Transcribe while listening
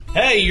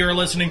Hey, you're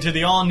listening to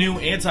the all-new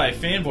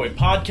Anti-Fanboy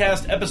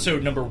Podcast,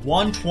 episode number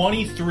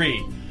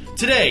 123.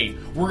 Today,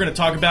 we're going to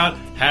talk about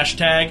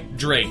hashtag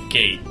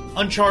DrakeGate,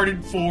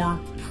 Uncharted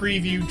 4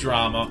 preview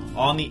drama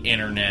on the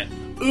internet.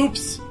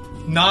 Oops,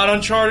 not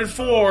Uncharted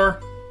 4.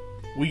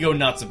 We go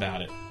nuts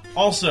about it.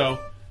 Also,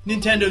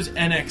 Nintendo's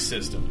NX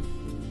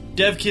system.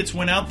 Dev kits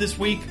went out this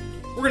week.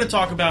 We're going to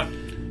talk about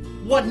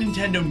what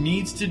Nintendo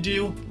needs to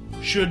do,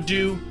 should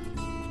do,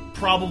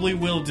 probably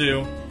will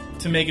do,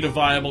 to make it a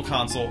viable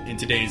console in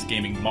today's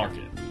gaming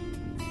market.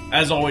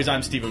 As always,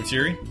 I'm Steve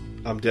O'Teary.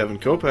 I'm Devin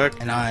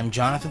Kopeck. And I'm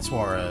Jonathan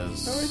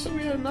Suarez. Oh, I thought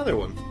we had another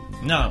one.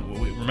 No,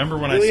 remember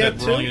when I said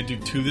we're only going to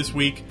do 2 this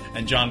week,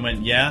 and John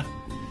went, yeah?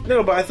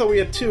 No, but I thought we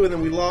had 2 and then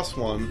we lost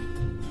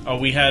one. Oh,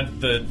 we had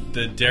the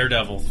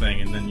Daredevil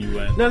thing, and then you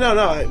went... No.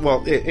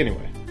 Well,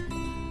 anyway.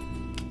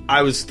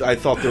 I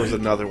thought there was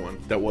another one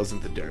that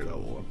wasn't the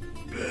Daredevil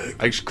one.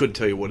 I just couldn't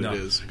tell you what it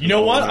is. You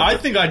know what? I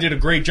think I did a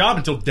great job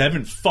until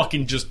Devin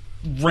fucking just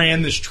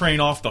ran this train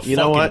off the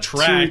fucking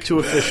track. Too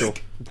official.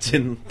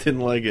 Didn't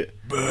like it.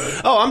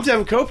 Oh, I'm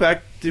Devin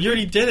Kopeck. You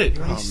already did it.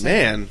 Oh,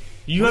 man.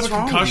 You have a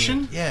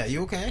concussion? Yeah,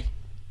 you okay?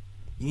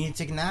 You need to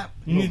take a nap?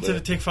 You need to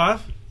take 5?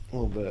 A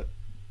little bit.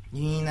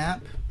 You need a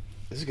nap?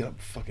 This is gonna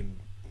fucking...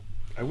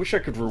 I wish I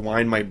could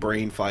rewind my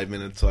brain 5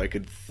 minutes so I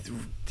could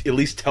at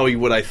least tell you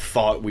what I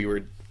thought we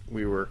were...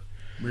 We were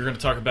going to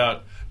talk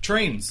about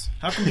trains.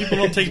 How come people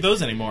don't take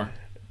those anymore?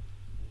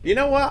 You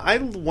know what? I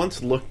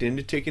once looked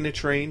into taking a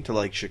train to,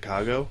 like,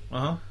 Chicago.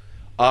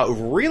 Uh-huh.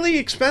 Really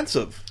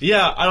expensive.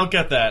 Yeah, I don't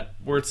get that.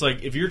 Where it's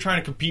like, if you're trying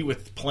to compete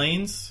with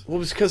planes...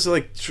 Well, it's because,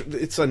 like,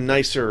 it's a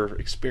nicer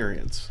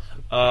experience.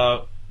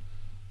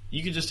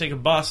 You could just take a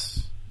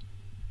bus.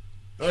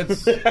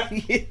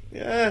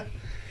 Yeah.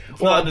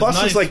 Well, a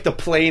bus is like the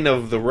plane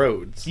of the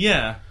roads.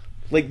 Yeah.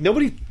 Like,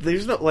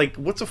 there's no, like,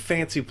 what's a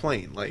fancy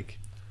plane? Like,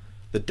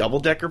 the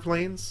double-decker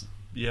planes?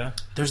 Yeah.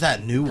 There's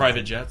that new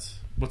private jets.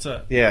 What's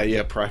that?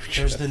 Yeah, private jets.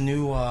 There's the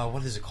new,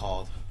 what is it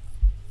called?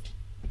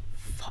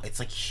 It's,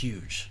 like,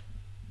 huge.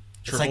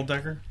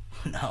 Triple-decker?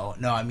 No,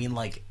 I mean,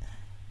 like,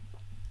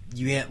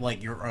 you get,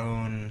 like, your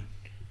own...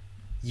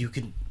 You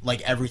can,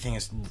 like, everything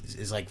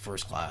is like,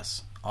 first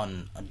class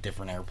on a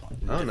different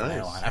airplane. Oh, nice.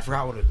 Airline. I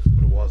forgot what it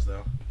was,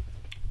 though.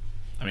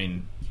 I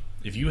mean,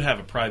 if you have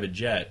a private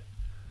jet,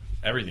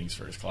 everything's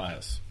first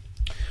class.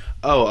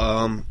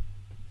 Oh,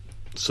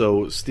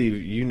 so,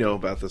 Steve, you know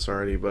about this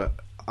already, but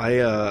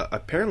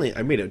apparently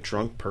I made a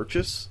drunk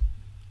purchase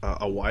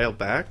a while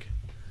back,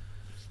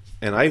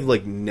 and I,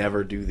 like,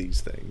 never do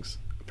these things.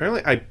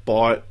 Apparently I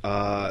bought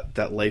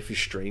that Life is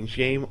Strange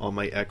game on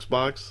my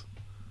Xbox.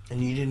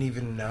 And you didn't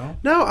even know?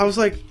 No, I was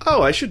like,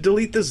 oh, I should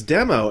delete this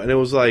demo. And it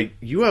was like,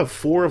 you have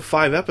 4 of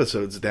 5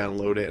 episodes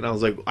downloaded. And I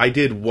was like, I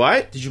did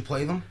what? Did you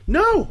play them?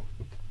 No.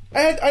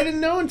 I didn't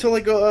know until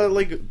like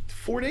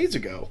 4 days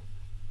ago.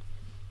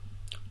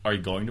 Are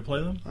you going to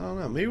play them? I don't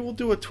know. Maybe we'll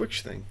do a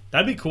Twitch thing.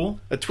 That'd be cool.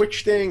 A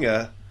Twitch thing,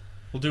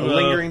 we'll do a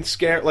lingering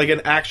scare, like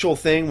an actual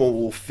thing.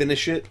 We'll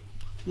finish it.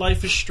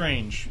 Life is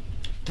Strange.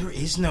 There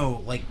is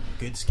no, like,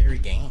 good scary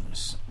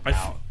games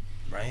out,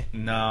 right?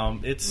 No,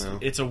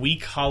 it's a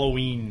weak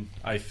Halloween,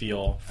 I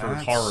feel, for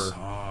that horror.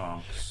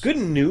 Sucks. Good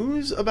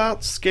news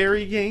about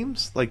scary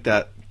games, like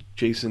that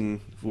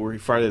Jason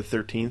Voorhees Friday the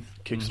 13th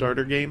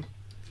Kickstarter game.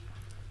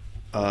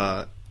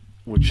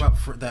 Which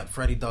that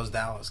Freddy Does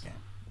Dallas game.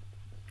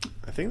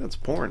 I think that's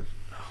porn.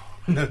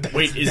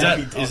 Wait, is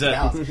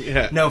that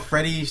Yeah. No,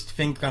 Freddy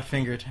got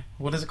fingered.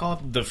 What is it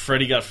called? the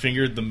Freddy Got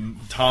Fingered, the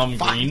Tom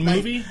Green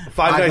movie?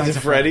 Five Nights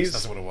at Freddy's.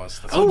 That's what it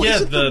was. Yeah,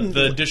 is it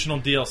the additional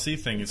DLC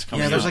thing is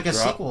coming out. Yeah, there's like a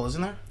sequel,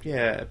 isn't there?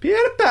 Yeah,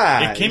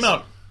 PewDiePie. It came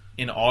out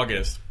in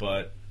August,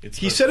 but it's...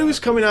 He said it was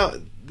coming out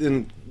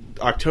in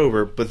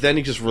October, but then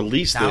he just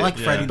released it. I like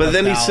Freddy But Does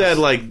then he Dallas. said,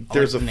 like, I like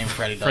there's the a... name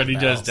Freddy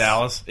Does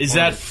Dallas. Is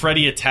that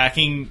Freddy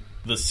attacking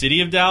the city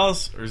of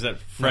Dallas, or is that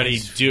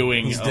Freddy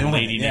doing he's a doing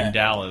lady it, yeah. named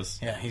Dallas?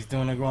 Yeah, he's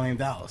doing a girl named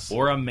Dallas.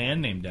 Or a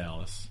man named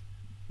Dallas?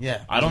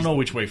 Yeah. I don't know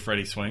which way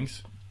Freddy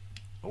swings.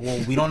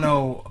 Well, we don't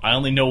know I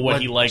only know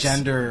what he likes.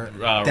 gender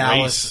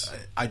Dallas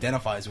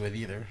identifies with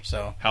either,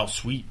 so... How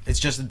sweet. It's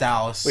just a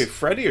Dallas. Wait,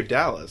 Freddy or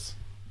Dallas?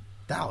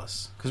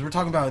 Dallas. Because we're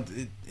talking about,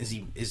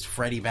 is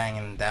Freddy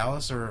banging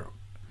Dallas, or...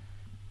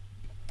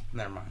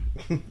 Never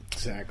mind.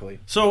 Exactly.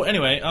 So,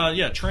 anyway,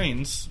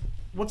 trains.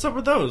 What's up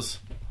with those?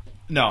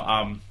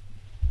 No,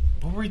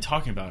 what were we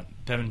talking about?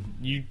 Devin,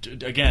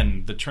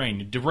 again, the train,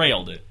 you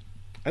derailed it.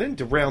 I didn't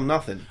derail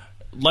nothing.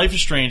 Life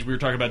is Strange, we were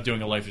talking about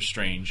doing a Life is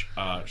Strange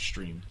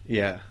stream.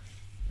 Yeah.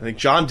 I think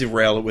John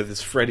derailed it with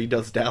his Freddy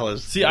Does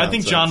Dallas. See, I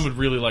think John would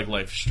really like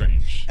Life is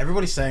Strange.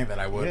 Everybody's saying that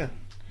I would. Yeah.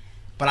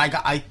 But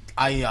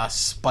I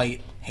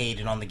spite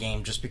hated on the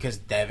game just because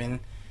Devin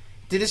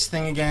did his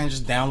thing again,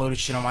 just downloaded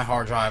shit on my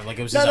hard drive like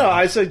it was his No, own.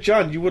 I said,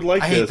 John, you would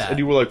like I hate this. that. And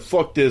you were like,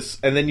 fuck this.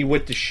 And then you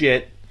went to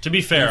shit. To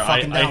be fair,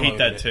 I hate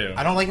that too.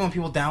 I don't like when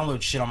people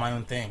download shit on my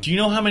own thing. Do you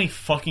know how many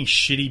fucking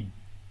shitty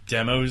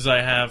demos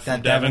I have from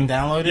That Devin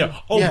downloaded? Yeah.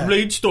 Oh, yeah.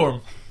 Blade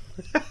Storm.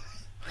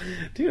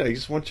 Dude, I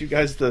just want you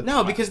guys to...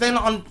 No, because then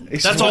on...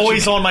 That's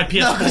always on my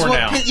PS4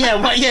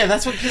 now.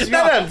 That's what pisses me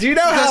No, off. no, do you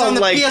know because how, on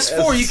the like,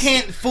 PS4 you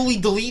can't fully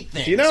delete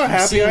things. Do you know how from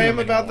happy seeing I am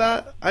them about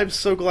anymore. that? I'm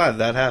so glad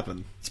that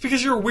happened. It's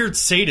because you're a weird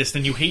sadist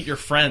and you hate your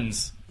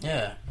friends.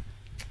 Yeah.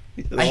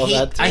 All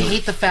that too. I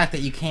hate the fact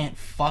that you can't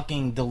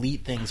fucking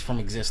delete things from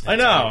existence I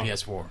know. on your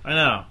PS4. I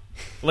know.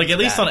 Like, at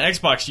least bad. on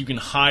Xbox, you can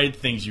hide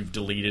things you've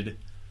deleted.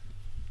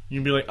 You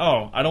can be like,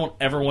 oh, I don't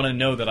ever want to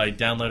know that I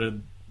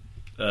downloaded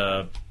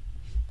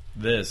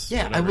this.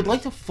 Yeah, I would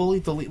like to fully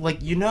delete...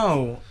 Like, you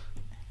know...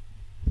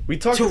 We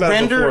talked to about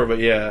render- it before, but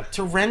yeah.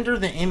 To render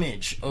the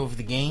image of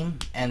the game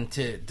and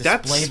to display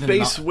That's the...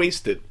 space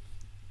wasted.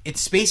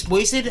 It's space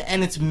wasted,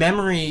 and it's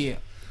memory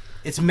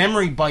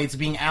bytes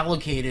being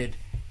allocated,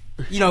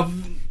 you know,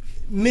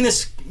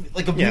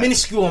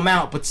 minuscule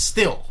amount, but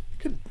still.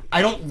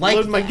 I don't like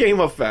Load my that.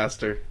 game up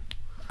faster.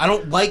 I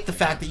don't like the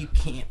fact that you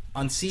can't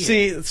unsee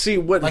it. See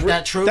what? Like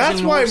that Trojan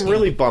that's why Horse I'm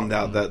really game. bummed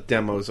out that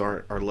demos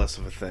are less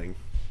of a thing.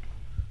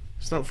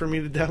 It's not for me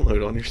to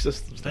download on your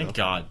systems. Thank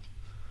now. God.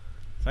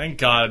 Thank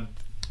God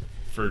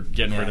for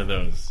getting rid of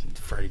those.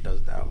 Freddy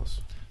Does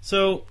Dallas.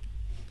 So,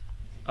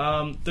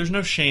 there's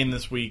no Shane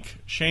this week.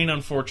 Shane,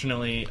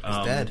 unfortunately,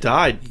 dead.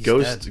 Died.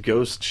 He's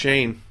Ghost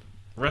Shane.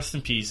 Rest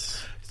in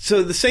peace.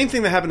 So the same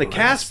thing that happened to Rest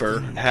Casper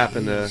in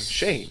happened to peace.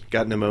 Shane.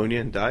 Got pneumonia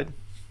and died.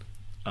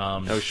 I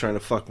was trying to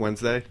fuck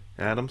Wednesday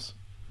Adams.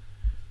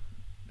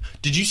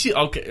 Did you see?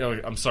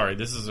 Okay, I'm sorry.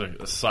 This is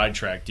a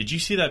sidetrack. Did you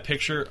see that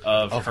picture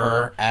of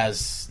Her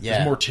as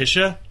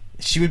Morticia?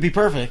 she would be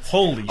perfect.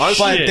 Holy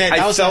Honestly, shit! that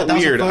I was felt that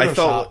was a weird. I Photoshop.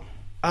 felt.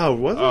 Oh,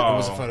 was it? It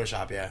was a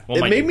Photoshop, yeah. Well,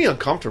 It my, made me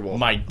uncomfortable.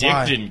 My dick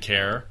Why? didn't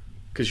care.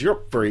 Because you're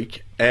a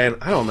freak, and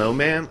I don't know,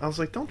 man. I was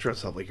like, don't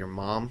dress up like your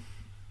mom.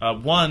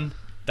 One,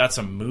 that's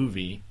a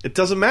movie. It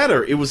doesn't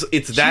matter. It's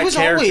that She was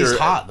character. always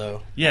hot,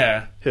 though.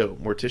 Yeah. Who?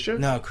 Morticia?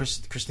 No,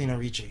 Christina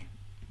Ricci.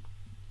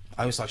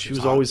 I always thought She was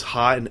hot. always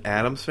hot in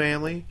Adam's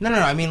Family. No,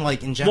 I mean,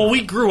 like, in general. Well,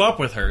 we grew up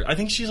with her. I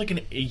think she's like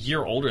a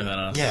year older than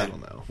us. Yeah. I don't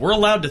know. We're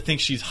allowed to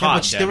think she's Yeah,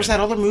 hot. but there was that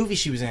other movie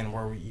she was in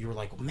where you were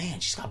like, man,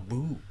 she's got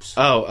boobs.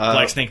 Oh,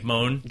 Black Snake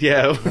Moan.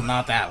 yeah.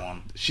 Not that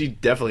one. She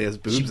definitely has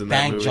boobs She in that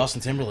banged movie.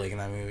 Justin Timberlake in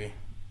that movie.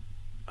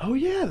 Oh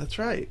yeah, that's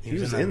right. He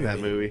was in that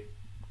movie.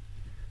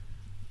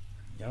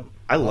 Yep.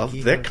 I love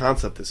Lucky that her.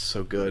 concept. Is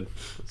so good.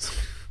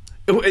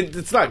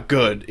 It's not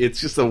good. It's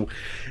just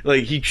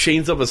he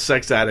chains up a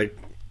sex addict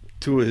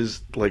to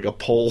his a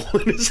pole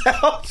in his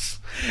house.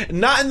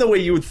 Not in the way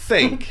you would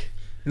think.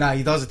 Nah,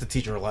 he does it to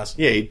teach her a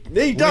lesson. Yeah, he does.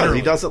 Literally.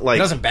 He doesn't He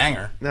doesn't bang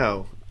her.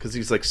 No, because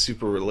he's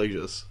super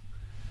religious.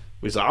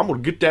 He's like, I'm gonna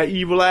get that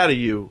evil out of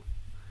you.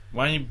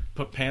 Why don't you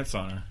put pants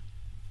on her?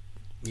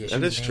 Yeah, she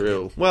That was is naked.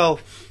 true. Well,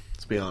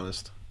 let's be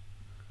honest.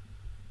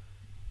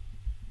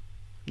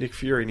 Nick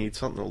Fury needs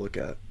something to look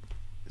at.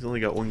 He's only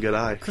got one good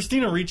eye.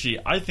 Christina Ricci,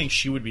 I think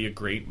she would be a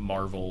great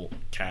Marvel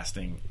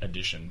casting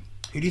addition.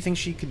 Who do you think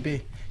she could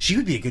be? She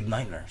would be a good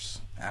night nurse,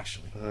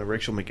 actually.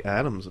 Rachel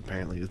McAdams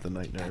apparently is the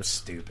night That's nurse.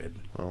 stupid.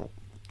 Well,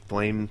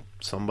 blame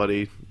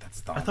somebody.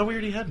 That's dumb. I thought we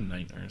already had a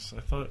night nurse. I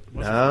thought.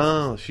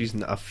 No, she's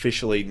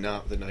officially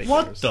not the night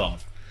What nurse. the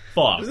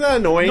fuck? Isn't that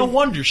annoying? No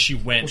wonder she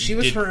went. Well, she and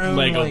was did her own,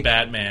 Lego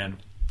Batman.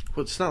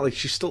 Well, it's not like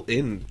she's still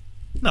in.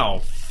 No,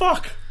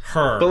 fuck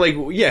her.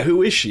 But yeah,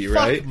 who is she, fuck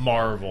right?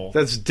 Marvel.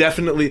 That's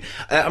definitely.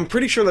 I'm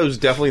pretty sure that was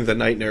definitely the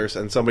night nurse,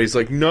 and somebody's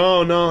like,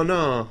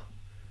 no,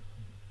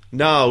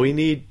 we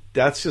need.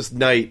 That's just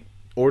night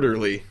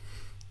orderly.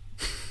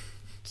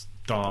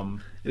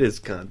 Dumb. It is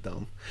kind of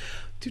dumb.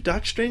 Dude,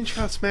 Doctor Strange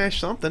got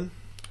smashed something.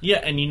 Yeah,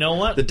 and you know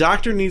what? The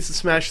doctor needs to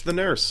smash the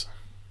nurse.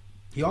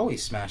 He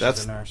always smashes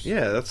That's the nurse.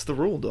 Yeah, that's the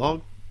rule,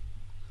 dog.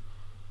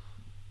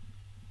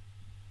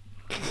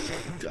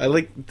 I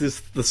like the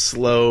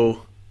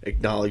slow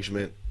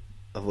acknowledgement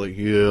of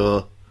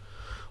yeah,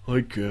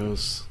 I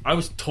guess. I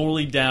was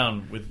totally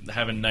down with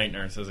having Night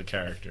Nurse as a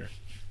character.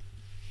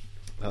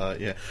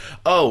 Yeah.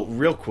 Oh,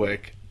 real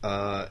quick.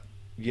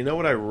 You know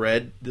what I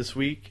read this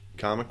week,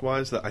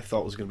 comic-wise, that I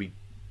thought was going to be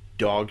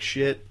dog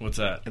shit? What's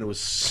that? And it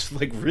was,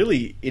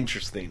 really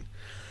interesting.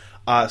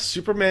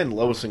 Superman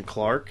Lois and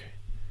Clark,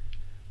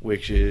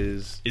 which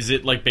is... Is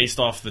it based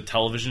off the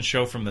television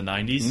show from the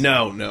 90s?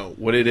 No.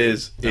 What it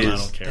is... Then I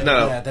don't care.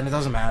 No. Yeah, then it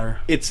doesn't matter.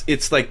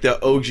 It's like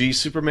the OG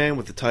Superman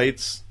with the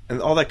tights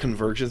and all that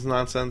convergence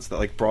nonsense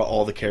that brought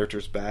all the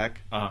characters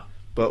back. Uh-huh.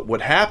 But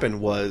what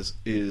happened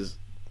is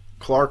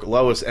Clark,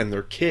 Lois, and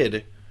their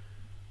kid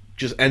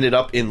just ended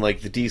up in the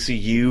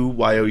DCU,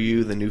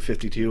 YOU, the New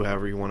 52,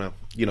 however you want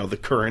to, the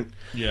current.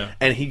 Yeah.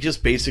 And he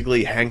just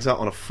basically hangs out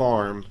on a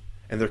farm,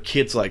 and their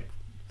kid's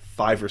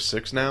 5 or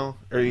 6 now,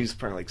 or he's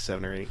probably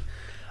 7 or 8.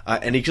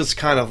 And he just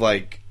kind of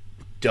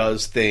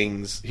does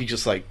things. He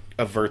just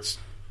averts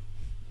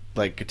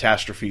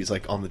catastrophes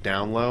on the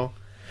down low.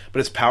 But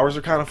his powers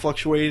are kind of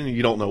fluctuating, and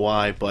you don't know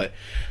why. But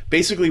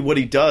basically, what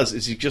he does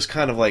is he just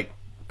kind of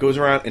goes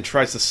around and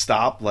tries to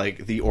stop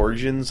the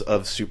origins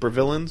of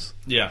supervillains.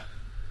 Yeah.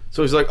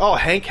 So he's like, "Oh,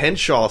 Hank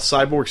Henshaw,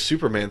 cyborg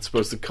Superman,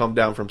 supposed to come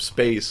down from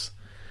space.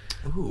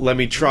 Ooh, Let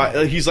me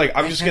try." He's like,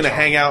 "I'm Hank just going to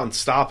Henshaw. hang out and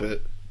stop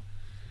it."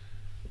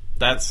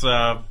 That's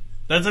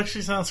That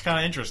actually sounds kind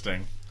of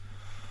interesting.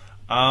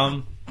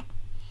 So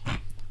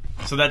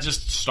that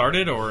just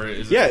started, or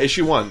is it? Yeah,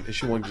 issue 1.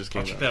 Issue 1 just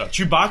came Check out. that out.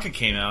 Chewbacca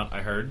came out,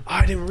 I heard.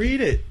 I didn't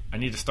read it. I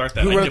need to start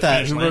that. Who I need wrote to that?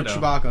 finish Who wrote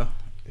Lando. Chewbacca?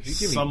 If you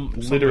give me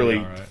Somebody, literally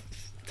all right.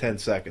 10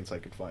 seconds, I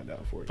could find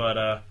out for you.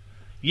 But,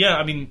 yeah,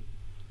 I mean,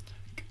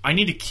 I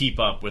need to keep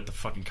up with the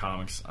fucking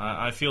comics.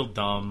 I feel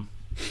dumb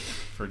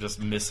for just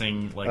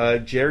missing,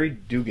 like... Jerry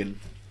Duggan.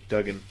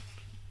 I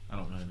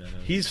don't know who that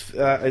is. He's...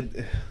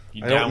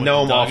 You I down don't with know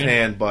the him Duggan?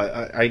 offhand,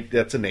 but I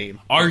that's a name.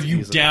 Are you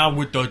He's down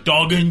with the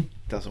Duggan?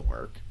 Doesn't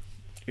work.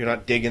 You're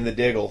not digging the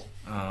diggle.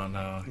 Oh,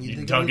 no. You You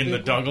digging dug in the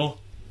the Duggle?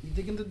 You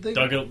digging the dig?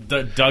 Dug in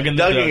the Duggan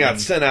Duggan. got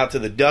sent out to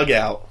the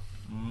dugout.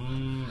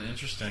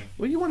 Interesting.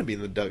 Well, you want to be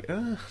in the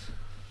dugout.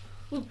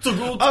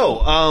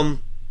 Oh,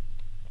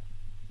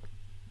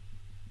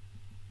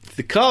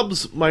 The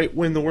Cubs might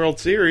win the World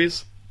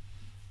Series,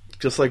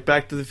 just like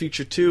Back to the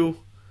Future 2.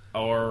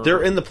 or...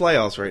 They're in the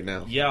playoffs right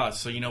now. Yeah,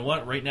 so you know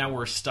what? Right now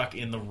we're stuck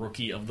in the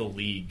Rookie of the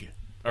League,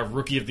 or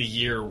Rookie of the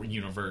Year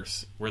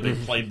universe, where they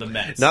played the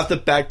Mets. Not the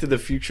Back to the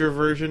Future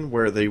version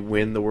where they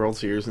win the World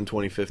Series in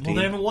 2015. Well,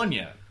 they haven't won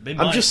yet. They I'm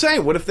might. just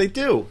saying, what if they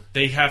do?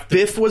 They have to...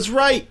 Biff was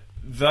right.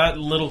 That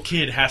little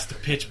kid has to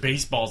pitch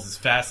baseballs as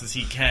fast as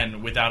he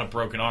can without a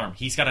broken arm.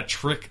 He's got to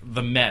trick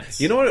the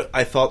Mets. You know what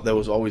I thought that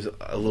was always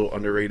a little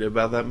underrated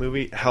about that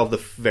movie? How the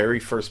very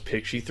first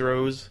pitch he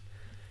throws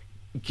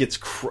gets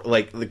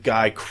like the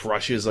guy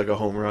crushes like a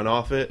home run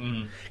off it.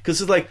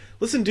 Because it's like,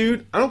 listen,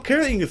 dude, I don't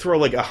care that you can throw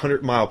like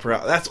 100 mile per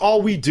hour. That's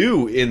all we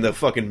do in the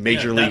fucking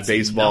Major League that's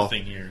Baseball.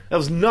 nothing here. That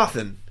was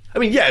nothing. I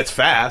mean, yeah, it's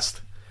fast.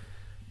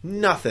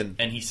 Nothing.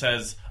 And he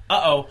says,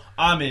 "Uh-oh,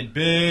 I'm in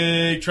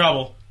big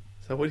trouble."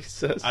 Is that what he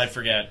says? I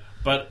forget.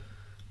 But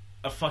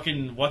a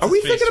fucking... What's Are his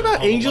we face thinking from about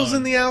Home Angels Alone?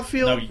 in the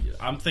Outfield? No,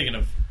 I'm thinking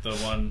of the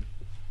one...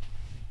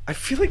 I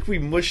feel like we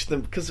mushed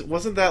them because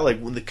wasn't that like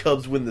when the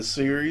Cubs win the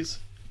series?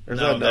 Or is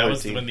No, another that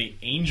was team? when the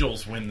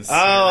Angels win the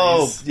series.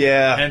 Oh,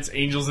 yeah. Hence,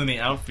 Angels in the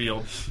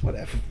outfield.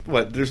 Whatever.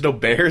 What? There's no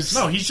Bears.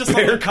 No, he's just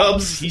Bear on the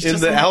Cubs. He's in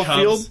just the on the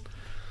outfield. Cubs.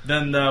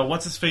 Then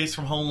what's his face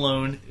from Home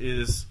Alone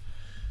is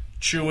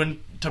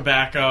chewing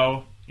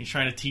tobacco. He's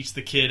trying to teach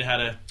the kid how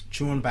to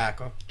Chewing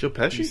tobacco. Joe do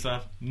Pesci.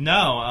 stuff.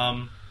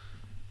 No,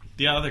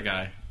 the other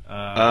guy,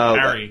 Oh,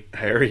 Harry.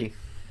 Harry.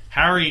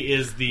 Harry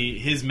is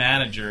his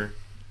manager.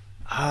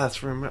 Ah,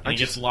 that's remember. And he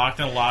gets locked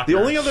in a locker. The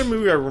only other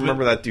movie I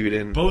remember that dude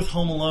in. Both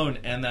Home Alone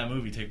and that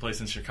movie take place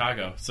in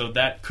Chicago, so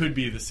that could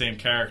be the same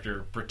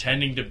character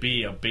pretending to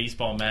be a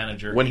baseball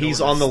manager. When in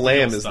he's order on to the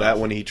lam, steal is stuff. that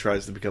when he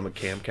tries to become a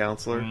camp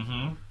counselor?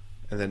 Mm-hmm.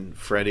 And then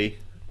Freddy,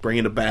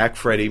 bringing it back,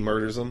 Freddy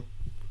murders him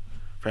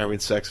for having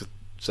sex with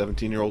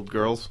 17-year-old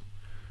girls.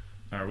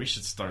 All right, we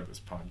should start this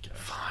podcast.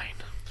 Fine.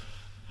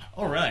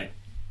 All right.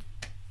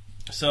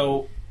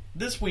 So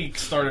this week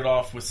started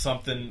off with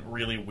something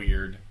really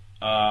weird.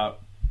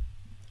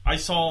 I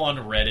saw on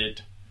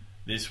Reddit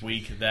this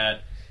week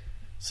that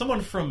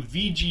someone from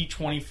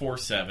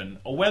VG247,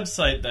 a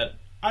website that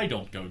I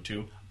don't go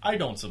to, I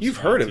don't subscribe to. You've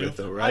heard of it,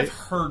 though, right? I've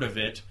heard of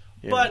it,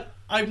 Yeah. but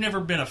I've never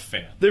been a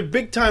fan. They're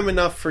big time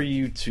enough for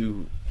you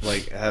to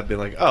like have been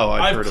like, oh,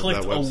 I've heard of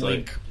clicked that a website.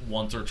 link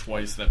once or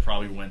twice that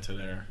probably went to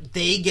there.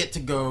 They get to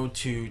go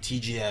to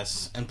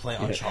TGS and play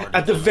Uncharted.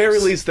 At the very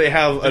least, they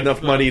have enough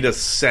the- money to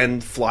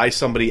fly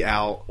somebody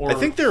out. Or- I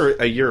think they're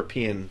a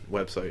European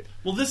website.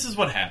 Well, this is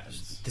what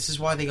happens. This is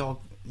why they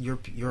all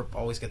Europe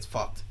always gets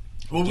fucked.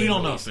 Well, we Game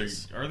don't know if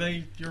releases. are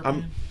they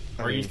European?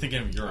 Or are you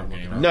thinking of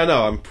Eurogamer?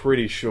 No, I'm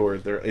pretty sure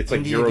it's like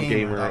India Eurogamer.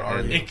 Gamer,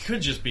 and It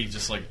could just be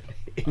just like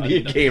India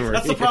Gamer.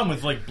 That's the problem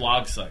with like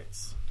blog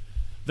sites.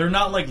 They're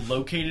not like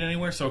located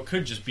anywhere, so it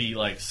could just be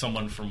like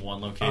someone from one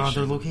location.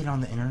 They're located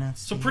on the internet.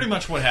 So pretty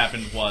much what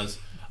happened was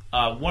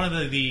one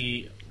of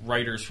the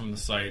writers from the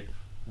site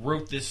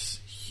wrote this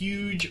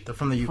huge They're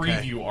from the UK.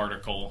 preview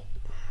article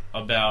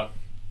about.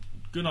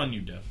 Good on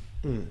you, Dev.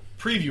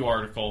 Preview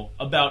article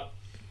about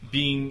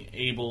being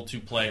able to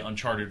play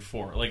Uncharted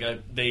 4. Like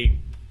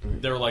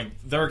they're like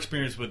their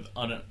experience with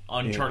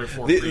Uncharted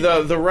 4.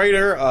 The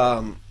writer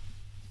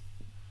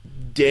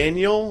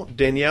Danny something.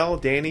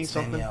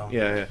 Danielle.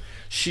 Yeah.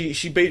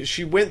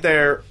 She went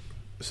there,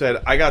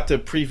 said I got to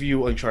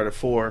preview Uncharted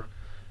 4,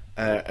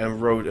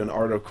 and wrote an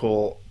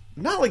article,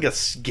 not like a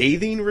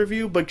scathing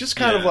review, but just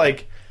kind of Yeah.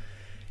 like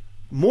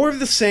more of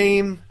the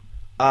same.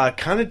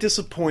 Kind of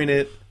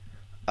disappointed.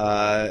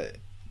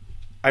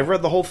 I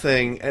read the whole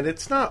thing, and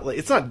it's not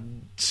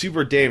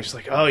super damn. She's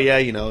like, oh yeah,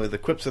 the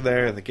quips are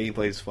there and the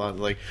gameplay's fun.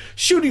 Like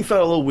shooting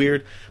felt a little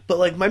weird, but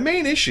like my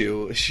main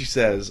issue, she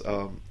says,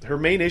 her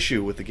main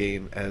issue with the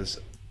game as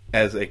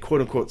a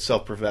quote unquote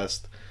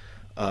self-professed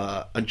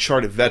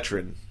Uncharted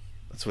veteran,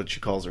 that's what she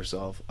calls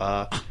herself.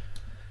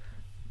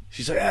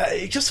 She's like,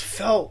 it just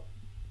felt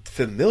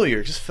familiar.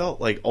 It just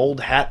felt like old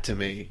hat to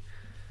me,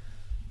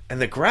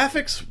 and the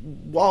graphics,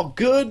 while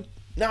good,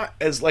 not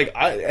as like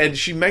and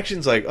she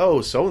mentions like,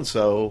 oh, so and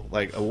so,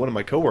 like one of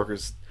my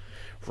coworkers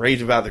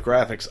raved about the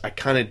graphics. I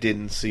kind of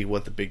didn't see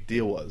what the big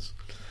deal was.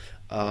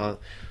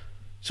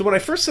 So when I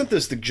first sent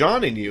this to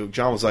John and you,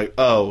 John was like,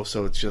 oh,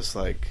 so it's just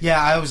like, Yeah,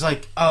 I was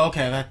like, oh,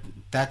 okay,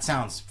 That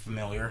sounds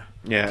familiar.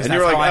 Yeah, because and that's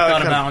you're like, how I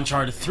thought kinda- about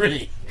Uncharted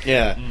 3.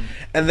 Yeah,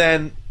 and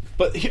then,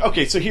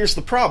 okay, so here's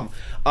the problem.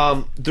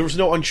 There was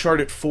no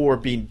Uncharted 4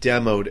 being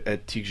demoed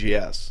at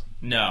TGS.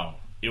 No,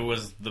 it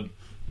was the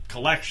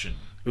collection.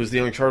 It was the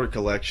Uncharted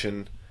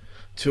collection,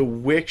 to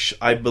which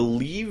I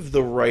believe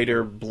the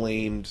writer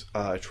blamed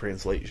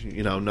translation.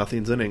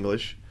 Nothing's in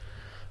English.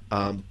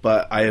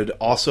 But I had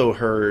also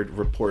heard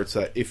reports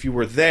that if you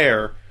were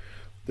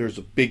there's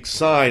a big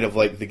sign of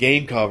like the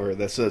game cover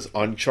that says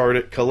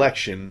Uncharted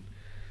Collection.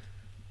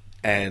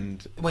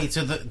 And Wait,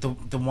 so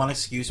the one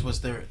excuse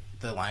was the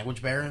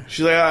language barrier?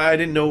 she's like, I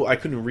didn't know, I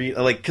couldn't read,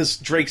 like, because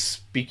Drake's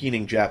speaking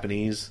in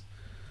Japanese,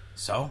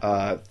 So?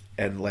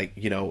 and like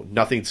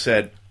nothing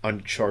said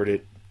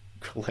Uncharted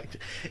Collection.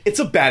 It's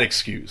a bad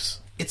excuse.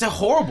 It's a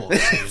horrible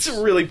excuse. It's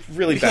a really,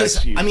 really bad Because,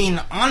 excuse. I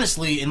mean,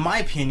 honestly, in my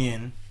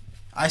opinion,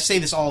 I say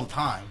this all the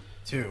time,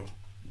 too.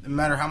 No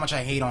matter how much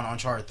I hate on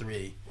Uncharted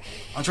 3,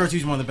 Uncharted 2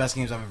 is one of the best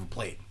games I've ever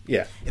played.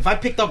 yeah. If I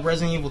picked up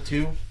Resident Evil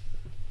 2,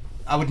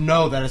 I would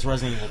know that it's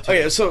Resident Evil 2. Oh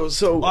yeah.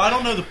 So Well, I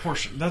don't know the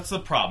portion. That's the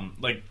problem.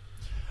 Like,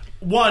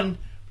 one,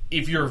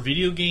 if you're a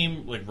video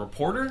game like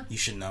reporter, You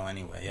should know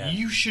anyway, yeah.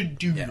 you should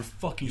do Yeah. your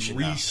fucking You should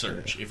know.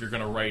 research if you're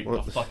gonna write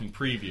a fucking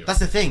preview. That's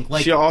the thing.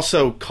 Like, she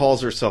also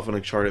calls herself an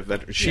Uncharted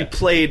veteran. She Yeah.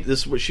 played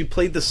this. She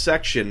played the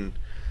section.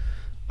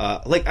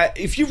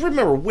 If you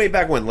remember way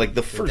back when, like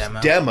the first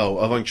demo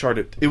of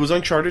Uncharted, it was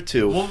Uncharted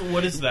 2. Well,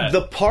 what is that?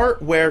 The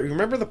part where, you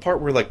remember the part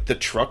where like the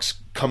truck's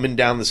coming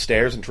down the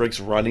stairs and Drake's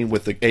running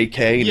with the AK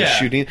and Yeah. he's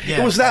shooting?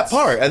 Yeah, It was that that's-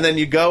 part. And then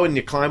you go and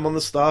you climb on the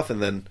stuff,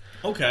 and then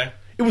Okay.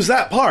 it was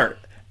that part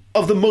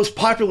of the most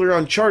popular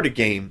Uncharted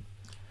game.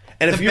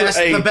 And if you're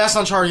the best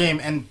Uncharted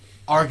game, and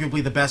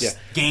arguably the best Yeah.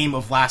 game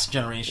of last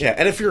generation. yeah,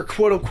 and if you're a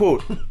quote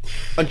unquote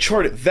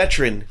Uncharted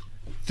veteran,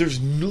 there's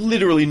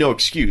literally no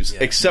excuse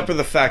except for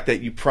the fact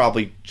that you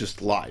probably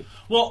just lied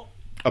Well,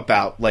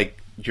 about like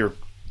your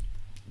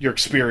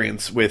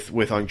experience with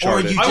Or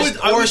Uncharted. you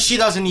just, or she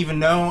doesn't even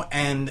know,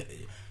 and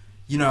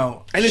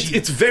and she,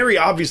 it's very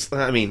obvious.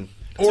 I mean,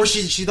 or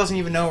she doesn't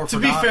even know, or to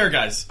be fair,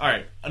 guys, all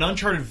right, an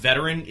Uncharted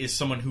veteran is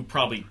someone who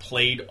probably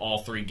played all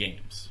three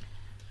games.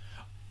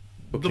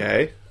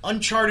 okay,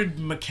 Uncharted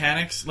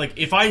mechanics, like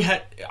if I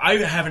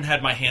haven't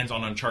had my hands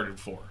on Uncharted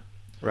 4.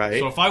 right?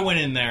 So if I went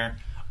in there,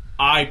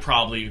 I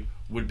probably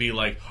would be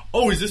like,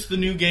 "Oh, is this the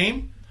new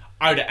game?"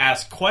 I would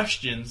ask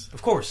questions,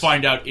 Of course.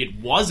 find out it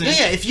wasn't.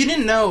 Yeah, if you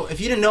didn't know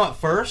at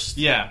first,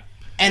 Yeah.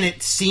 and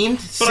it seemed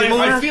I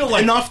similar feel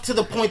like- enough to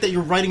the point that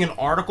you're writing an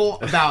article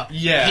about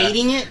Yeah.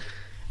 hating it,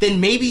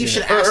 then maybe you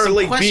should ask or some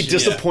like questions. be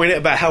disappointed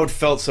about how it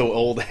felt so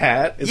old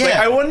hat. It's like,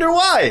 Yeah. I wonder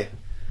why.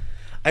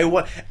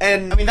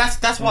 And I mean,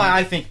 that's why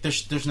I think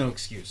there's no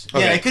excuse. Yeah,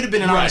 Okay. it could have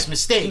been an honest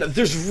mistake. no,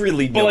 there's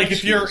really no But like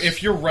excuse.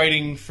 if you're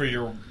writing for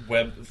your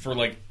web for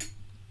like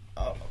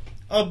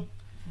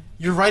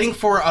You're writing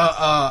for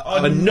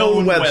a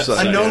known website.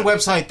 a known Yeah.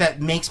 website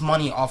that makes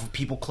money off of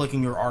people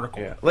clicking your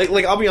article. Yeah.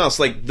 Like I'll be honest,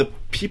 like the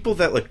people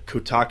that like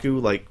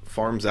Kotaku like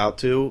farms out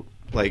to,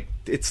 like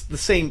it's the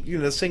same,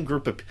 the same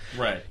group of,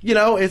 Right.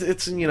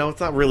 it's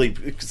not really,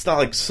 it's not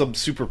like some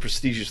super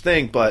prestigious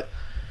thing, but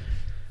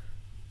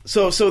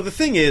so the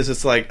thing is,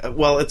 it's like,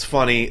 well, it's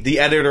funny. The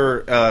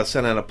editor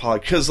sent out a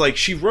apology because like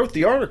she wrote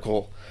the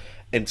article,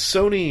 and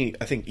Sony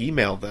I think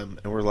emailed them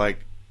and were like,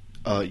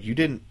 you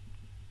didn't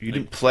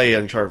play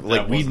Uncharted.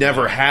 Like, we wasn't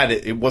never there. had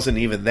it. It wasn't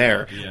even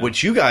there. Yeah.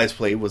 What you guys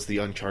played was the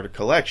Uncharted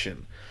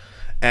collection.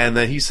 And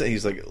then he's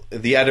like,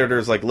 the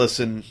editor's like,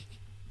 listen,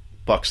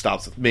 buck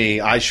stops with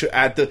me. I should,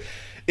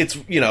 it's,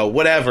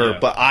 whatever, Yeah.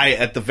 but I,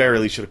 at the very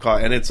least, should have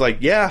caught. And it's like,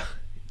 yeah,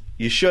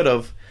 you should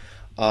have.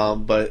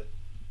 But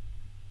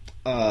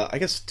I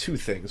guess two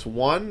things.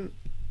 One,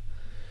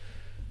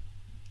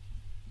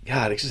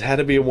 God, it just had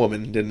to be a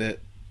woman, didn't it?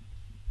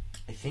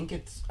 I think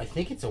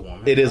it's a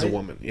woman. It is a right?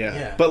 woman, yeah.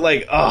 Yeah. But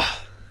like,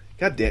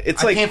 God damn,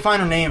 it's I like, can't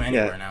find her name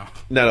anywhere yeah. now.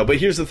 No, but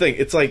here's the thing.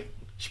 It's like,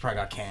 She probably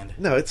got canned.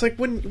 no, it's like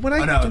when I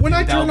Oh, no, when I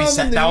dude, that turn would be on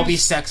the news, that would be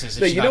sexist.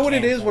 if No, she you got know what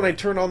it canned is for when I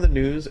turn on the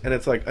news and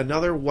it's like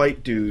another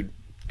white dude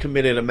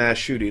committed a mass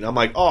shooting. I'm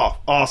like, oh,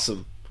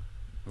 awesome.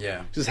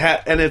 Yeah.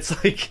 And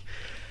it's like,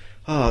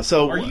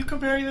 so Are you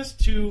comparing this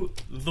to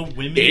the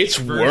women's it's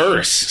version?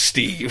 worse,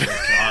 Steve.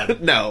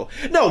 God. no,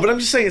 but I'm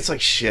just saying it's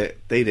like shit.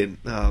 They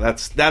didn't. No,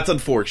 that's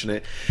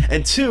unfortunate.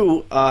 And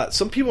two,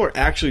 some people are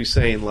actually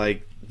saying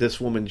like this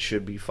woman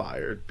should be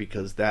fired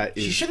because that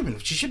is She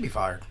should be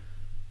fired.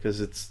 because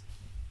it's.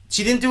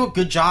 She didn't do a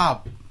good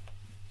job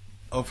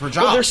of her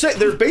job. Well,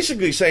 they're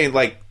basically saying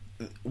like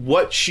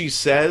what she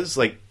says,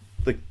 like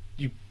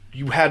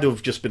you had to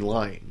have just been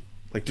lying.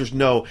 Like there's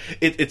no,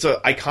 it's a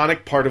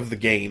iconic part of the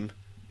game.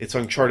 It's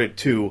Uncharted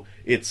 2.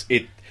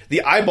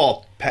 The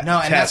eyeball No,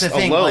 and that's test the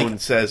thing, alone like,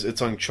 says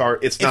it's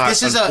Uncharted. It's if not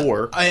this is on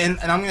 4. and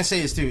I'm going to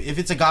say this too. If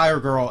it's a guy or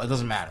girl, it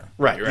doesn't matter.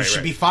 Right, You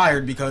should be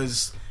fired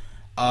because,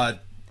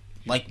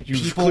 like,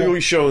 You've people clearly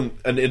shown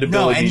an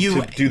inability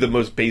you- to do the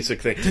most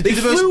basic thing. do They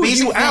the most flew basic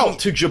you thing- out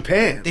to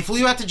Japan. They flew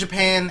you out to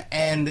Japan,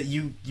 and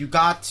you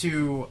got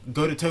to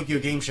go to Tokyo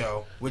Game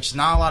Show, which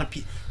not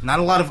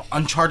a lot of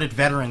Uncharted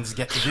veterans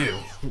get to do,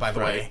 by the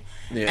way.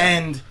 Yeah.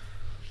 And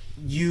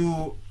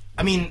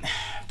I mean,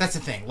 that's the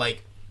thing.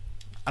 Like,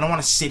 I don't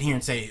want to sit here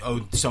and say,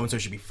 oh, so and so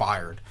should be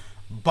fired,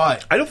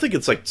 but I don't think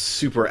it's like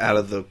super out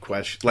of the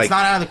question. Like, it's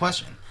not out of the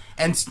question,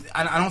 and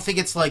I don't think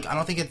it's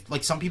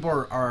like some people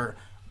are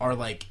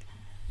like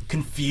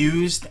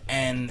confused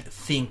and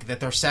think that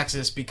they're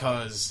sexist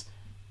because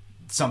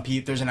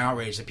there's an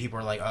outrage that people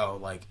are like, oh,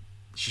 like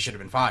she should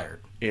have been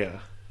fired. yeah.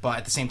 But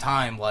at the same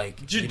time,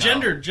 like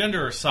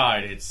gender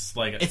aside, it's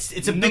like it's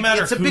no a big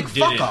matter it's a who big did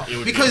fuck it, up it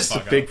would because be a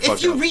fuck big up. fuck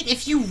if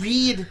you up.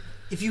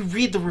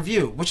 read the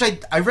review, which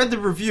I read the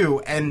review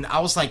and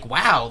I was like,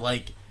 wow,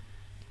 like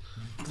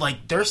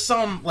there's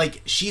some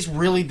like she's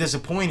really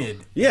disappointed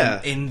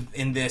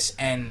in this,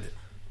 and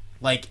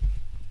like,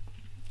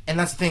 and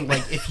that's the thing,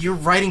 like if you're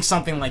writing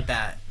something like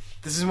that,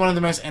 this is one of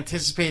the most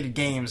anticipated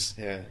games.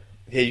 Yeah,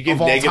 you give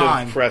of all negative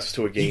time. press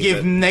to a game. You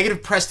give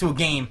negative press to a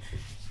game.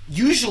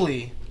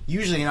 Usually,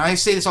 and I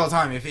say this all the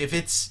time, if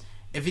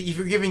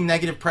you're giving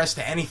negative press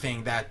to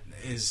anything that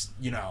is,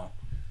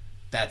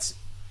 that's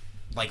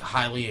like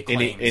highly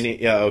acclaimed,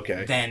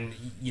 okay. then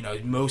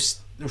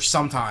most or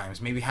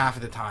sometimes maybe half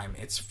of the time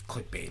it's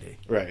clickbaity.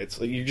 Right, it's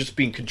like you're just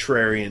being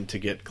contrarian to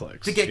get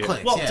clicks.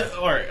 Clicks. Well, yeah.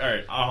 all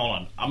right. Hold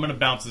on. I'm gonna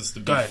bounce this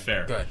to be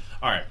fair. Good.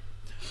 All right.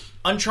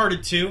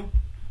 Uncharted 2.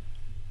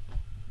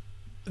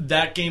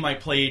 That game I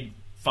played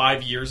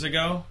 5 years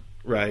ago.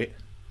 Right.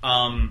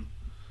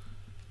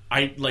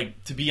 I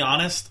like, to be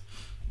honest,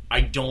 I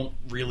don't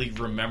really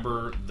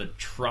remember the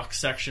truck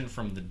section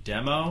from the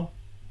demo.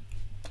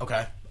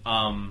 Okay.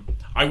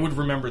 I would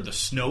remember the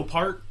snow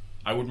part.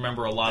 I would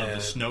remember a lot of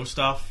the snow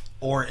stuff.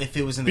 Or if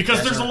it was in the because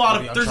desert,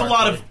 there's a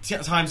lot of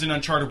times in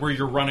Uncharted where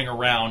you're running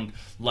around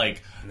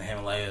like in the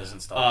Himalayas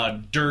and stuff.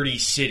 Dirty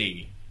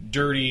city,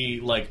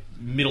 like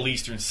Middle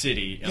Eastern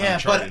city. In yeah,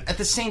 Uncharted. but at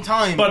the same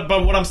time, but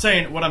what I'm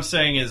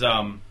saying is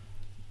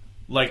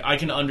like I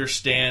can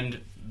understand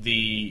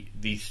the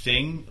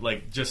thing,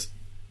 like just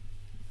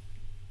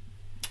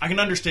I can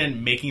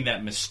understand making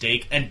that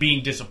mistake and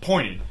being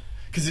disappointed.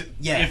 Because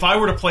if I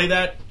were to play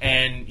that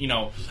and,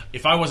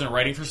 if I wasn't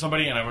writing for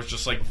somebody and I was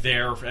just, like,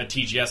 there at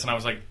TGS and I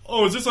was like,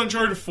 oh, is this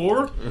Uncharted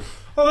 4?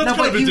 Oh, that's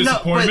kind of a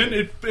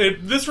disappointment.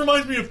 This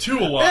reminds me of 2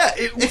 a lot. Yeah,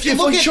 if you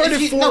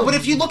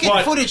look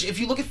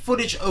at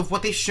footage of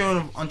what they've shown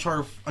of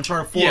Uncharted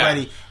 4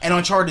 already and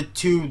Uncharted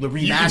 2, the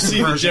remastered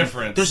version, the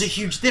difference. There's a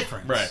huge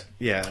difference. Right.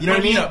 Yeah. You know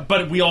what I mean?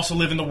 But we also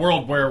live in the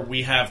world where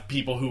we have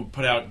people who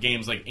put out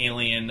games like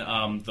Alien,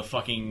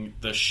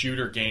 the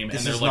shooter game, and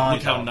they're like,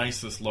 look how nice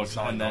this looks,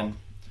 and then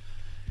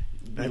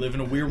we live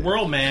in a weird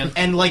world, man.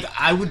 And like,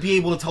 I would be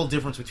able to tell the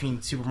difference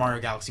between Super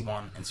Mario Galaxy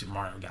 1 and Super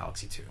Mario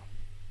Galaxy 2.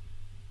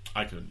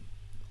 I could.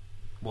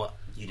 Well,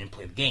 you didn't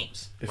play the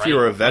games. If you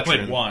were a veteran, I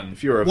played 1.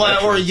 If you were a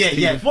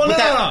veteran,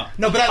 Well,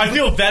 no. But I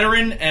feel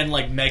veteran and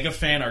like mega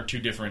fan are 2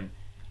 different.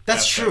 That's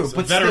aspects. true,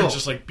 but veteran still,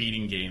 just like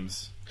beating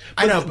games.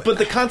 I know, but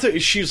the concept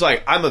is she's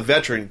like, I'm a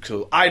veteran,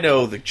 so I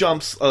know the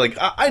jumps. Like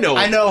I know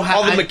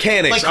all the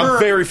mechanics. I'm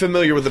very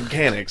familiar with the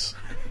mechanics.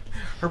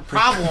 Her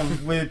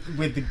problem with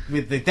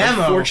the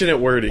demo, unfortunate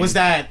wording, was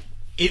that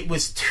it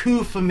was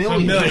too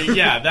familiar.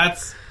 Yeah,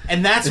 that's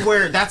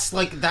where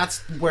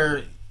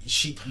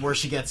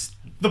she gets.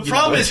 The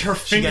problem is her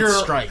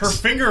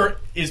finger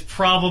is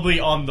probably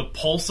on the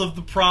pulse of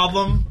the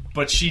problem,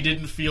 but she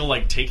didn't feel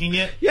like taking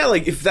it. Yeah,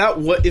 like if that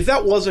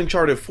was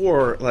Uncharted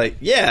 4, like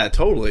yeah,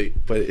 totally.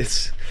 But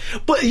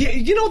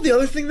the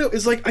other thing though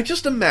is like I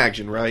just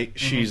imagine, right?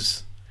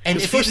 Mm-hmm.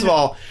 First of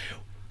all,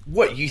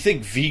 what you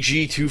think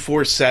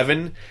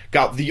VG247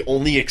 got the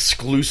only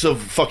exclusive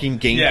fucking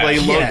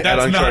gameplay look at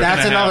Uncharted?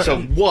 That's another.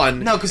 So 1,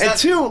 no, and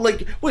 2,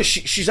 like what?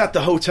 She's at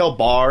the hotel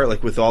bar,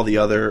 like with all the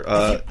other.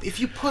 If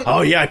you put,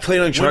 oh yeah, I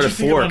played Uncharted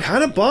 4,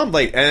 kind of bummed,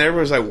 like, and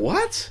everyone's like,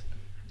 what?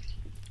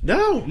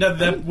 No,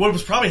 what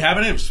was probably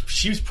happening was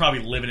she was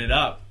probably living it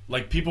up.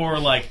 Like people were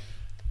like,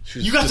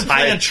 "You got to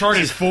play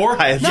Uncharted 4?"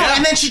 No, and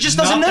then she just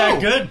doesn't know.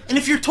 That good. And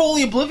if you're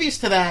totally oblivious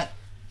to that,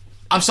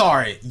 I'm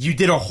sorry, you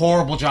did a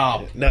horrible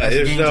job. No,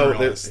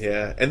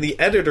 and the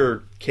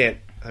editor can't.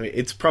 I mean,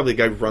 it's probably the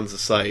guy who runs the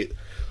site.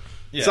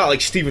 Yeah. It's not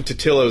like Steven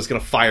Totillo is going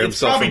to fire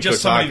himself. It's probably from just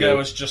Kotaku. somebody that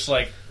was just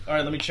like, all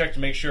right, let me check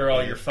to make sure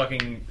all your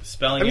fucking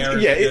spelling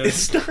errors. Yeah, are good.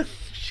 it's not.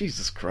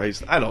 Jesus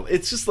Christ, I don't.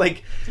 It's just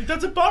like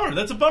that's a bummer.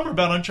 That's a bummer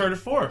about Uncharted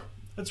 4.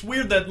 That's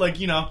weird that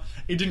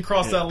it didn't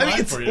cross that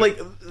line it's for you. Like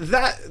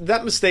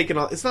that mistake and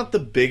all. It's not the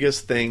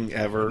biggest thing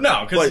ever.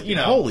 No, because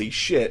holy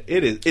shit,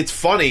 it is. It's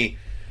funny.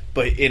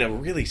 But in a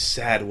really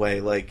sad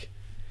way, like,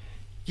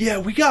 yeah,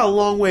 we got a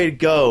long way to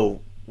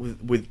go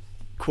with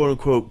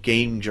quote-unquote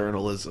game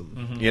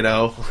journalism,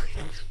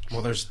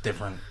 Well, there's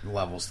different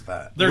levels to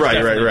that.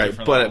 Right.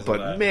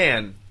 But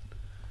man.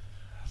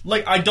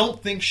 Like, I don't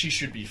think she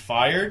should be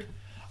fired,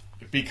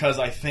 because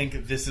I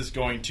think this is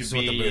going to be...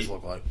 what the booths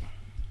look like.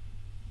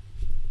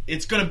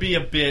 It's going to be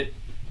a bit...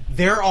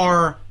 There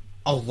are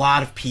a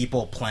lot of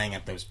people playing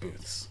at those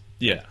booths.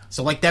 Yeah.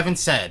 So like Devin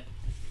said,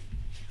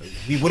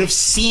 we would have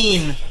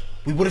seen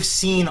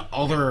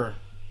other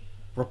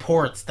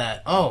reports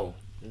that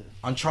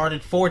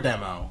Uncharted 4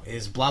 demo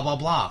is blah blah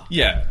blah.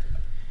 Yeah.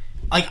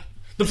 Like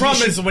the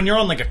problem is when you're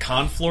on like a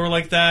con floor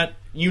like that,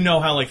 you know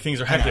how like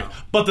things are hectic.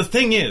 But the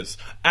thing is,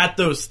 at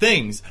those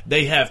things,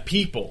 they have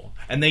people,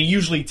 and they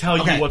usually tell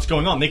you what's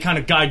going on. They kind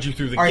of guide you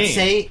through the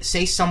game.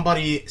 Say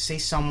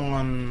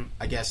someone,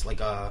 I guess like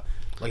a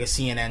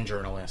CNN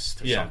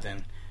journalist or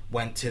something,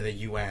 went to the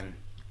UN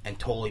and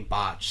totally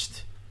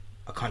botched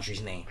a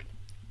country's name.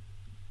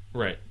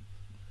 Right.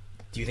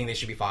 Do you think they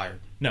should be fired?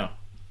 No.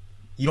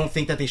 You don't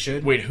think that they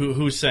should? Wait,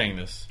 who's saying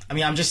this? I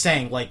mean, I'm just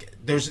saying, like,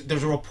 there's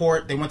a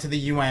report. They went to the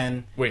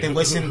UN. Wait, they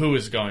who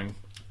is going?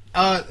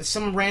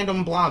 Some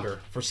random blogger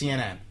for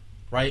CNN,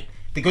 right?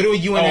 They go to a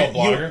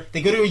UN.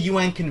 They go to a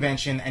UN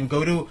convention and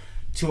go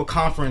to a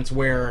conference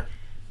where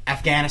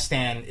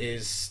Afghanistan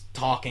is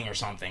talking or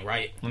something,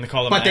 right? And they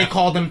call them, but they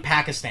call them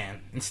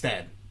Pakistan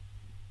instead.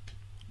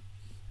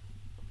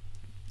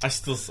 I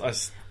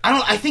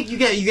think you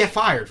get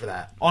fired for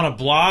that. On a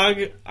blog,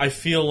 I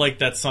feel like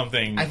that's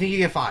something. I think you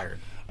get fired.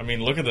 I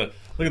mean, look at the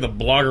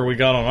blogger we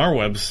got on our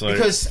website.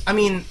 Because I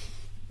mean,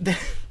 then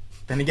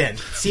again,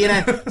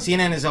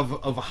 CNN is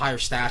of a higher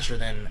stature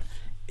than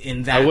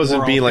in that. I wasn't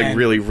world, being like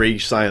really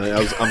rage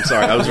silent. I'm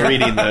sorry. I was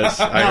reading this.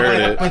 I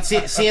heard it. But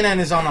CNN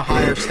is on a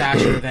higher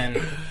stature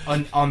than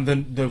on the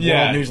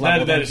world news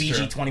level than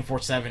VG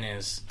 24/7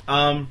 is.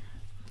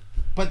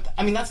 But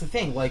I mean, that's the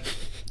thing. Like,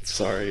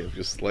 sorry, I'm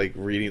just like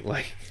reading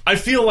like. I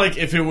feel like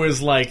if it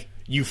was like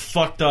you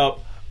fucked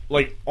up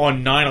like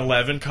on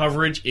 9/11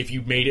 coverage, if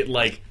you made it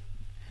like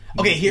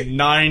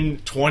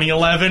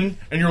 9/20/11,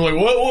 and you're like,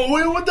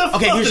 what the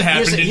fuck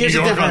happened in New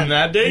York on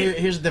that day?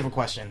 Here's a different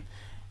question.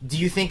 Do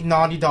you think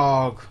Naughty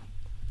Dog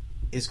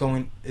is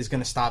going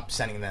to stop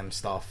sending them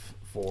stuff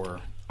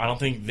for? I don't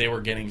think they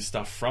were getting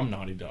stuff from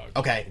Naughty Dog.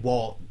 Okay,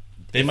 well,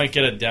 they might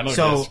get a demo disc.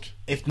 So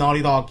if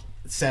Naughty Dog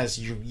says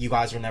you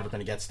guys are never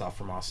going to get stuff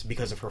from us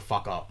because of her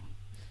fuck up,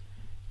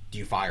 do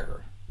you fire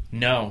her?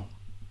 No,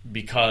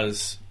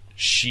 because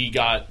she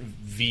got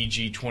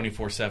VG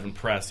 24/7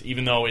 press,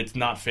 even though it's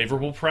not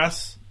favorable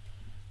press.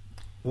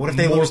 What if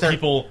they lose their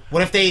people?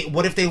 What if they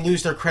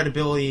lose their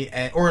credibility,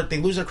 or they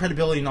lose their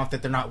credibility enough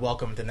that they're not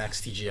welcome at the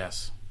next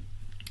TGS?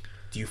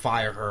 Do you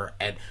fire her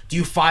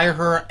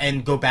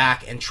and go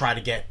back and try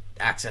to get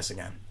access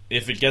again?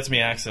 If it gets me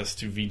access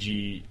to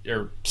VG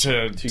or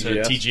to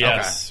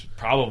TGS,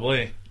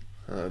 probably.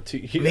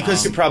 Because you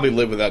could probably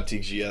live without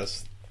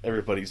TGS.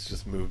 Everybody's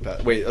just moved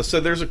back. Wait, so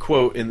there's a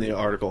quote in the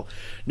article.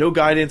 No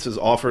guidance is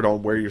offered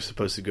on where you're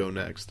supposed to go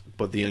next,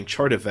 but the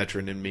Uncharted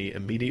veteran in me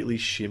immediately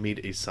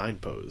shimmied a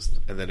signpost.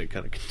 And then it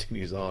kind of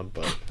continues on,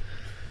 but...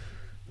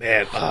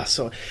 Man,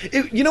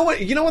 you know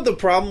what the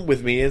problem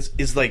with me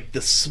is like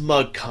the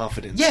smug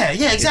confidence. Yeah,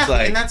 exactly.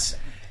 Like, and that's...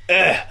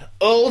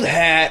 old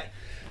hat,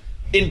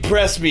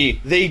 impressed me,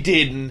 they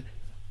didn't,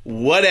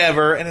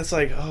 whatever. And it's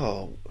like,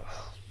 oh,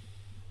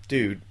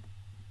 dude,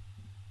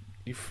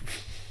 you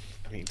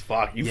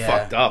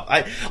fucked up.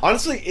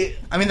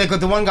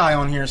 The one guy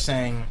on here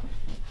saying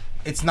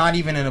it's not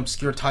even an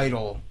obscure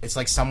title. It's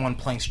like someone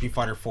playing Street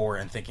Fighter 4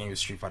 and thinking it was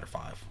Street Fighter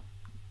 5.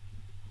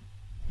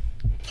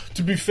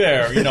 To be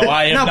fair,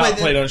 I have not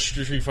played on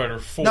Street Fighter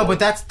 4. No, but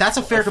that's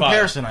a fair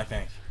comparison, I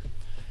think.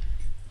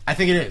 I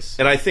think it is.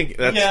 And I think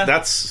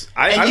that's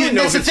I don't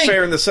know if it's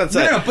fair in the sense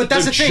that but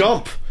that's the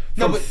jump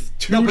from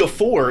 2 to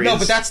 4 is... No,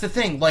 but that's the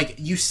thing. Like,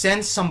 you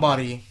send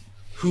somebody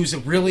who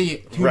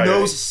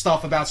knows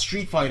stuff about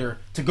Street Fighter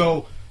to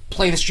go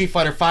play the Street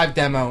Fighter 5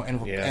 demo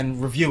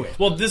and review it.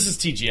 Well, this is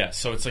TGS,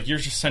 so it's like you're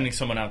just sending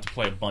someone out to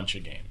play a bunch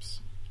of games.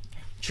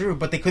 True,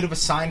 but they could have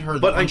assigned her.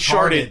 But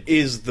Uncharted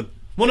is the.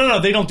 Well, no,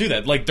 they don't do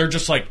that. Like, they're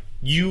just like,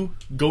 you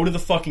go to the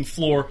fucking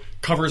floor,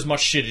 cover as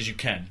much shit as you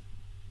can.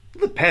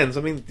 It depends.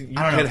 I mean, you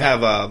can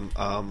have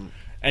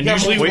and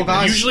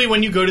usually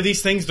when you go to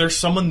these things, there's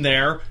someone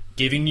there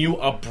giving you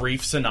a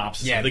brief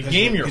synopsis of the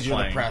game you're playing.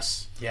 You're the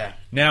press. Yeah.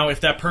 Now, if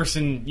that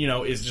person,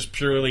 is just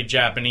purely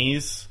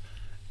Japanese,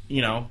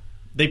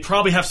 they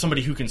probably have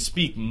somebody who can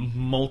speak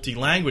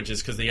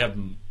multi-languages because they have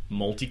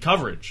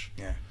multi-coverage.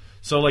 Yeah.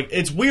 So, like,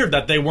 it's weird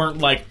that they weren't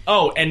like,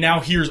 oh, and now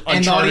here's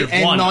Uncharted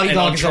 1 and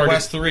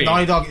Uncharted 3.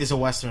 Naughty Dog is a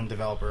Western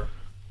developer.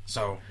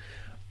 So,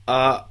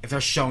 if they're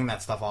showing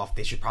that stuff off,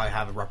 they should probably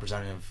have a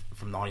representative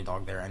from Naughty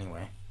Dog there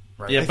anyway.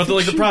 Right? Yeah, but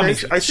the problem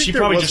is, she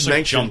probably just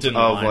jumped in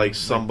of like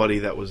somebody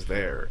that was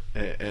there,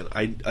 and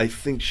I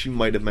think she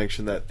might have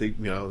mentioned that they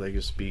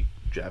can speak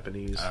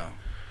Japanese.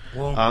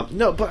 Well,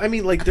 no, but I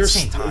mean, like, there's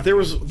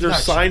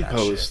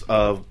signposts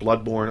of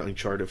Bloodborne,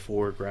 Uncharted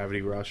 4,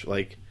 Gravity Rush,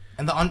 like,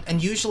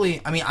 and usually,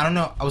 I mean, I don't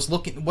know. I was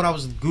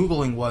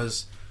googling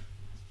was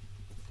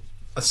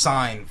a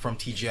sign from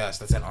TGS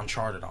that said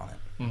Uncharted on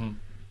it,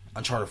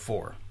 Uncharted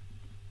 4,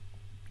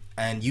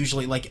 and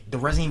usually, like, the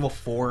Resident Evil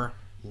 4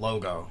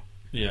 logo.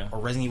 Yeah. Or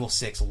Resident Evil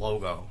 6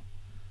 logo,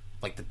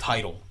 like the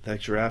title. That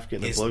giraffe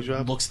getting a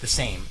blowjob? Looks the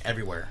same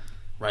everywhere,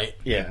 right?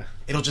 Yeah.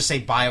 It'll just say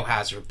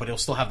Biohazard, but it'll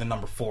still have the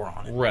number 4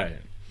 on it. Right.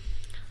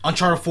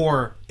 Uncharted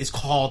 4 is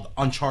called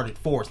Uncharted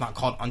 4. It's not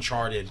called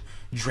Uncharted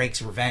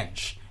Drake's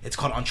Revenge. It's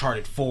called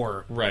Uncharted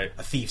 4 Right.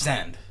 A Thief's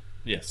End.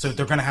 Yes. So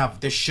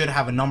they should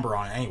have a number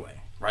on it anyway,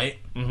 right?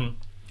 Mm-hmm.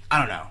 I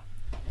don't know.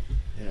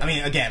 Yeah. I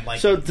mean, again, like,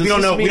 so we don't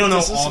know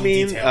all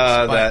the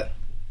details. That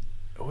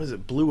what was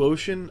it? Blue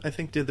Ocean, I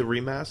think, did the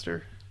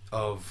remaster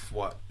Of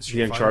what?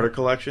 the Uncharted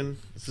collection.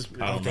 Is this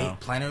I don't know.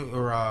 Planet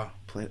or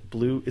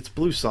Blue? It's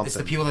Blue something. it's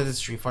the people that did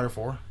Street Fighter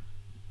 4.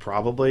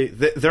 Probably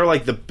they're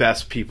like the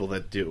best people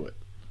that do it.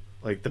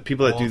 Like the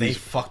people that do they these.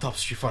 fucked up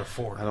Street Fighter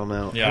 4. I don't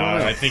know. Yeah, I don't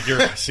know. I think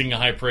you're singing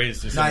high praise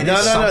to No, something. No.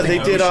 Something They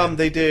Ocean.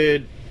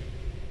 did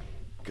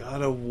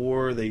God of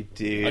War. They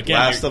did Again,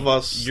 Last of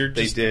Us. You're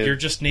just, they did. You're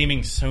just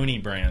naming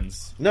Sony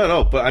brands.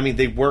 No, but I mean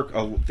they work.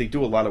 They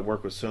do a lot of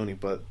work with Sony,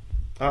 but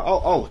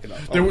I'll look it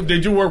up. They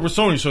do work with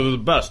Sony, so they're the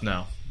best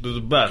now. They're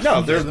the best.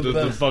 No, they're the the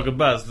best. fucking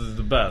best. They're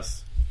the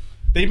best.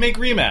 They make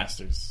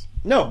remasters.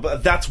 No,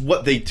 but that's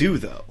what they do,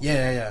 though.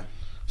 Yeah.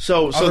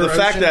 So Other the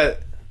fact Ocean? that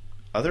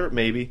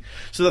maybe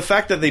the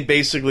fact that they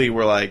basically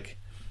were like,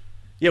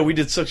 yeah, we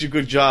did such a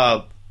good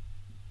job.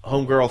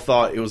 Homegirl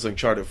thought it was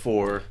Uncharted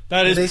 4.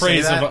 That Did they is say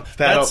praise that? of.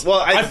 That's, Well,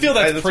 I feel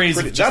that's praise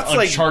pretty- of just that's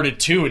like- Uncharted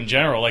 2 in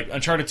general. Like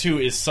Uncharted 2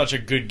 is such a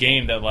good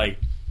game that like.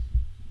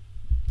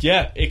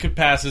 Yeah, it could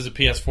pass as a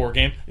PS4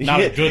 game.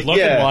 Not a good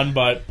looking Yeah. one,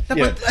 but No,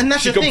 Yeah. but, and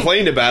that's She the thing.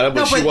 complained about it, but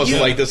No, she but wasn't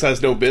you- like, this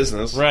has no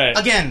business. right.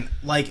 Again,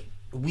 like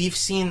we've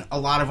seen a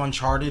lot of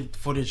Uncharted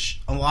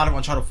footage, a lot of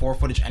Uncharted 4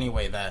 footage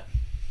anyway that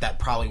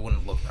probably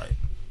wouldn't look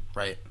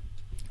right?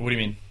 What do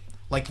you mean?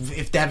 Like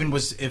if Devin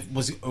was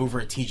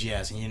over at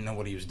TGS and he didn't know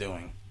what he was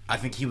doing, I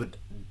think he would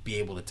be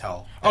able to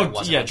tell. that it Oh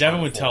wasn't yeah, Uncharted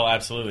Devin would 4. tell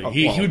absolutely. Oh,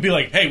 He well. would be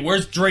like, "Hey,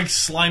 where's Drake's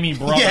slimy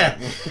brother?" Yeah.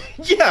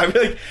 Yeah, I'd be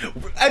like,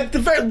 at the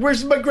very,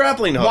 where's my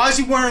grappling hook? Why is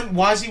he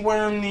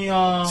wearing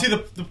the? See,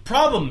 the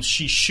problem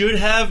she should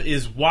have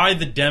is why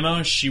the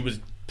demo she was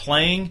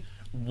playing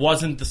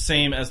wasn't the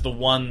same as the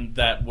one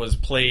that was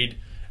played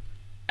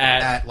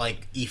at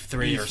like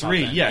E3 or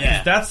something. E3. Yeah,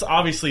 'cause that's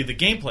obviously the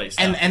gameplay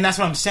stuff. And that's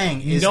what I'm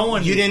saying is No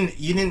one- you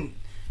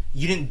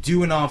didn't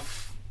do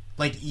enough.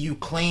 Like you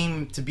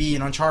claim to be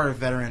an Uncharted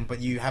veteran, but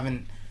you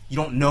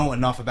don't know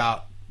enough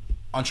about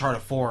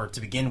Uncharted 4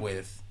 to begin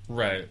with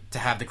right. to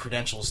have the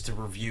credentials to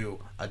review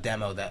a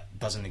demo that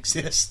doesn't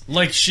exist.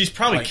 Like she's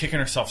probably Like- kicking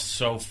herself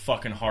so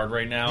fucking hard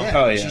right now.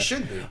 Oh, yeah. she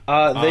should be.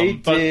 They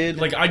But, did.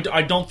 like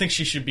I don't think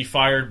she should be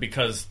fired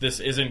because this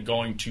isn't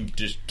going to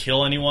just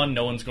kill anyone.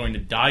 No one's going to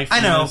die from I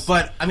know, this.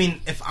 but I mean,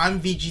 if I'm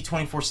VG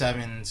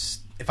 24/7's,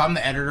 if I'm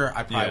the editor,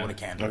 I probably Yeah. would have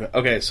canned it.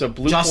 Okay, so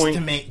Blue Just Point.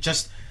 to make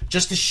just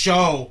to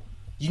show.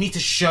 You need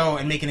to show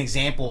and make an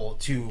example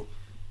to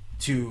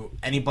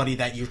anybody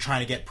that you're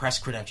trying to get press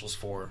credentials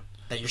for,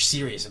 that you're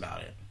serious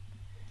about it.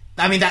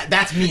 I mean,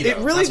 that's me, though. It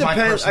really That's my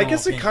depends. I personal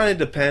guess it opinion. kind of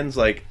depends.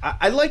 Like,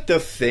 I like to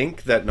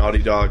think that Naughty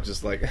Dog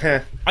just like,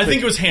 I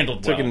think it was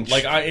handled well. took in-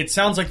 Like it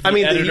sounds like the I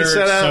mean, he editor,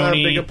 sent out a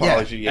Sony, big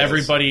apology. Yes.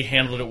 everybody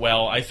handled it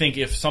well. I think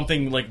if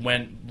something like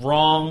went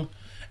wrong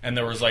and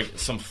there was like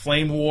some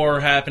flame war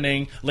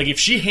happening, like if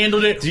she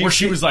handled it you where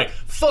she think- was like,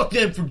 "Fuck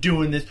them for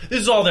doing this. This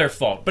is all their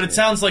fault." But it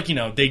sounds like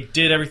they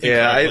did everything.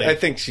 Yeah, correctly. I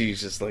think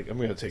she's just like, I'm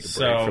going to take a break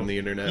So, from the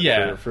internet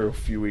yeah. for a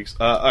few weeks.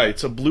 All right,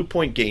 so Blue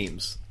Point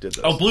Games did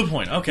this. Oh, Blue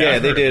Point. Okay, Yeah,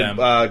 I've they heard did of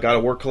them. God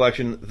of War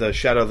Collection, the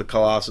Shadow of the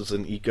Colossus,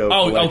 and Eco.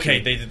 Oh, Collection. okay,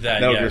 they did that,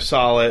 Metal yeah. Gear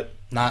Solid,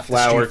 Not the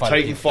Flower, Street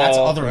Fighter people. Titanfall. That's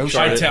Other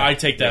Ocean. Uncharted. I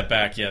take that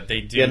back. Yeah,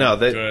 they do Yeah, no,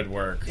 good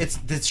work. It's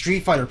the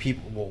Street Fighter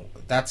people. Well,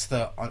 that's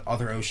the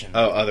Other Ocean.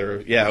 Oh,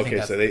 other. Yeah, I think okay,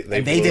 that's- so they and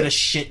they blew did it. a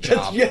shit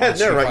job. Yeah, on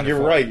Street no, right. Fighter You're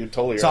 4. right. You're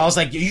totally So right. I was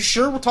like, "Are you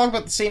sure we're talking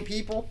about the same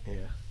people?" Yeah.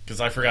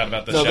 Because I forgot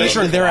about the No, Shadow they- of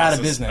sure the they're out of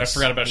Colossus. business. I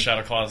forgot about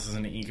Shadow Colossus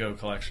and the Eco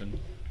Collection.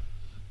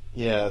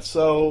 Yeah,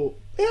 so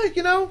yeah,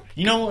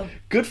 You know what?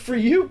 good for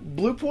you,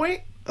 Blue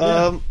Point.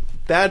 Yeah.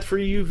 Bad for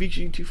you,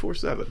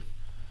 VG247.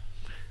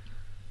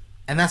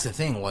 And that's the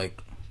thing. Like,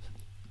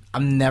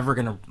 I'm never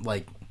gonna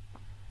like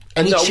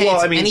any No, chance.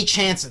 well, I mean- any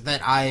chance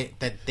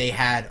that they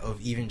had of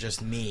even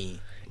just me.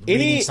 Any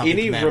reading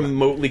something from them.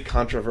 remotely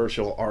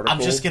controversial article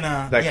I'm just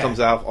gonna- that yeah. comes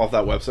out off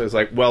that website is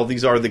like, well,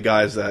 these are the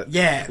guys that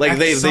Yeah, like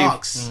that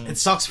sucks. It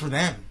sucks for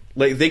them.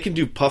 like they can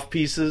do puff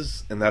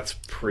pieces and that's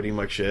pretty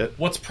much it.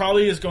 What's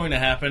probably is going to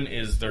happen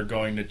is they're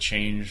going to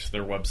change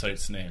their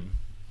website's name.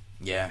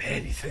 Yeah.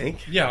 Man, you think?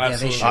 Yeah, they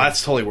absolutely. should.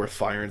 That's totally worth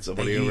firing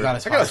somebody You over. gotta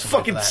I fire got a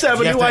somebody fucking for that.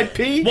 7 If new you have IP.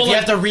 to- Well, If you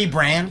have to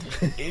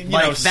rebrand,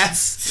 know, that's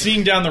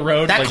seeing down the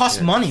road. that like, costs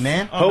money,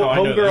 man. Oh, no, I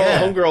know that. Yeah.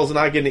 Homegirl's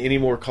not getting any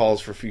more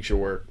calls for future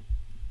work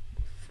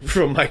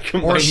from my new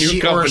Or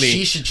company.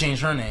 she should change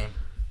her name.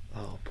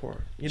 Oh,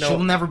 poor. She'll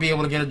never be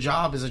able to get a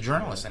job as a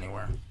journalist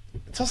anywhere.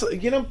 It's also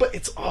but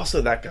it's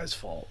also that guy's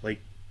fault. Like,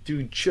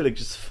 dude should have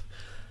just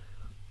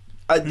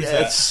Who's a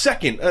that?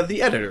 second.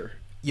 The editor,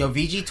 Yo,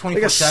 VG like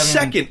a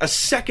 24/7.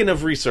 second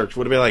of research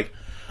would have been like,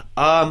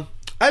 I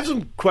have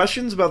some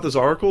questions about this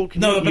article.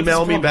 Can No, you but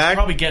email me back?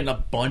 Probably getting a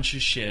bunch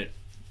of shit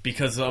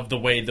because of the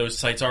way those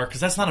sites are.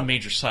 Because that's not a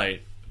major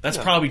site. That's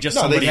probably just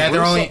somebody. Yeah,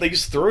 they're only- they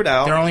just threw it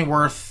out. They're only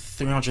worth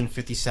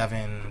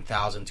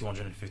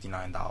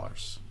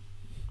 $357,259.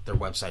 Their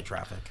website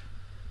traffic.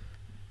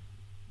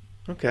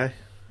 Okay,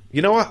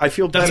 you know what? I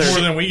feel That's better.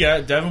 more than we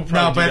got. Devin would No,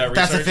 probably do but that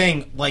that's the research.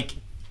 thing. Like,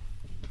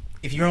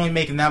 if you're only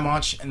making that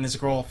much and this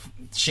girl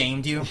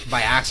shamed you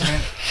by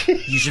accident,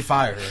 you should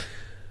fire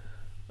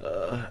her.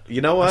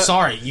 You know what? I'm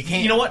sorry, you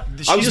can't. You know what?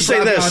 I'll just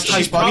say this: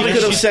 she probably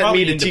could have sent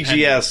me to independent.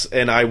 TGS,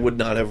 and I would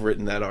not have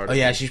written that article. Oh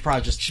yeah, she's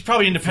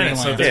probably independent,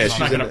 so they're just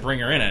not going to bring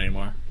her in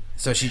anymore.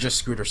 So she just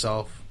screwed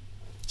herself.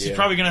 She's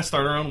probably going to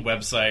start her own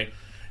website.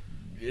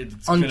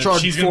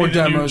 Uncharted 4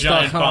 demos.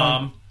 Giant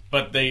bomb,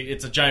 but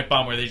it's a giant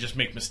bomb where they just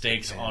make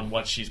mistakes on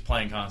what she's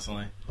playing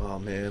constantly. Oh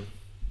man,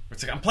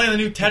 it's like, I'm playing the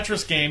new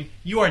Tetris game.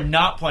 You are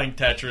not playing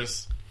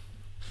Tetris.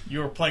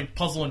 You are playing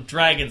Puzzle and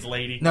Dragons,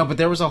 lady. No, but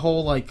there was a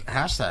whole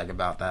hashtag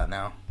about that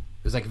now.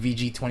 It was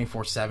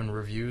VG247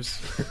 reviews.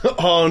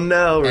 Oh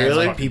no,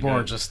 really? And, people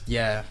are just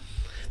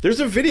There's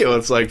a video.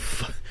 It's like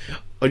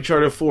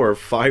Uncharted 4,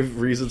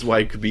 5 reasons why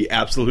it could be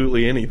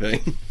absolutely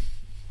anything.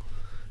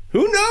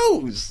 Who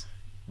knows?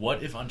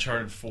 What if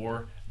Uncharted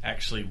 4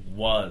 actually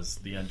was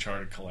the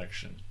Uncharted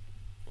collection?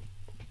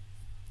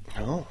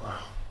 Oh,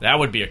 that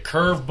would be a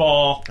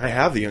curveball. I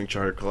have the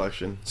Uncharted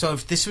collection. So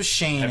if this was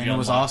Shane and it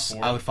was us,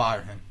 I would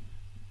fire him.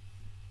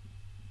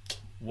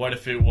 What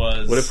if it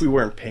was... What if we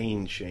weren't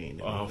paying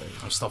Shane? Oh,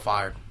 I'm still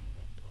fired.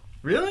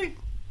 Really?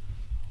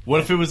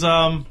 What if it was,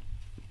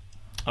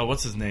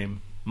 what's his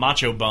name?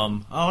 Macho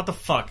Bum. Oh, what the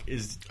fuck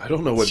is... I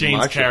don't know what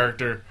Shane's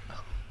character...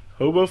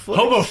 Hoboflex?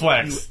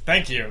 Hoboflex.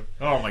 Thank you.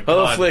 Oh my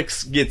god.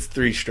 Hoboflex gets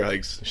 3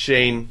 strikes.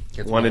 Shane,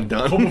 gets 1 and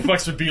done.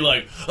 Hoboflex would be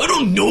like, I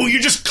don't know,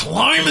 you're just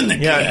climbing the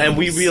Yeah, games. and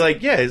we'd be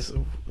like, yeah, it's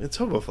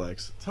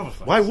Hoboflex. It's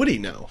Hoboflex. Why would he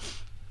know?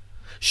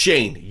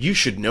 Shane, you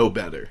should know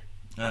better.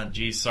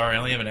 Geez, sorry, I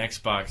only have an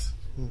Xbox.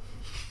 You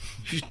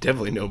should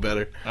definitely know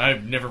better.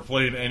 I've never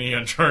played any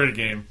Uncharted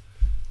game.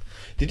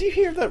 Did you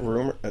hear that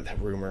rumor?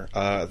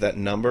 That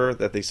number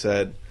that they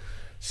said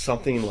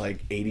something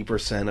like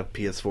 80% of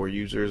PS4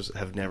 users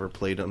have never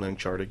played an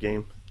Uncharted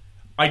game?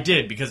 I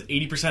did, because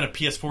 80% of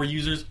PS4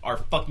 users are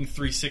fucking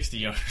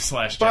 360 owners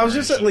last But I was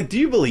just like, do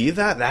you believe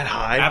that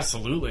high?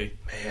 Absolutely,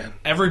 man.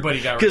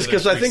 Everybody got rid of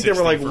because I think they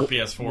were like, for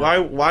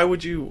PS4. Why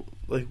would you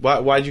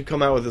why'd you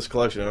come out with this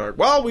collection? And they're like,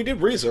 well, we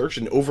did research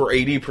and over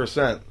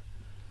 80%.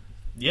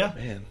 Yeah,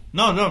 man.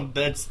 No,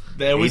 that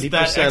was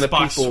that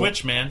Xbox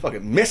Switch, man.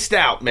 Fucking missed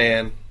out,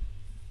 man.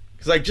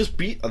 Because I just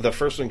beat the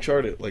first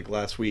Uncharted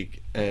last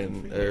week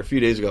or a few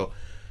days ago.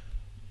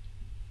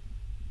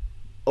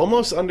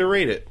 Almost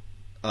underrated.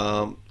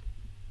 I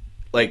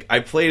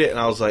played it and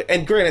I was like,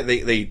 and granted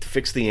they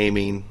fixed the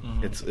aiming.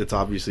 Mm-hmm. It's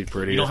obviously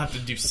pretty. You don't have to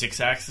do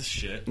 6-axis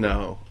shit.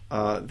 No,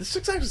 the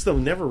 6-axis stuff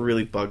never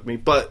really bugged me.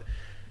 But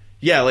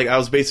yeah, I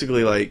was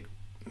basically like,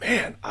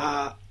 man,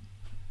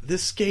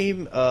 this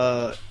game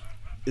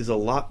is a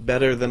lot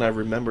better than I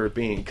remember it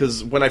being.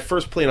 Because when I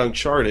first played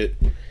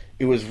Uncharted,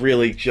 it was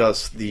really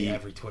just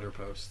every Twitter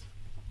post.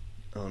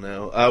 Oh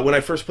no! When I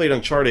first played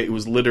Uncharted, it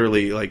was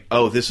literally like,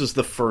 "Oh, this is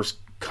the first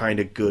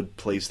kind of good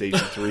PlayStation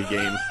 3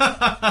 game."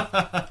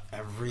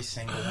 Every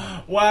single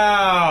one.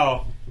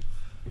 Wow.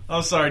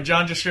 Oh, sorry.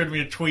 John just showed me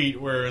a tweet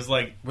where it was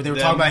like, where they were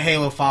talking about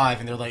Halo 5,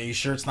 and they're like, "Are you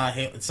sure it's not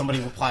Halo?" Somebody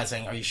replied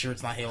saying, "Are you sure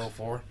it's not Halo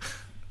 4?"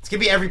 It's gonna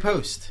be every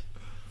post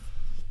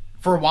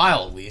for a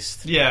while at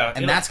least. Yeah,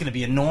 and that's gonna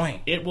be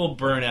annoying. It will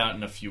burn out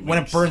in a few weeks. When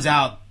it burns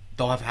out,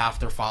 they'll have half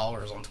their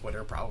followers on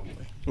Twitter probably.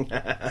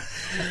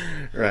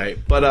 Right,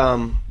 but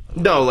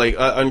no,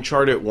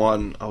 Uncharted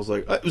 1, I was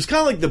like, it was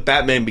kind of like the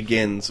Batman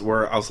Begins,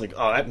 where I was like,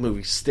 oh, that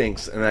movie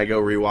stinks, and I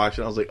go rewatch it,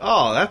 and I was like,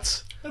 oh,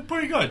 that's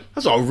pretty good.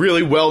 That's a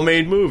really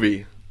well-made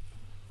movie.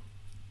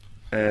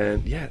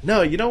 And yeah,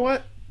 no, you know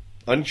what?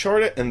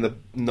 Uncharted and the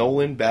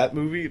Nolan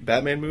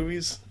Batman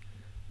movies,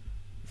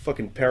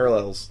 fucking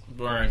parallels.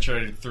 Or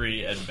Uncharted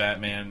 3 and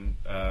Batman.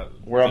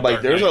 Where I'm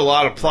like, there's a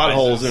lot of plot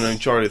holes in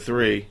Uncharted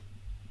 3.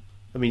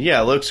 I mean,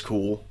 yeah, it looks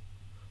cool.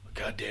 But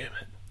God damn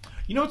it.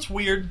 You know what's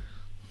weird?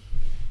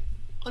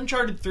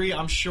 Uncharted 3,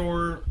 I'm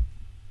sure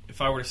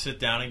if I were to sit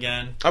down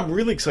again... I'm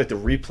really excited to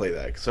replay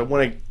that, because I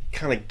want to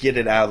kind of get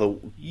it out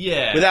of the...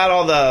 Yeah. Without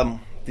all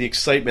the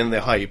excitement and the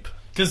hype.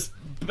 Because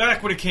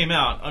back when it came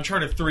out,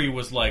 Uncharted 3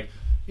 was like,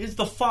 it's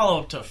the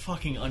follow-up to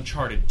fucking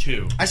Uncharted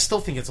 2. I still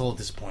think it's a little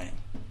disappointing.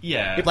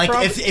 Yeah.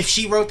 If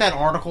she wrote that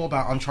article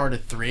about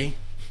Uncharted 3,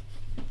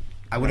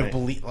 I would have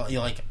believed... I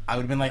would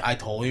have been like, I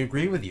totally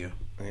agree with you.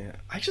 Yeah.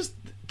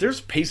 There's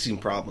pacing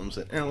problems.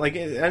 And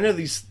I know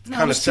these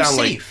kind of sound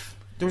like...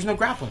 There was no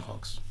grappling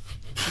hooks.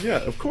 Yeah,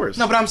 of course.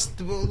 No, but I'm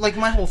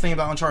my whole thing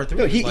about Uncharted 3.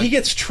 No, he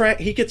gets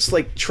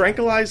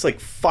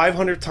tranquilized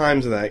 500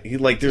 times in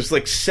that.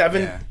 There's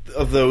 7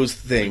 of those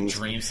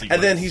things,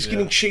 and then he's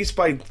getting chased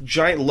by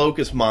giant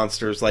locust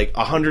monsters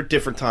 100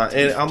 different times.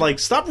 And I'm like,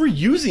 stop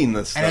reusing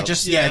this stuff. And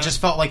it just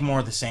felt like more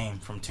of the same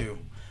from 2.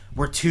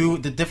 Where 2,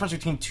 the difference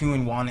between 2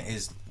 and 1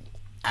 is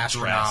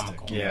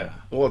astronomical. Drastic. Yeah.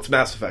 Well, it's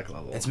Mass Effect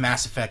level. It's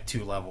Mass Effect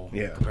 2 level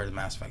compared to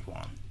Mass Effect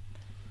 1.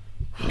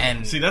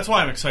 And see, that's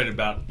why I'm excited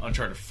about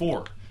Uncharted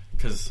 4,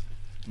 because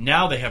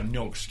now they have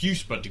no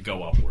excuse but to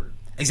go upward.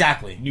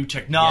 Exactly. New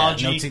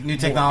technology, new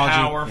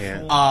technology, more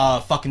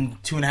powerful. Fucking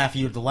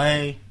 2.5-year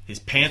delay. His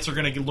pants are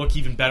going to look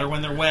even better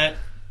when they're wet.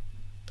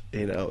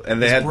 And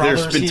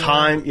there's been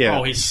time. Yeah.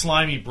 Oh, his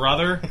slimy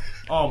brother.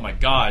 Oh my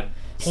God,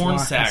 porn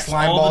sacks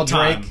all ball the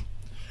time. Drake.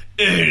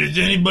 Hey, does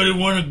anybody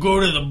want to go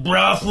to the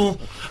brothel?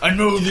 I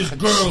know this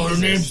girl. Her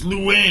name's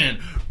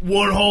Luann.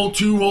 1 hole,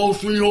 2 hole,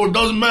 3 hole, it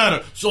doesn't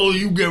matter. So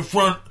you get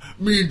front,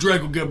 me and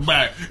Drake will get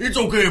back. It's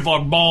okay if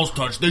our balls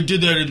touch. They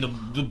did that in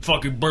the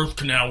fucking birth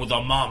canal with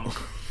our mama.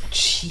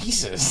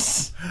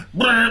 Jesus.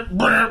 What's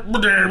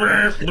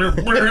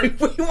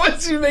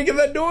he making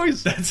that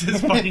noise? That's his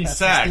fucking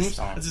sax. his theme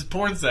song. That's his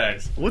porn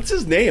sax. What's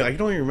his name? I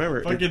don't even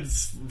remember. Fucking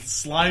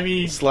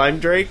slimy Slime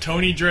Drake?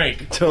 Tony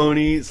Drake.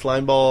 Tony,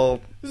 Slimeball.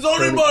 Does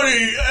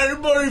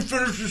anybody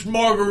finish this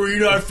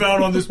margarita I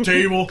found on this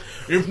table?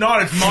 If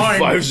not, it's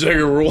mine.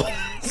 5-second rule.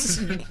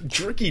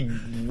 Tricky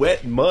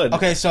wet mud.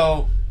 Okay,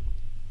 so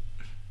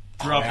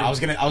Drop I was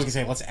gonna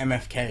say let's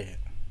MFK it.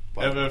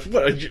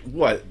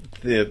 What?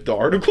 The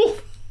article?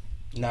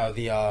 No,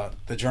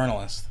 the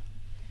journalist.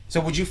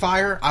 So would you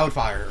fire? I would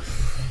fire her.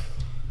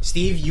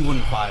 Steve, you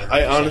wouldn't fire her.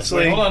 I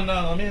honestly... Wait, hold on,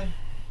 no,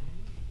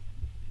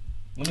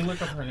 let me look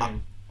up her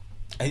name.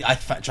 I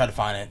tried to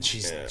find it.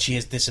 She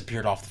has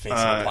disappeared off the face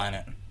of the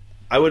planet.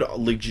 I would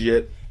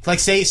legit... Like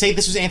say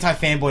this was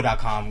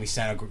antifanboy.com. We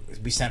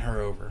sent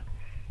her over,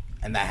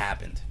 and that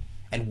happened.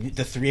 And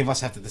the three of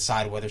us have to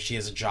decide whether she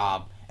has a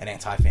job at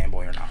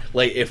anti-fanboy or not.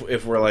 Like,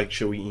 if we're like,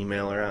 should we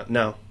email her out?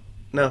 No.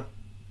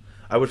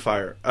 I would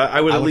fire her. I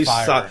would at least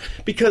stop.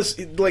 Because,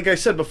 like I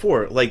said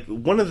before, like,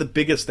 one of the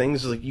biggest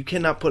things is, like, you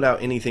cannot put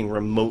out anything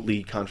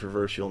remotely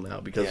controversial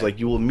now. Because, like,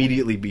 you will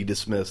immediately be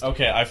dismissed.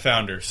 Okay, I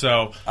found her.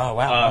 So, oh,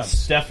 wow.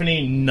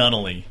 Stephanie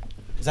Nunnally.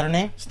 Is that her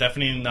name?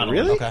 Stephanie Nunnally.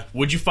 Really? Okay.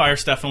 Would you fire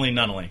Stephanie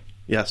Nunnally?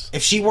 Yes.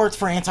 If she worked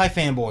for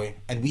anti-fanboy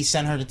and we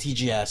sent her to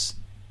TGS...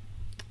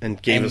 And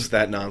gave us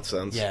that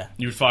nonsense. Yeah.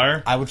 You would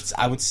fire? I would,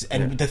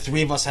 and the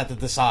three of us had to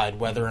decide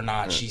whether or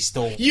not she's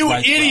still... You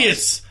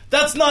idiots!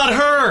 That's not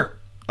her!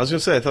 I was going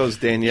to say, I thought it was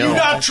Danielle. You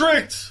got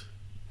tricked!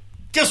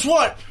 Guess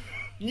what?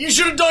 You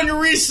should have done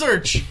your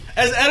research!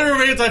 As editor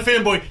of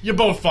Anti-Fanboy, you're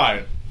both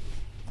fired.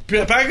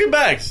 Pack your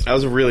bags. That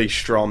was a really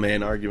straw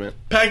man argument.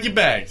 Pack your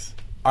bags.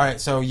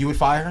 Alright, so you would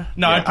fire her?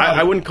 No, Yeah,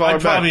 I wouldn't call her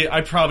back. I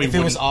probably If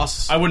it was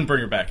us... I wouldn't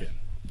bring her back in.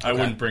 I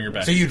wouldn't bring her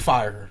back So in. you'd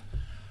fire her?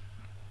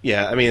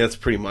 Yeah, I mean, that's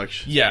pretty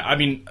much... Yeah, I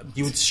mean...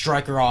 You would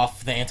strike her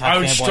off the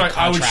anti-fanboy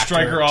I would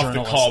strike her off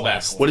the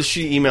callback. What if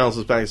she emails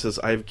us back and says,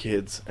 I have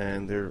kids,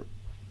 and they're...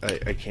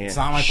 I can't. It's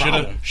not my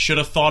problem. Should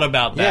have thought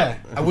about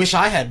that. Yeah, I wish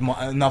I had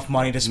enough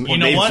money to support. You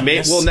know what?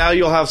 Well, now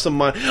you'll have some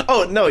money.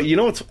 Oh no! You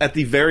know what's at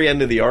the very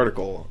end of the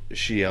article?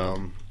 She I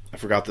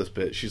forgot this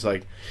bit. She's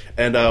like,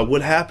 and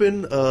what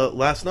happened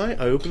last night?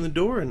 I opened the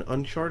door and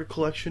Uncharted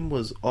Collection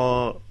was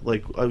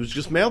like I was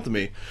just mailed to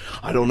me.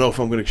 I don't know if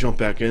I'm going to jump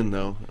back in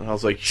though. And I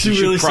was like, she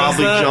should really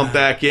probably says that? jump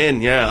back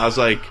in. Yeah, I was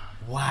like,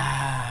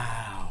 Wow.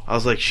 I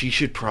was like, she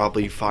should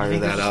probably fire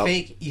that up.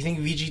 Fake? You think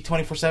VG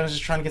 24/7 is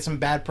just trying to get some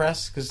bad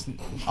press? Because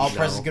all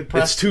press is good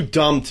press. It's too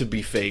dumb to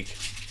be fake.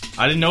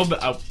 I didn't know,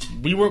 but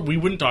we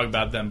wouldn't talk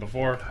about them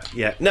before.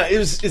 Yeah, no,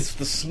 it's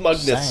the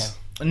smugness.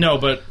 No,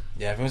 but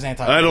Yeah, if it was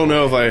anti. I don't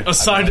know if I.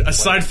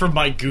 aside from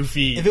my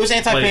goofy. If it was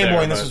anti-fanboy play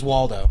there, and this but- was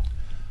Waldo,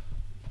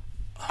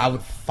 I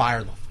would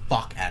fire the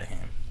fuck out of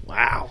him.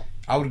 Wow.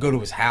 I would go to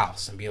his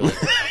house and be like,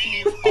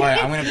 "All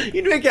right, I'm gonna."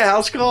 You'd make a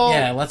house call.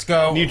 Yeah, let's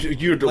go.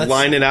 You'd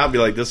line it out and be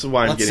like, this is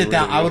why I'm Let's getting sit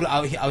down. rid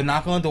of you. I would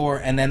knock on the door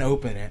and then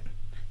open it,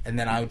 and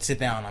then I would sit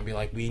down. I'd be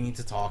like, "We need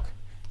to talk.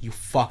 You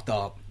fucked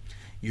up.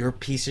 You're a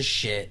piece of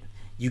shit.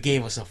 You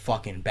gave us a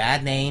fucking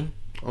bad name.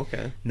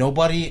 Okay.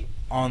 Nobody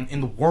in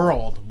the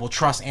world will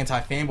trust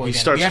anti-fanboy." He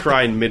starts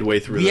crying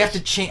midway through We this. have to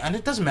change, and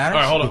it doesn't matter.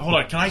 All right, hold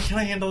on. Can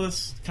I handle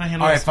this? Can I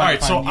handle All right, this? fine, All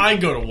right, so fine. I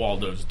go to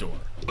Waldo's door.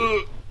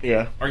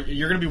 Yeah.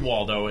 You're gonna be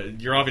Waldo.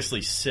 You're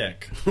obviously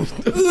sick.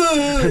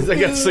 I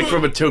got sick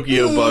from a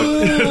Tokyo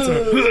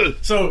bug.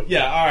 So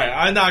yeah, all right.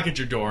 I knock at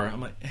your door.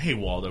 I'm like, hey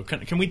Waldo,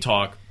 can we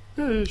talk?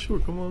 Yeah, sure,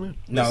 come on in.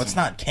 No, it's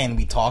not. Can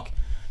we talk?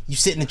 You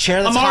sit in a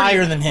chair that's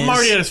higher than his. I'm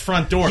already at his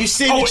front door. You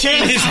sit in the chair in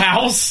that's his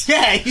house.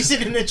 Yeah, you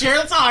sit in the chair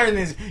that's higher than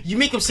his. You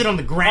make him sit on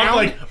the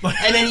ground,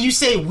 and then you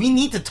say, "We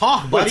need to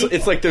talk, buddy."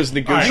 It's like those you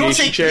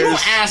negotiation chairs. You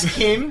don't ask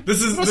him.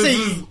 This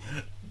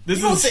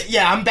is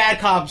Yeah, I'm bad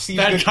cop. Steve,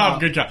 bad cop,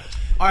 good cop.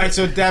 All right,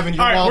 so Devin,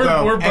 you're All right,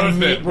 Waldo. we're both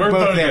and in. We're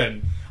both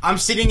in. I'm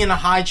sitting in a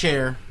high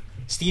chair.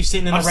 Steve's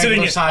sitting in a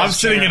regular size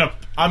chair.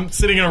 I'm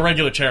sitting in a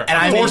regular chair. And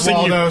I forcing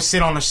make Waldo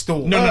sit on a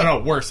stool. No.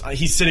 Worse.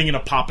 He's sitting in a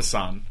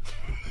papasan.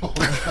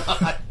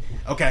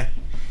 Okay.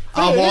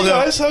 Hey, Waldo,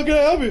 guys, how can I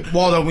help you?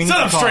 Waldo, we need Sit to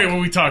up talk. straight when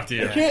we talk to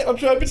you. I'm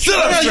trying to Sit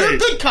up Yeah, you're a straight.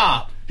 good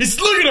cop. He's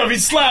looking at him.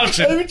 He's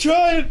slouching. I've been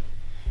trying.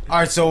 All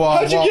right, so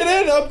How'd you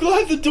get in? I'm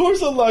glad the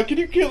door's unlocked. Can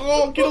you get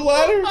a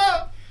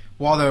ladder?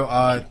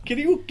 Waldo, Can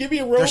you give me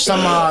a rope? there's some.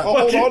 I'll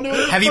hold on to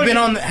it. Have you been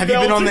on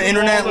the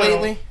internet Waldo.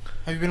 lately?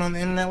 Have you been on the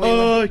internet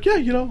lately? Yeah,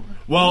 you know.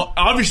 Well,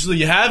 obviously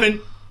you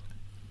haven't.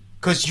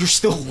 Because you're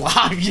still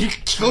alive. You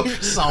didn't kill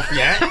yourself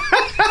yet.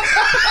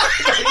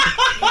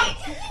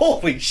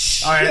 Holy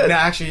shit. All right, no,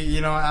 actually,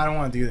 you know what? I don't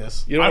want to do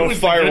this. You don't want was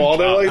to the fire good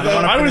Waldo cop. like I don't that?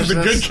 wanna I was the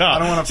finish good this. cop. I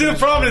don't wanna See, the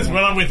finish problem this. is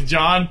when I'm with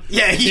John,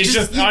 Yeah, he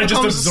just I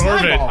just becomes a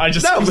absorb it. slimeball. I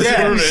just No, but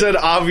absorb you it. said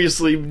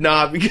obviously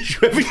not because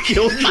you haven't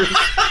killed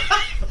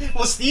yourself.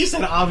 Well, Steve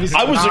said obviously.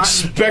 I was not.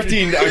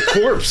 expecting a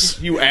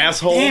corpse, you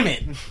asshole. Damn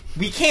it!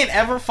 We can't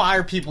ever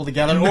fire people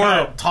together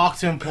or talk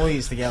to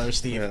employees together,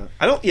 Steve.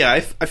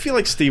 Yeah. I feel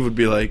like Steve would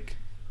be like,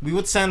 we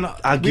would send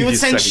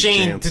Shane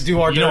Shane to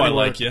do our dirty I work.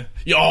 like you.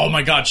 Oh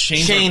my God,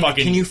 Shane,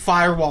 can you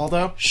fire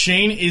Waldo?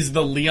 Shane is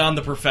the Leon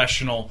the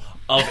Professional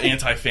of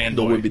Anti-Fanboy.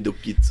 "No would be the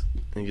kids,"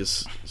 and he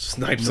just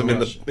snipes him in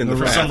the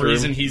For some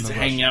reason, he's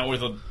hanging out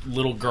with a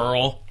little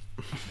girl.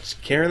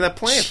 Just carrying that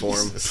plant for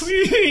him.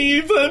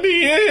 Please let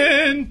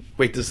me in.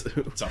 Wait, It's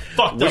a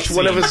fucked which up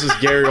one scene. of us is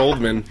Gary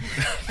Oldman?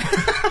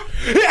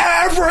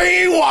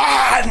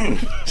 Everyone!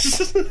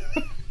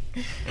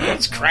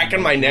 It's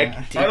cracking my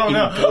neck. I don't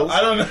know.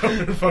 I don't know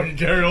who fucking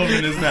Gary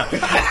Oldman is now.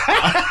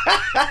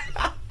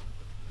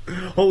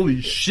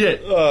 Holy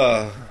shit.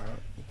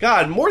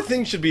 God, more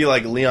things should be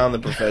like Leon the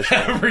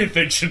Professional.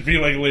 Everything should be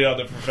like Leon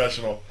the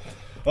Professional.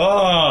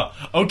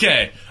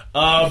 Okay.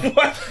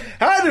 What?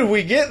 How did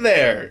we get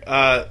there?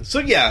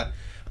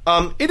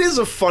 It is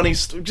a funny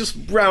just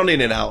rounding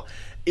it out.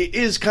 It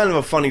is kind of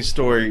a funny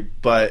story,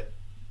 but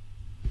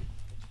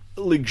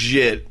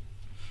legit,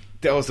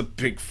 that was a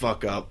big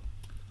fuck up.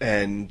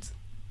 And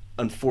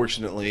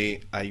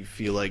unfortunately, I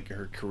feel like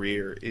her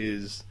career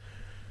is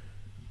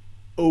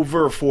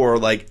over for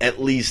like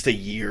at least a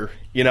year.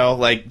 You know,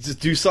 like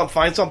just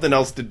find something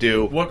else to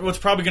do. What's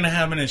probably going to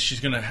happen is she's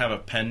going to have a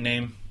pen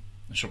name.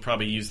 She'll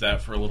probably use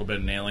that for a little bit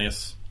of an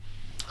alias.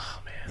 Oh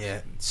man,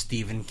 Yeah,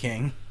 Stephen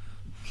King.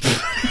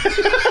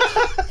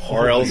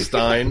 R.L.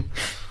 Stein.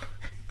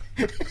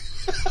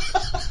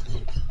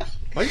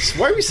 Why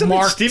are we sending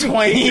Mark Stephen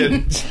Twain.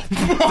 King to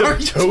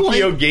the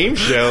Tokyo Game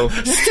Show?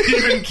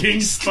 Stephen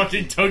King's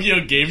fucking Tokyo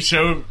Game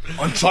Show.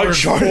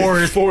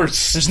 Uncharted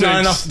Force. There's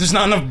not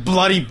enough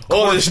bloody.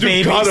 Oh, this new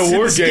babies God of in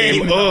War this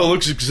game. Oh, it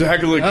looks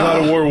exactly like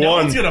God of War No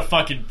 1. one's gonna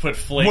fucking put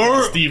flame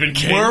on Stephen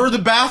King. Where are the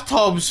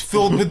bathtubs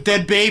filled with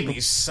dead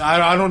babies?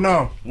 I don't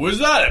know. What's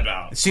that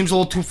about? It seems a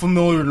little too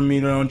familiar to me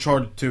to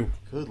Uncharted 2.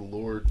 Good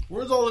lord.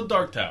 Where's all the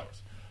Dark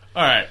Towers?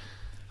 Alright.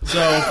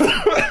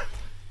 So,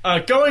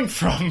 going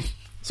from...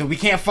 So we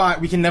can't fire.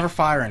 We can never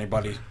fire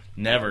anybody.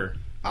 Never.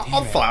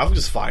 I'll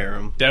just fire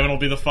him. Devin will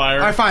be the fire.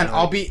 All right, fine.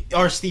 I'll be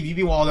Steve. You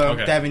be Waldo.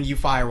 Okay. Devin, you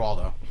fire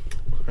Waldo.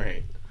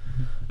 Right.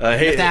 You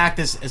have to act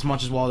as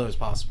much as Waldo as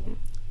possible.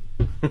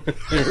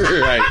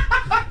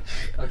 Right.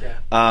 Okay.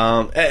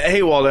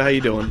 Hey Waldo, how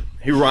you doing?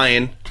 Hey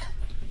Ryan.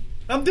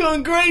 I'm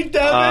doing great,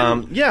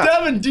 Devin. Yeah.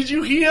 Devin, did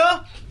you hear?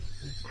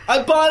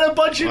 I bought a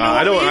bunch of new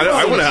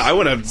I want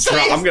to.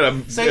 I'm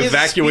gonna Say his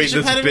evacuate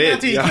speech this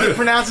impediment bit. until he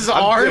pronounces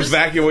I'm R's.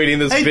 evacuating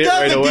this Hey bit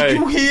right Devin, away. did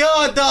you hear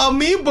the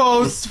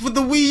amiibos for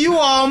the Wii U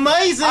are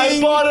amazing?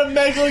 I bought a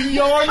Mega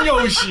Yarn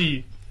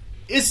Yoshi.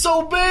 It's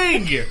so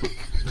big.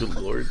 Good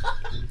lord.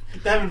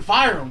 Devin,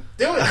 fire him.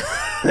 Do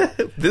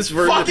it. This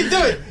version. Fucking do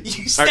it.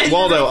 You All right,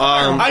 Waldo.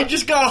 I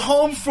just got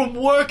home from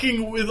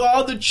working with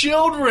all the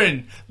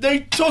children. They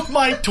took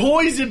my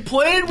toys and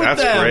played with them.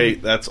 That's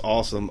great. That's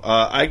awesome.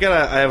 I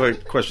have a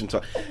question.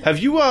 Have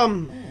you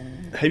Hold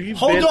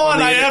been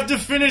on, I have to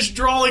finish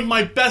drawing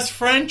my best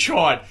friend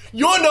chart.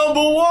 You're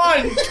number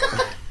one.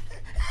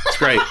 It's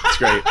great. It's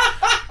great.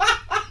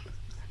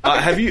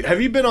 Have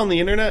you been on the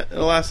internet in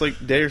the last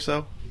day or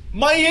so?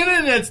 My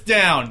internet's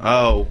down.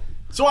 Oh.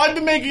 So I've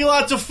been making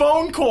lots of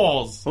phone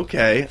calls.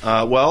 Okay.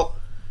 Well,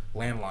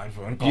 Landline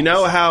phone calls. you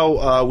know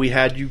how we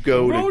had you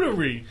go to.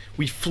 Rotary.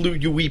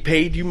 We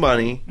paid you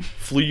money,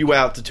 flew you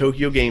out to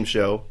Tokyo Game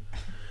Show,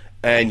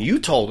 and you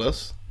told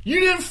us.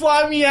 You didn't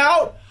fly me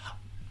out,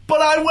 but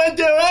I went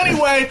there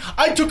anyway.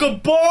 I took a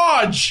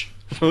barge.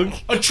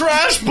 A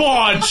trash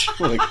barge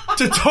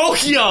to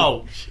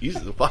Tokyo.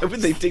 Jesus, why would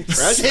they take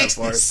trash that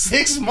far?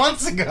 6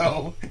 months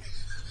ago.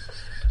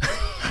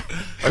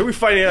 Why are we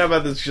finding out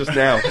about this just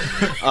now?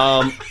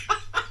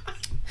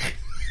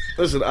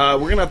 Listen,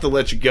 we're gonna have to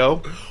let you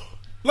go.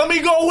 Let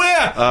me go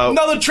where?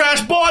 Another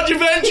trash barge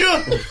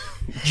adventure?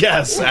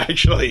 Yes,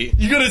 actually.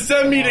 You gonna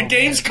send me to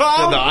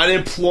Gamescom? The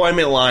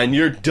unemployment line.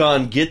 You're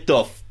done. Get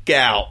the f***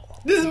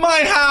 out. This is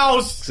my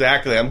house.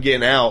 Exactly. I'm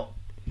getting out.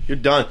 You're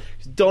done.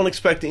 Don't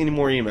expect any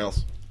more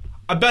emails.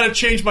 I better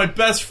change my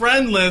best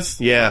friend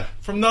list Yeah.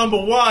 from number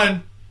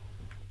one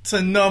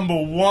to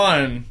number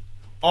one.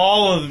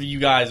 All of you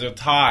guys are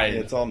tied.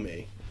 It's all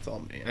me. It's all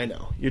me. I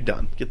know. You're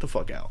done. Get the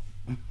fuck out.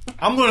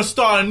 I'm going to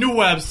start a new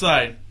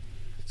website.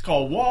 It's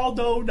called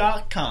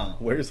Waldo.com.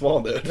 Where's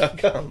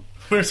Waldo.com?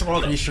 Where's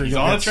Waldo? Pretty sure He's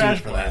you'll on a get sued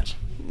trash for barge.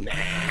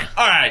 that.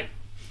 All right.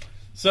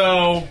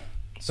 So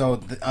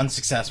the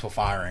unsuccessful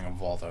firing of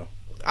Waldo.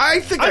 I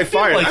think I I feel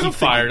fired like I he don't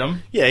think fired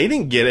him. Yeah, he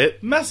didn't get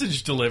it.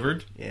 Message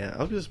delivered. Yeah,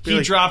 I'll just be He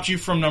like... dropped you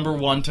from number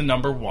one to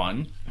number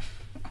one.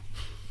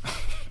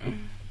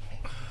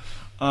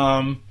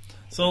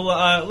 So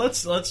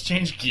let's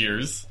change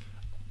gears.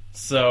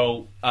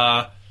 So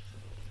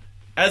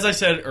as I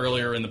said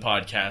earlier in the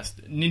podcast,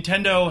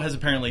 Nintendo has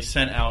apparently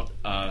sent out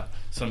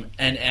some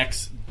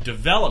NX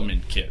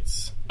development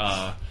kits.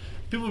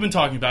 People have been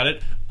talking about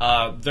it.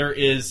 There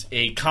is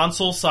a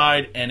console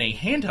side and a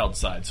handheld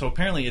side. So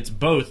apparently it's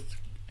both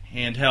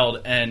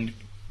handheld and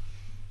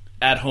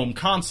at-home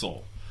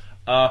console.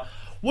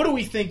 what do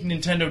we think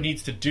Nintendo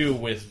needs to do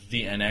with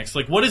the NX?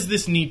 Like, what does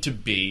this need to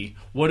be?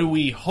 What do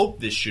we hope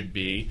this should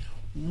be?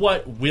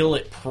 What will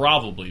it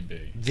probably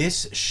be?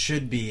 This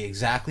should be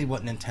exactly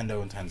what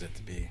Nintendo intends it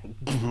to be.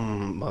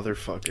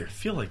 Motherfucker. I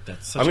feel like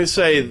that's such I'm going to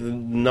say the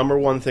number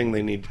one thing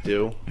they need to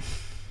do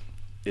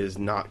is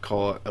not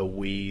call it a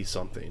Wii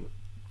something.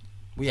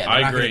 Well, yeah,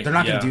 I agree. They're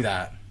not going Yeah. to do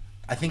that.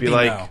 I think Be they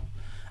like- know.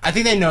 I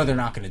think they know they're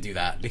not going to do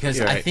that because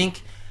You're I right.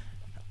 think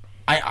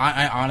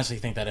I honestly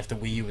think that if the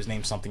Wii U was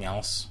named something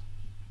else,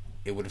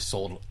 it would have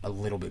sold a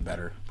little bit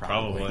better.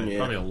 probably Yeah.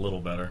 probably a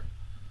little better.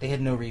 They had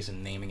no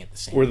reason naming it the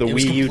same. Or the It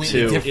was Wii U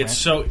completely 2. different. It's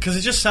so because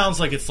it just sounds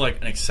like it's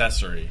like an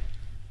accessory.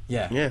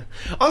 Yeah. Yeah.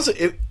 Also,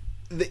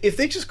 if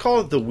they just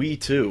call it the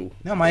Wii 2,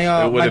 No, It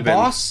my would have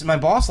been-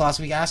 boss last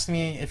week asked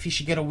me if he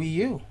should get a Wii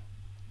U.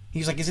 He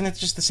was like, "Isn't it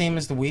just the same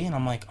as the Wii?" And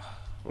I'm like,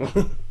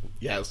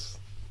 yes.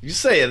 You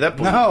say it at that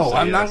point. "No, you say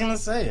I'm not yes. going to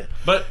say it."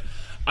 But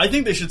I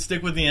think they should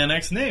stick with the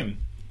NX name.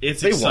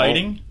 It's They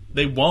exciting.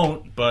 They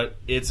won't, but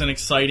it's an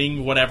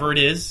exciting whatever it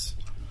is.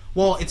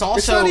 Well, it's also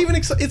It's not even.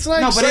 It's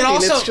not No, but exciting. it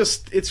also It's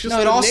just. It's just.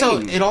 no.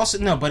 the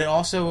name. But it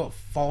also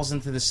falls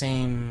into the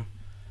same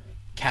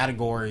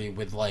category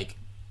with like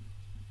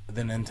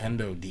the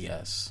Nintendo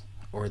DS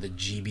or the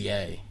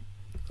GBA,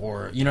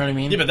 or you know what I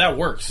mean? Yeah, but that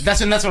works.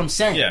 that's what I'm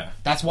saying. Yeah.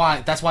 that's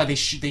why they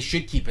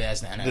should keep it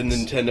as the NX. The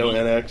Nintendo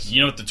NX.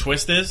 You know what the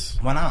twist is?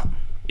 Why not?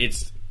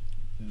 It's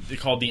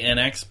called the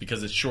NX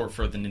because it's short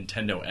for the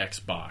Nintendo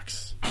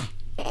Xbox.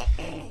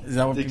 Is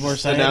that what They people are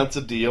just saying? announce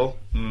a deal.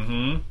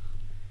 Mm-hmm.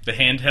 The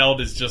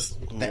handheld is just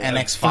The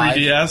NX5.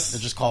 3DS.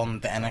 They're just calling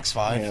it the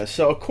NX5. Yeah.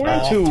 So according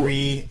All to.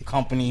 three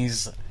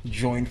companies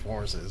joined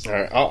forces. All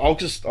right, I'll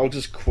just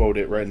quote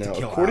it right now.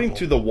 kill According Apple.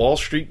 to the Wall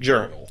Street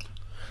Journal,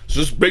 so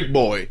this big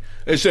boy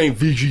is saying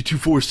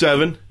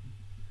VG247.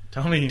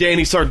 Tell me.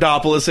 Danny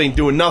Sardopoulos ain't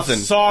doing nothing.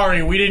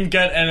 Sorry, we didn't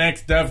get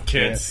NX dev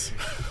kits.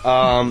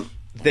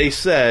 They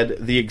said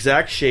the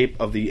exact shape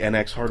of the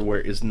NX hardware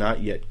is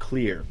not yet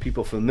clear.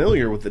 People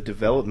familiar with the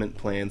development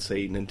plan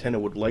say Nintendo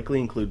would likely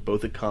include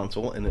both a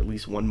console and at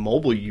least one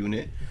mobile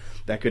unit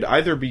that could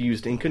either be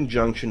used in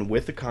conjunction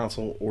with the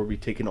console or be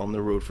taken on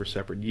the road for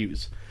separate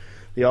use.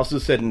 They also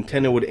said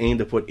Nintendo would aim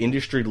to put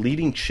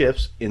industry-leading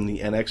chips in the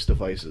NX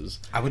devices.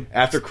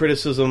 After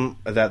criticism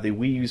that the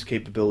Wii U's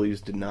capabilities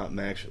did not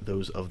match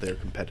those of their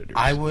competitors.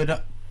 I would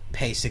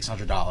pay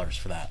 $600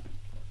 for that.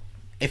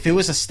 If it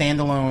was a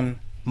standalone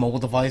mobile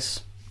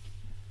device,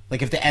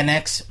 like if the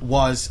NX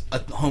was a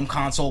home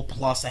console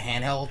plus a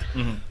handheld,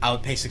 I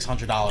would pay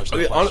 $600.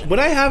 Okay, what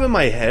I have in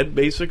my head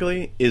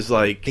basically is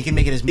like They can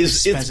make it as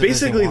it's expensive as they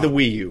basically the want.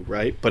 Wii U,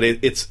 right? But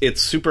it's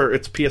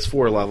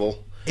PS4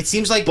 level. It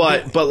seems like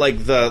But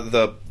like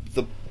the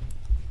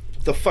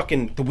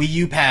fucking the Wii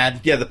U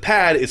pad. yeah, the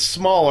pad is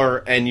smaller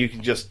and you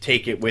can just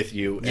take it with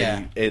you and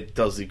Yeah. it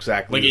does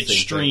exactly Like the it same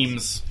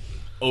streams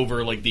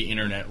over like the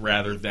internet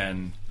rather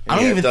than. I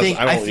don't Yeah, it even does-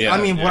 think. yeah,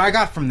 I mean, yeah. what I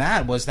got from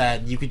that was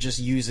that you could just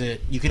use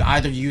it. You could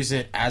either use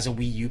it as a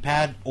Wii U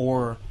pad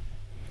or,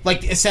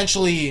 like,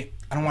 essentially.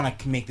 I don't want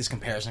to make this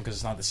comparison because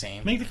it's not the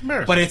same. Make the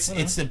comparison. But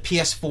it's the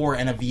PS4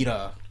 and a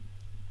Vita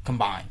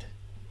combined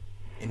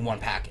in one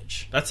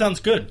package. That sounds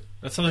good.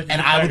 That sounds like a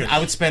And good I package.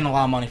 would spend a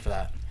lot of money for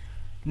that.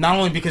 Not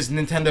only because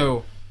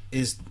Nintendo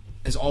has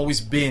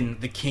always been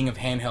the king of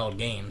handheld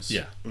games.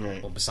 Yeah.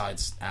 Right. Well,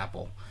 besides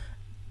Apple.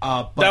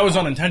 But That was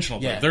unintentional.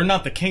 Though. Yeah. They're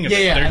not the king of Yeah,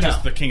 it. yeah, They're I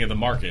just know. the king of the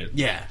market.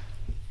 Yeah,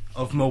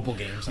 of mobile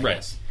games, I Right.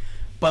 guess.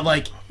 But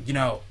like, you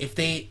know, if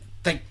they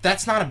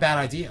that's not a bad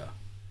idea,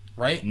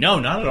 right? No,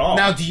 not at all.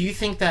 Now, do you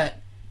think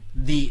that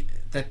the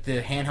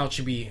handheld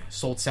should be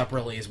sold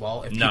separately as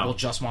well? If No. people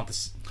just want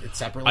it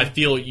separately, I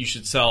feel you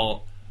should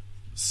sell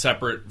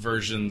separate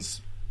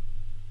versions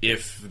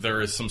if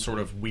there is some sort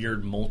of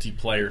weird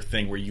multiplayer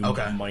thing where you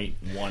Okay. might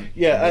want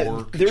Yeah,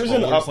 more there's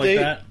an controllers update. like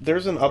that.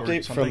 There's an or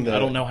update something. from the. I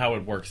don't know how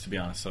it works, to be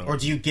honest. So or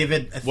do you give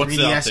it a What's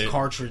the 3DS update?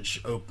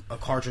 cartridge, a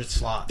cartridge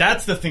slot?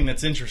 that's the thing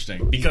that's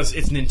interesting because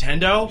it's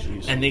Nintendo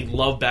and they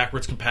love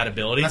backwards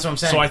compatibility. That's what I'm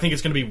saying. So I think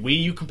it's going to be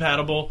Wii U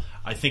compatible.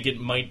 I think it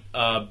might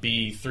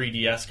be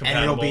 3DS compatible. and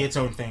it'll be its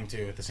own thing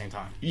too at the same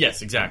time.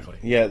 Yes, exactly.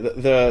 Yeah,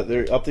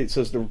 the update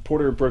says the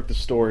reporter who broke the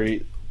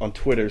story on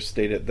Twitter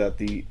stated that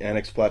the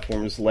NX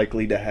platform is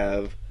likely to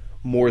have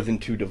more than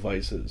 2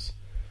 devices.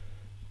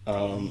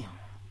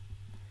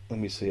 Let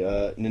me see.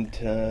 And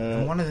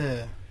Nintendo. one of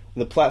the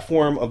The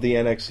platform of the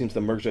NX seems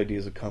to merge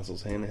ideas of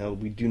consoles handheld.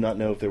 We do not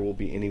know if there will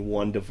be any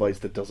one device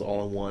that does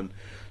all in one.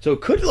 So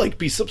it could like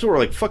be some sort of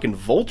like fucking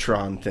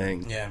Voltron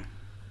thing. yeah,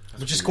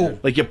 which is cool.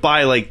 Like you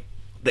buy like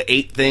the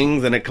 8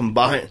 things and it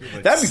combines.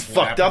 Like That'd be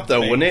fucked up though,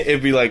 slapping wouldn't it? things.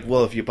 It'd be like,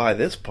 well, if you buy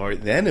this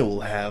part, then it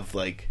will have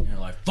like You're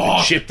like, the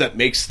fuck. chip that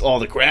makes all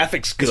the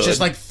graphics good. It's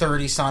just like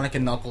 30 Sonic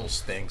and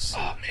Knuckles things,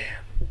 oh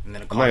man, and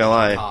then a I'm not cartridge gonna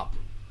on lie. top.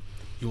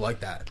 You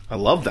like that? I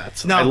love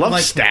that. No, I love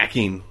like-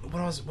 stacking. What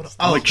else? What,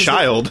 I'm like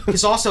child.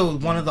 Because also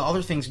one of the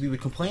other things we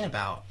would complain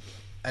about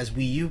as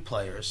Wii U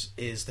players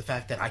is the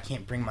fact that I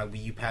can't bring my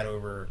Wii U pad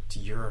over to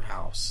your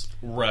house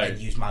Right. and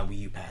use my Wii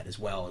U pad as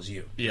well as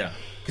you. Yeah.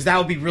 Because that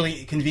would be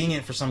really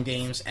convenient for some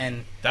games,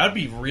 and That would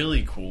be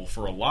really cool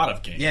for a lot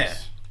of games. yeah,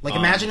 Like,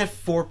 imagine if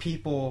 4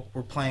 people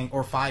were playing,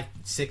 or 5,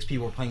 6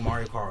 people were playing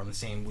Mario Kart on the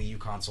same Wii U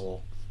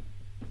console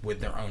with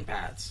their own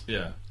pads.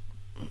 Yeah.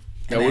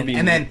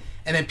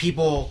 And then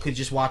people could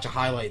just watch a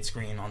highlight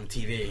screen on the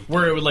TV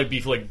where it would like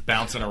be like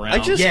bouncing around. I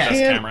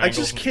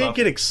just can't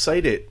get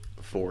excited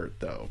for it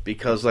though,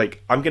 because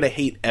like I'm gonna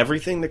hate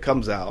everything that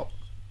comes out.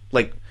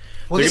 Like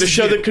they're gonna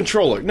show the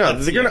controller. No,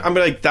 they're gonna. I'm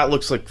like, that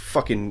looks like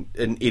fucking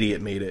an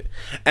idiot made it,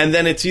 and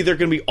then it's either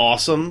gonna be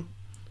awesome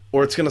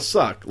or it's gonna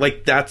suck.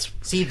 Like that's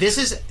this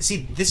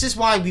is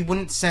why we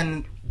wouldn't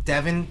send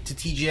Devin to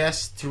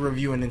TGS to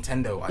review a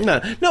Nintendo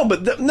item.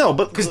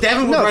 But because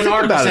Devin would write an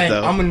article saying,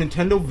 "I'm a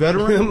Nintendo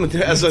veteran,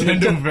 as a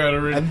Nintendo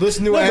veteran, and this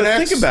new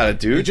NX. Think about it,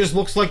 dude. It just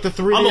looks like the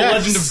 3DS. I'm the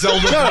Legend of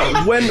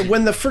Zelda.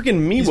 when the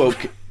freaking Miibo,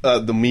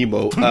 the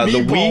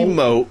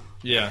Wiimote.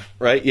 Yeah.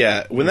 Right?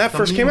 Yeah. When that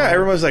first came out,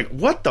 everyone was like,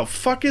 what the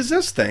fuck is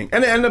this thing?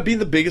 And it ended up being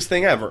the biggest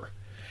thing ever.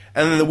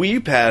 And then the Wii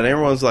U pad, and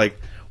everyone's like,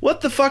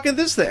 what the fuck is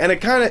this thing? And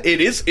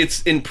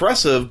it's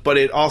impressive, but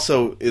it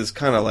also is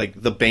kind of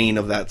like the bane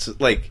of that.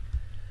 Like,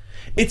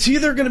 it's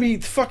either going to be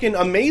fucking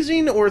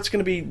amazing or it's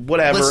going to be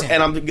whatever. Listen,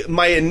 and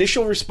my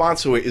initial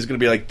response to it is going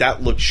to be like,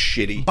 that looks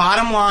shitty.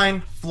 Bottom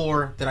line,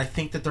 Floor, that I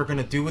think that they're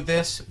going to do with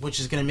this, which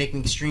is going to make me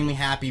extremely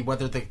happy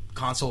whether the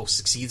console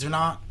succeeds or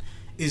not,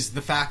 is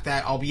the fact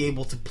that I'll be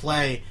able to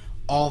play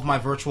all of my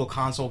virtual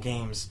console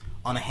games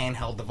on a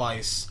handheld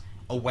device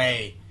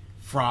away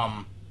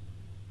from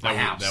my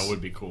house. That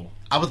would be cool.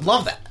 I would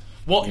love that.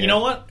 Well, you know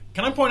what?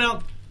 Can I point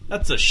out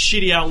that's a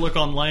shitty outlook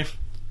on life?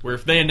 Where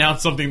if they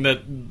announce something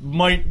that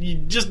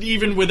might, just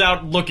even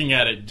without looking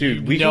at it,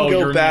 dude, we can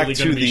go back really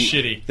to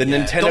shitty. The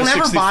Nintendo Don't 64.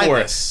 ever buy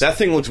this. That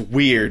thing looks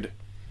weird,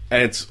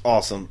 and it's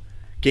awesome.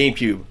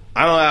 GameCube,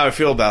 I don't know how I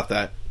feel about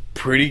that.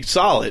 Pretty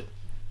solid.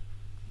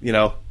 You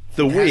know,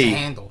 the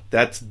Wii,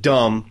 that's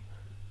dumb.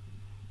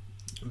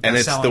 And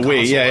it's the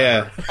Wii,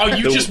 yeah. Oh,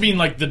 you just mean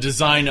like the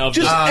design of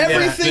just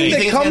everything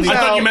that comes out. I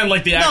thought you meant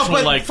like the actual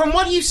but from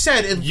what you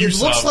said, it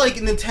looks of. like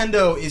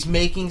Nintendo is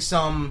making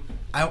some.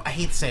 I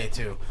hate to say it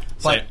too,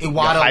 but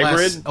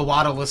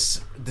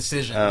Iwata-less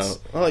decisions.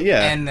 Oh,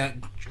 yeah,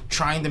 and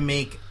trying to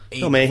make.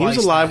 Oh man, he was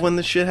alive when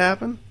this shit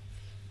happened,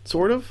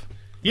 sort of.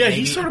 Yeah,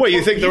 he sort of. What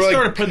you think? They're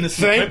like, putting this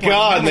thank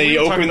God, and they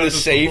opened the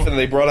safe and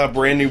they brought out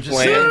brand new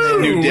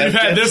plans. We've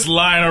had this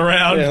lying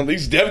around. Yeah,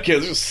 these dev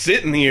kids are just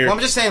sitting here. Well, I'm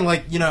just saying,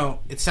 like, you know,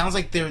 it sounds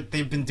like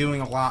they've been doing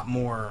a lot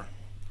more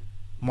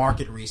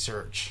market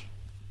research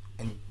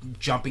and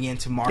jumping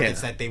into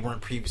markets that they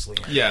weren't previously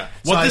in. Yeah,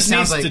 so what this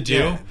needs to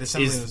do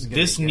is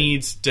this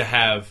needs to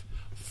have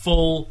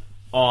full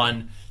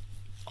on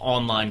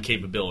online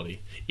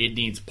capability. It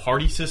needs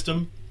party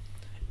system.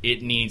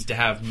 It needs to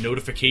have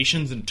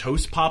notifications and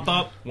toast pop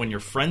up when your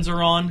friends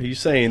are on. Are you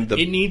saying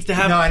it needs to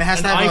have an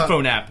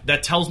iPhone app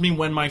that tells me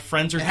when my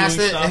friends are doing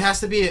stuff?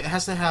 It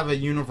has to have a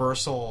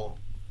universal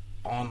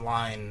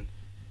online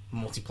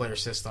multiplayer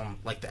system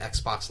like the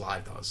Xbox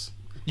Live does.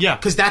 Yeah,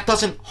 because that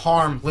doesn't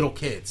harm little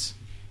kids.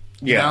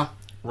 Yeah, you know?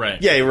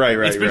 Right. Yeah, right.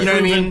 It's been proven, you know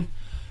what I mean?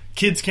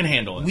 Kids can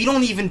handle it. We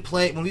don't even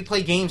play when we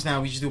play games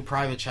now. We just do a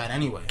private chat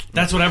anyway.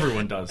 That's what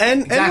everyone does.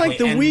 And like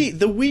the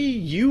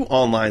Wii U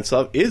online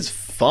stuff is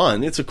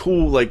fun. It's a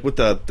cool, like with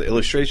the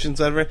illustrations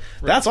and everything.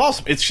 Right. That's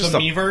awesome. It's just the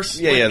Miiverse.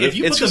 Yeah. If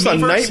you it's put just the a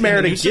Miiverse nightmare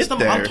in the to new get system,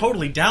 there. I'm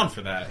totally down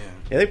for that.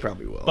 Yeah, they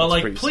probably will. But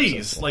like,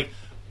 please, like,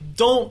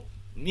 don't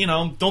be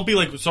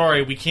like,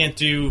 sorry, we can't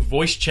do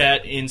voice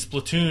chat in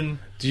Splatoon.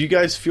 Do you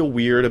guys feel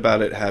weird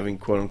about it having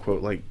quote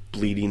unquote like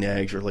bleeding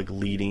edge or like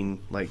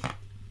leading like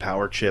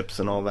power chips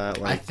and all that?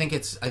 Like, I think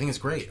it's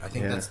great. I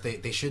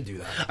think they should do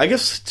that. I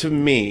guess to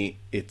me,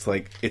 it's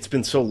like it's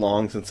been so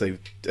long since they've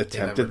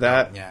attempted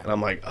that, and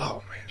I'm like,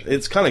 oh man,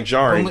 it's kind of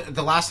jarring.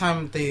 The last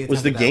time they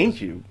was the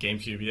GameCube.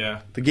 GameCube,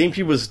 yeah. The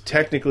GameCube was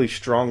technically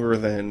stronger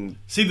than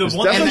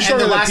definitely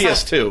stronger than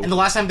PS2. And the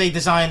last time they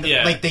designed,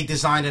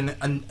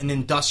 an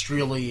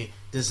industrially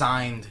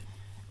designed,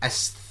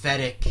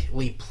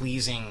 aesthetically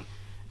pleasing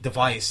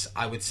device,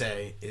 I would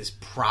say, is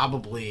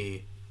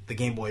probably the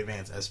Game Boy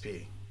Advance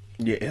SP.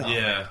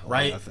 Yeah.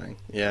 Right?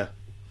 Yeah.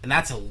 And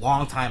that's a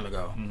long time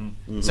ago.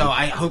 Mm-hmm. So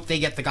I hope they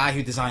get the guy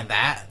who designed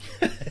that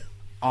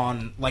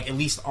on, like, at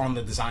least on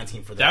the design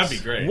team for this. That'd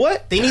be great.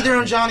 What? They need their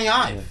own Johnny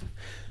Ive.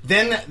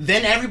 Yeah.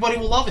 Then everybody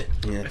will love it.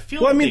 Yeah. I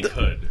feel like they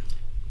could.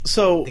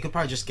 So they could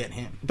probably just get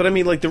him. But I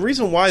mean, like, the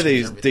reason why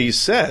they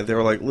said, they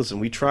were like, listen,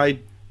 we tried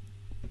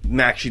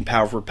matching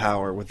power for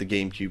power with the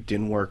GameCube,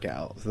 didn't work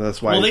out. So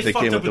that's why they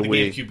came with the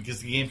Wii. GameCube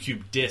because the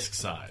GameCube disc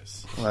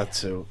size. Well,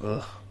 that's too.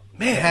 Ugh.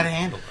 Man, had a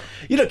handle.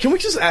 You know, can we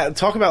just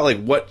talk about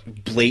like what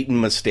blatant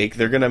mistake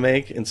they're gonna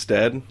make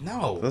instead?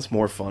 No, that's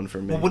more fun for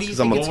me. Well, what do you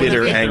think? Because I'm a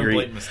bitter,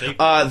 angry.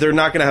 They're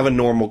not gonna have a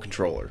normal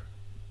controller.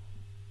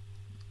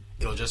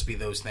 It'll just be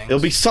those things.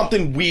 It'll be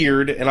something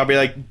weird, and I'll be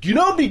like, you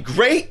know, it'd be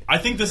great. I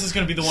think this is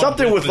gonna be the one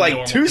something with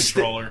like two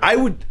controller. I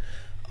would.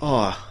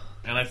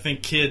 And I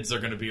think kids are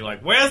gonna be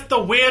like, "Where's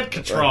the weird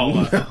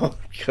controller?" No,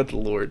 good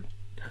lord.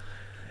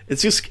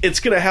 It's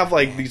gonna have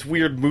like these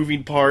weird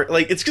moving part.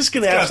 Like it's just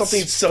gonna have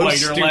something so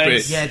stupid.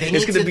 Legs. Yeah,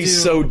 it's gonna be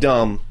so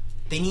dumb.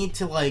 They need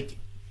to like.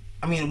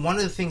 I mean, one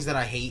of the things that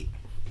I hate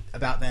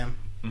about them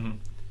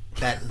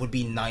that would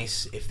be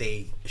nice if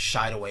they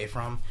shied away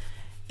from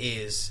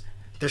is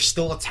they're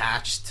still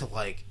attached to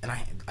like, and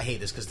I hate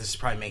this because this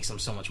probably makes them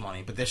so much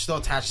money, but they're still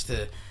attached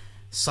to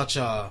such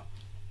a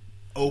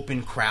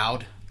open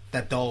crowd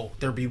that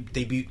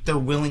they're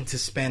willing to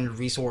spend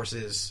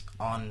resources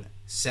on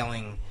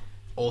selling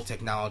old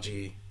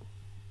technology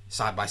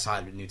side by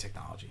side with new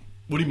technology.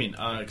 What do you mean?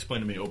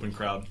 Explain to me. Open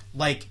crowd.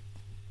 Like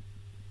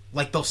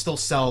they'll still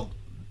sell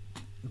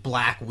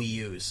black Wii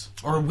U's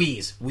or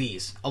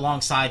Wii's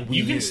alongside Wii U's.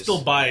 You can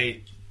still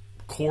buy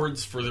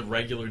cords for the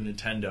regular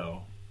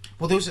Nintendo.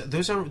 Well, those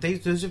have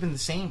been the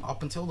same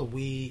up until the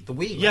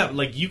Wii. Yeah, right?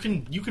 like you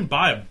can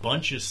buy a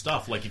bunch of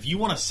stuff. Like if you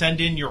want to send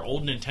in your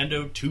old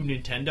Nintendo to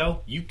Nintendo,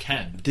 you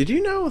can. Did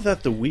you know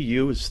that the Wii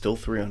U is still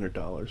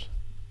 $300?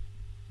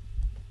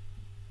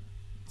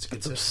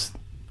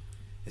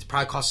 It's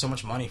probably cost so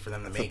much money for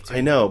them to make. Too.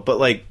 I know, but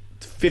like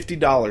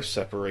 $50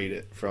 separate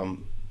it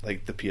from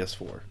like the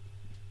PS4.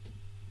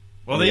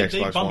 Well, they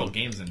bundle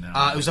games in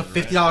now. It was a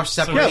 $50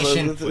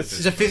 separation. Yeah, it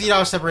was a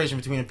 $50 separation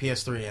between a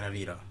PS3 and a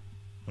Vita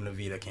when the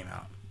Vita came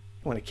out.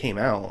 When it came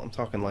out, I'm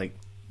talking like.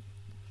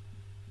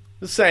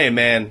 Just saying,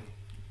 man,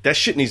 that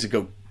shit needs to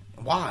go.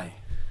 Why?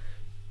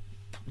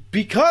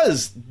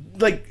 Because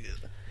like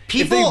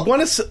people if they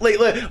want to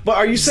like, but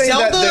are you saying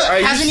Zelda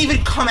that hasn't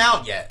even come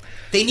out yet?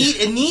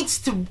 It needs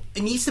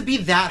to be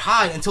that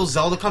high until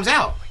Zelda comes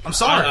out. I'm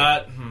sorry.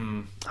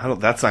 I don't.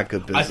 That's not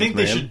good business. I think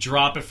they should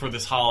drop it for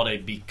this holiday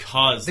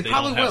because they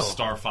don't have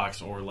Star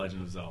Fox or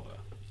Legend of Zelda.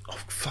 Oh,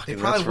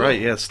 fucking, that's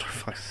right. Yeah, Star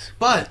Fox.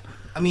 But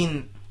I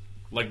mean,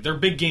 like their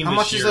big game. How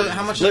much this year is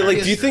how much?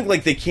 Like, do you think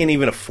like they can't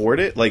even afford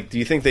it? Like, do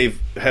you think they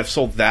have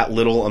sold that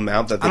little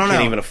amount that they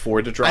can't even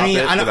afford to drop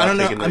it? I don't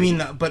know. I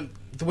mean, but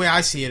the way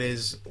I see it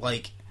is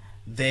like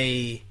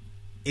it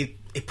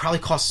probably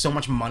costs so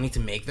much money to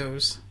make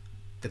those.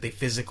 That they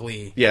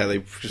physically... Yeah, they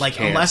just like,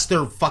 can't. Unless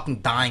they're fucking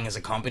dying as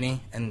a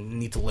company and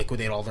need to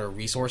liquidate all their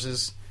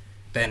resources,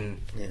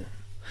 then... Yeah.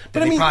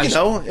 But I mean, you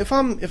know, if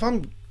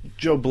I'm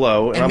Joe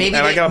Blow and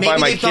I gotta buy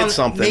my kid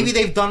something... Maybe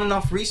they've done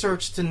enough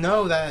research to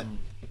know that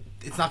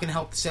it's not gonna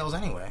help the sales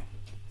anyway,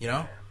 you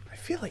know? I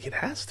feel like it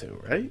has to,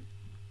 right?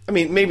 I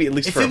mean, maybe at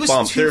least for a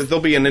bump. There'll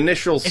be an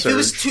initial surge. If it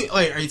was too...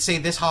 Like, I'd say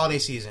this holiday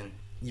season,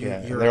 you're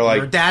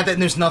a dad that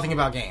knows nothing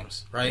about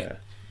games, right? Yeah.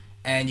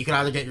 And you can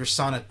either get your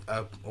son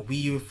a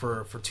Wii U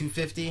for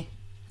 $250,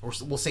 or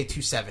we'll say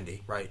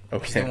 $270, right?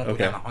 Okay. They won't go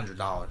down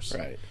 $100,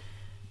 right?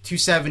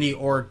 $270,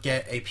 or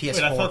get a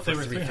PS4 for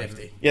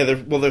 $350. Yeah, they're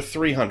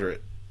 $300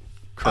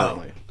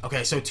 currently. Oh,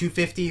 okay, so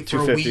 $250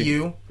 for a Wii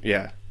U.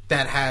 Yeah,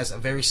 that has a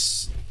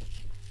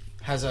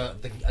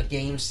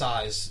game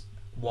size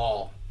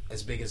wall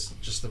as big as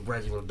just the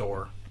regular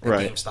door at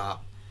GameStop,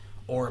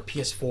 or a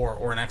PS4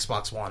 or an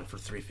Xbox One for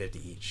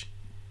 $350 each.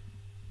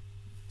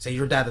 Say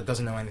your dad that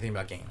doesn't know anything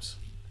about games.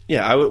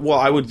 Yeah, I would. Well,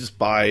 I would just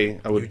buy.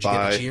 Would you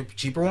get the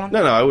cheaper one?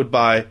 No, I would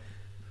buy.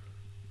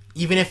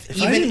 Even if.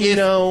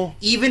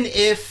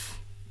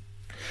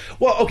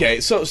 Well,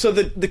 okay. So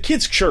the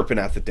kid's chirping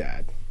at the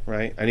dad,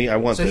 right? I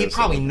want. So he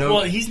probably knows.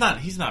 Well, he's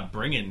not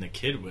bringing the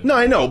kid with him. No,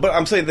 I know, but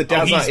I'm saying the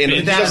dad's not in.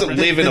 He doesn't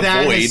live in a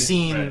void. Has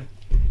seen. Right.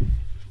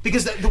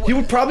 Because he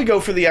would probably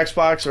go for the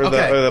Xbox or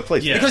the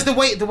PlayStation. Yeah. Because the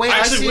way I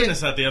actually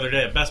witnessed that the other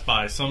day at Best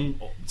Buy.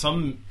 Some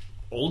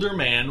older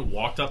man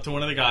walked up to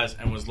one of the guys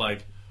and was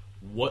like,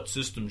 "What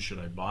system should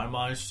I buy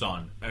my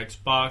son?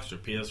 Xbox or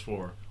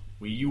PS4?"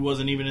 Wii U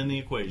wasn't even in the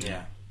equation.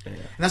 Yeah. And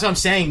that's what I'm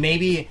saying.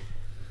 Maybe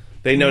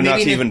they know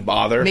not to even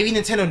bother. Maybe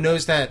Nintendo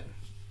knows that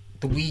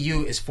the Wii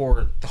U is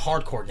for the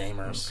hardcore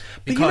gamers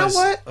because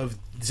of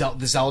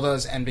the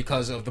Zeldas and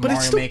because of the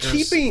Mario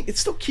makers. It's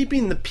still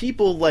keeping the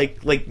people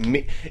like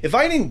me. If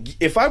I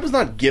was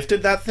not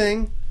gifted that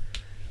thing,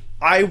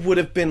 I would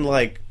have been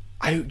like.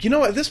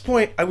 At this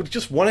point, I would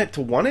just want it,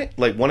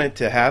 like want it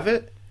to have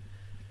it.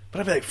 But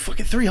I'd be like,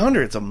 fucking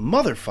 $300, it's a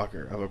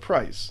motherfucker of a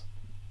price.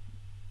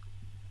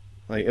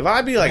 Like, if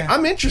I'd be like,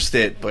 I'm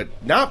interested, but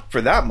not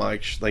for that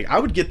much, like, I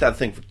would get that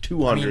thing for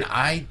 $200. I mean,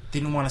 I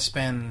didn't want to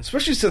spend...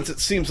 Especially since it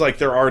seems like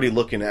they're already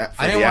looking at...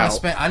 I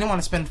didn't want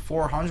to spend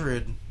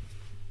 $400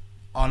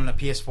 on a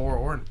PS4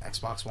 or an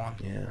Xbox One.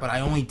 Yeah. But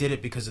I only did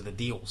it because of the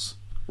deals.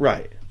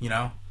 Right. You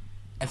know?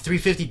 And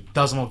 $350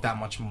 doesn't look that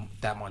much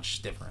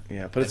different.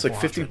 Yeah, but it's like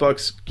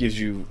 $50 gives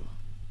you,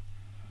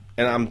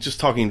 and I'm just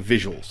talking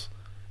visuals,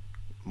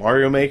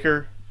 Mario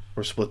Maker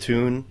or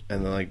Splatoon,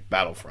 and then like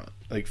Battlefront.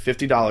 Like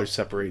 $50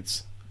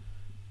 separates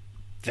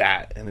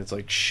that, and it's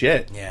like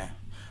shit. Yeah.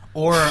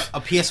 Or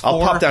a PS4. I'll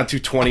pop down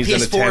 220s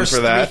and a 10 for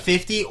that.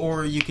 $350,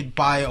 or you could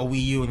buy a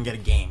Wii U and get a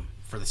game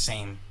for the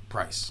same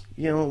price.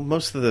 You know,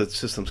 most of the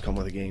systems come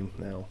with a game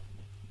now.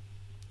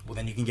 Well,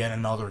 then you can get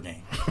another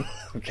game.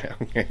 Okay.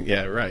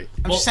 Yeah, right.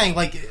 I'm just saying,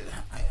 like...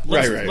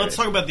 Let's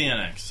talk about the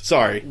NX.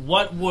 Sorry.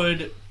 What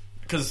would...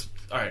 Because,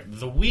 all right,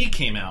 the Wii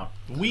came out.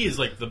 Wii is,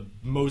 like, the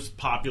most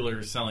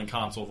popular selling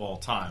console of all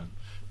time.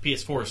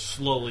 PS4 is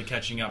slowly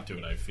catching up to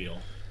it, I feel.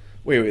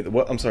 Wait.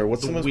 What? I'm sorry.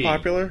 What's the most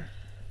popular?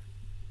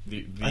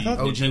 I thought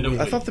Nintendo Wii.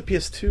 I thought the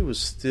PS2 was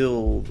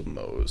still the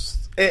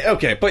most.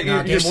 Okay, but No,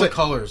 you're Game Boy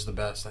Color is the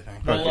best, I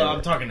think. Well, Okay.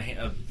 I'm talking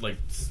like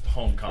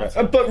home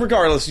console. But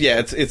regardless, yeah,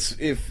 it's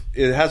if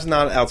it has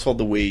not outsold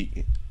the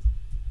Wii,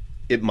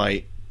 it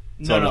might.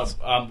 No.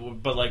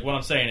 But like what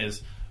I'm saying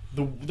is,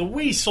 the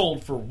Wii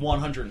sold for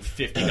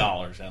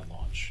 $150 at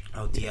launch.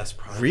 Oh, DS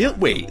product. Real?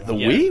 Wait, the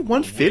Yeah, Wii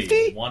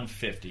 150?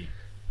 $150.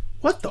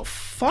 What the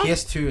fuck?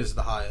 PS2 is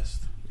the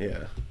highest,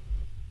 Yeah.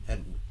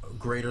 and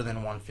greater than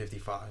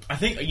 155. I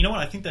think you know what?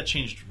 I think that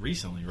changed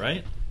recently,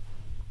 right?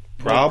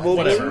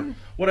 Probably.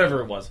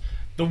 Whatever it was.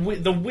 The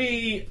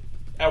Wii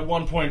at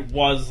one point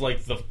was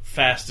like the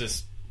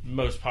fastest,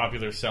 most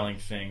popular selling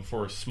thing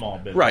for a small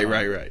business.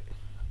 Right.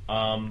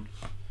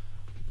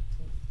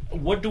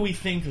 What do we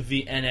think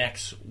the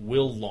NX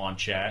will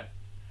launch at,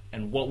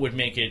 and what would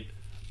make it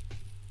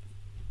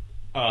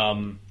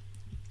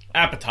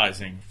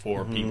appetizing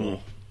for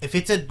people? If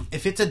it's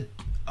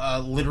a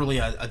literally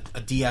a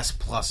DS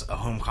plus a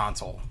home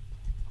console,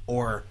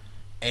 or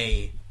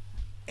a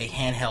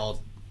handheld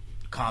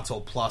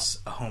console plus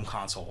a home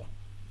console,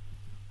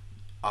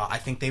 I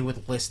think they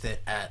would list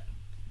it at.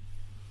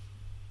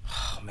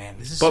 Oh man,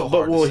 this is so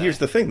hard to say. Here's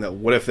the thing though.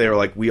 What if they were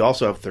like, we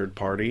also have third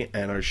party,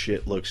 and our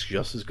shit looks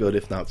just as good,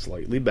 if not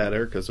slightly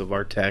better, because of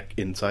our tech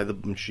inside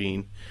the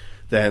machine,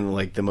 than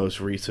like the most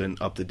recent,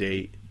 up to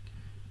date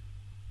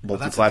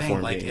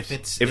multi-platform like,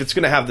 games. if it's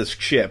going to have this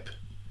chip,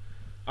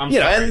 I'm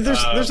Yeah, sorry, and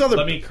there's other-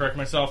 Let me correct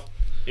myself.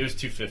 It was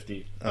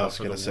 $250. I was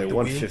going to say Wii?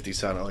 150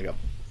 sounded like a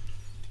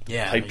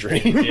yeah, pipe I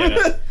dream. mean,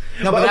 Yeah.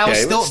 No, but that was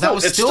okay, still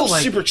it's still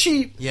like super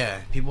cheap. yeah,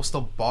 people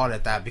still bought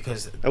at that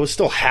because That was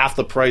still half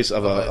the price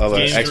of a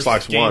Games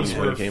Xbox One games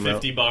when were it came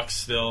out. $50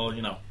 still,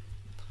 you know.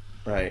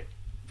 Right.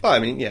 Well, I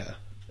mean, yeah.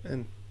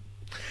 And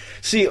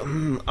see,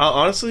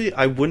 honestly,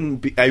 I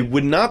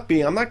would not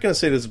be. I'm not going to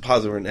say this is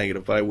positive or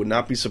negative, but I would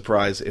not be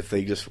surprised if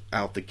they just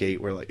out the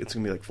gate were like, it's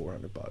going to be like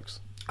 $400.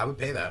 I would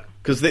pay that.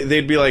 Because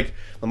they'd be like,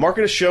 the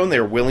market has shown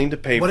they're willing to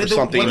pay What for did the-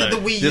 something what did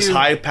the Wii this U-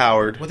 high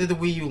powered. What did the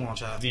Wii U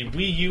launch at? The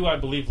Wii U, I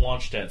believe,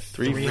 launched at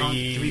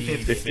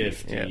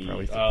 $350. Yeah,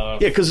 probably. Yeah,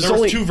 because it's there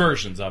only was two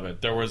versions of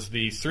it. There was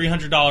the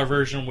 $300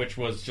 version, which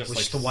was just Which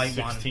like the white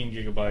one. 16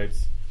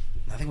 gigabytes.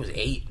 I think it was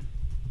 8.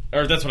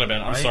 Or that's what I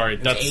meant. I'm Right? sorry. It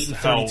was That's 8 and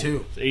how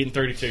 32. 8 and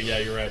 32. Yeah,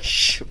 you're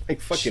right. my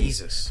fucking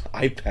Jesus.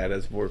 iPad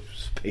has more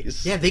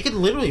space. Yeah, they could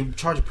literally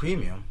charge a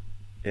premium.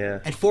 Yeah.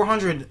 And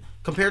 400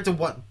 compared to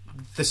what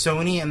the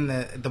Sony and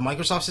the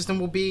Microsoft system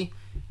will be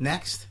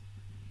next,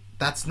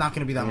 that's not going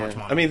to be that much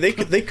money. I mean, they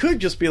could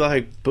just be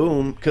like,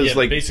 boom, because Yeah,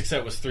 like the basic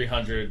set was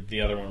 300. The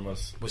other one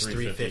was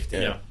 350.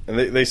 $350. Yeah. And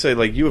they say,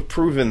 like, you have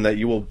proven that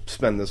you will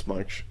spend this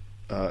much.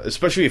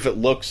 Especially if it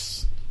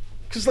looks...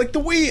 Because, like,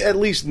 the Wii at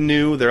least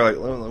knew. They're like,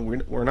 well,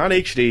 we're not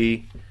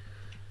HD.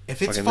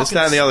 if it's fucking this,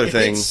 that, and the other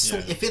thing.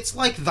 if it's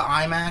like the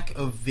iMac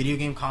of video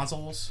game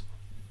consoles,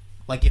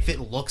 like if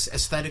it looks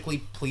aesthetically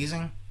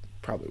pleasing,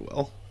 Probably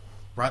will.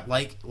 right?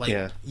 Like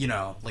Yeah. you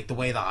know, like the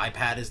way the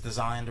iPad is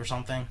designed or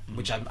something,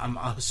 which I'm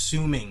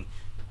assuming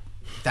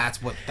that's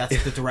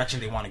the direction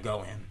they want to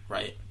go in,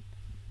 right?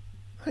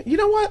 You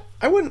know what?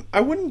 I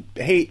wouldn't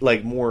hate,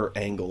 like, more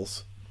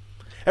angles.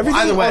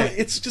 Everything either way,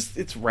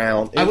 it's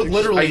round. I would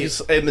literally- I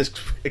just am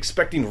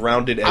expecting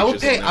rounded edges.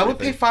 I would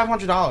pay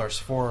 $500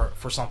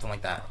 for something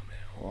like that.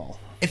 Well,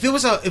 If it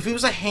was a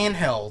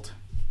handheld,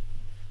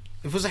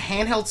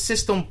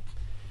 system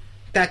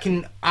that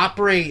can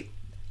operate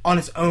on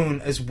its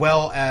own as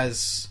well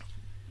as,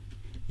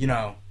 you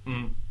know,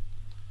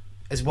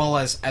 as well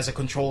as a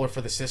controller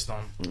for the system,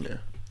 yeah.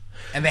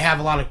 and they have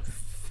a lot of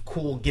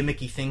cool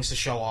gimmicky things to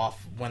show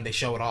off when they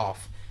show it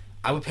off,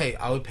 I would pay.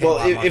 Well, a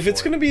lot of money if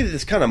it's for going to be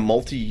this kind of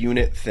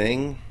multi-unit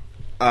thing,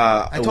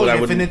 I told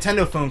you, if a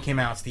Nintendo phone came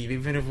out, Steve,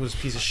 even if it was a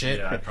piece of shit,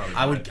 Yeah, I'd probably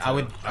I would buy it, too.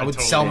 I would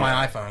I'd sell totally-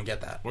 my iPhone and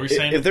get that. What were you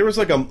saying? If there was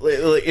like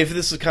if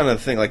this is kind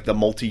of thing like the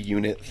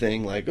multi-unit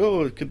thing, like,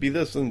 oh, it could be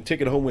this and take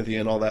it home with you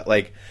and all that,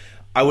 like,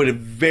 I would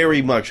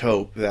very much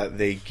hope that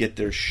they get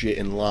their shit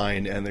in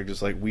line and they're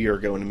just like, we are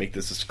going to make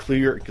this as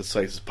clear and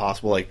concise as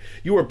possible. Like,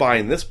 you are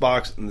buying this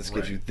box and this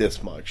gives you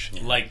this much.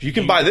 Like, you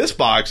can buy this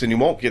box and you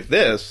won't get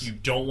this. You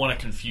don't want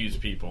to confuse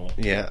people.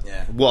 Yeah.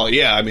 Yeah. Well,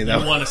 yeah. I mean, You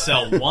want to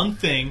sell one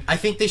thing. I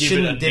think they give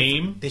shouldn't it a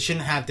name. They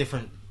shouldn't have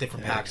different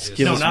packages.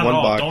 give No, us not one at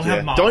all. box. Don't have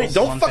yeah. models.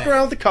 Don't One fuck thing.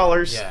 around with the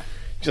colors. Yeah.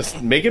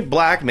 Just make it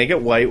black, make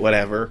it white,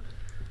 whatever.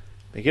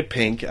 Make it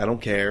pink. I don't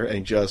care.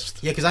 And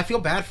just Yeah, because I feel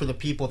bad for the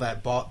people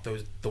that bought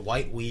the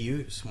white Wii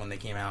U's when they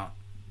came out.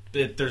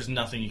 There's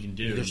nothing you can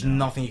do. There's now.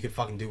 nothing you could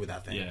fucking do with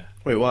that thing. Yeah.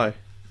 wait, why?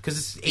 Because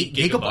it's 8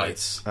 8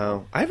 gigabytes. gigabytes.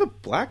 Oh, I have a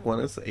black one.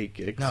 It's 8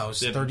 gigs. No,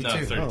 it's Yeah, 32.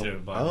 no,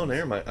 32. Oh,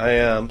 never mind. I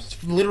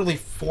It's literally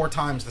 4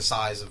 times the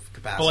size of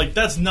capacity. But like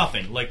that's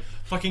nothing. Like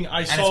fucking,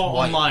 I it's saw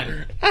white.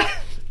 online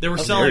they were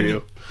dare selling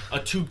you. a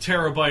 2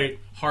 terabyte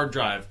hard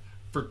drive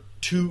for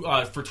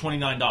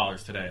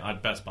 $29 today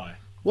at Best Buy.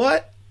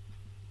 what?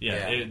 Yeah,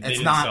 Yeah. they It's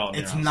didn't not- sell it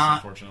in it's their house, not-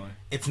 unfortunately.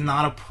 it's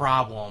not a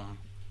problem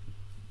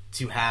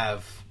to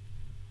have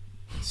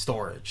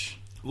storage.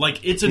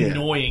 Like, it's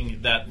annoying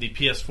that the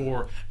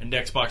PS4 and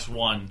Xbox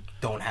One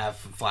don't have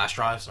flash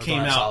drives or came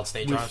don't have out solid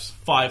state with drives.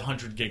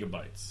 500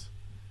 gigabytes.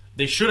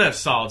 They should have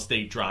solid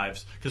state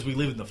drives because we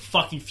live in the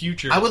fucking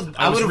future. I would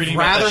have reading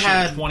rather about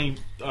that shit had 20.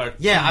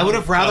 I would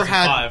have rather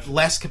had 2005.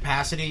 less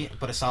capacity,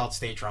 but a solid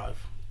state drive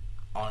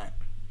on it.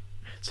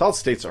 Solid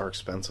states are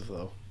expensive,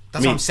 though.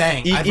 That's what I'm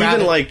saying. I'd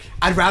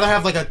rather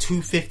have like a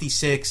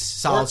 256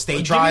 solid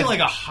state drive. Give me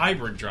like a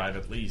hybrid drive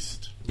at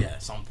least. Yeah,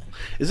 something.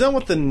 Is that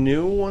what the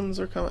new ones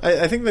are coming?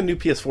 I think the new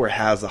PS4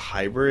 has a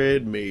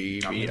hybrid.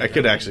 Maybe I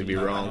could actually be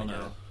wrong. I don't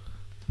know.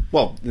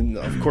 Well,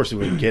 of course we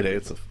wouldn't get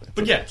it.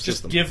 But yeah, just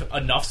system. give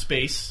enough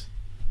space,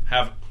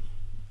 have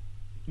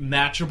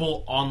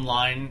matchable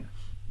online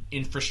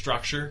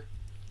infrastructure,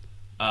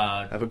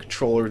 have a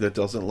controller that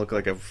doesn't look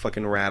like a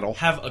fucking rattle.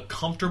 have a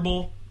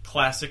comfortable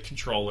classic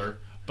controller,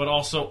 but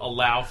also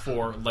allow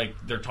for, like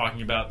they're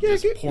talking about,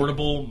 this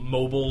portable,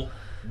 mobile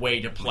way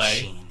to play.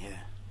 Machine,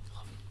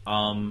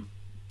 yeah.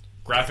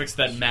 Graphics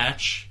that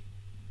match.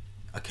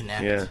 A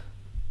Kinect. Yeah.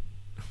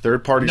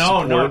 Third party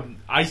support. No.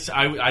 I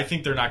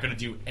think they're not going to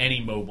do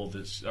any mobile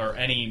or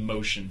any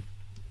motion.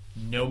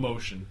 No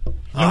motion.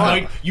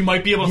 You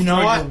might be able to throw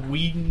your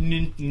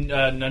Wii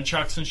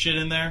nunchucks and shit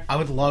in there. I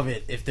would love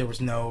it if there was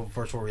no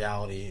virtual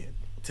reality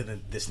to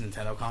this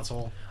Nintendo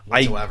console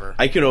whatsoever.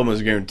 I could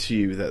almost guarantee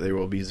you that there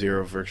will be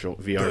zero virtual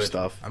VR Good.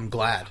 stuff. I'm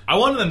glad. I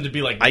wanted them to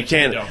be like, I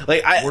can't. Nintendo.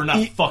 Like, we're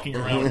not fucking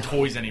around with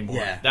toys anymore.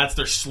 Yeah. That's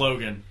their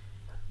slogan.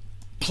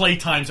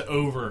 Playtime's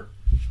over.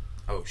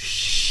 Oh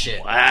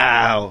shit!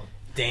 Wow.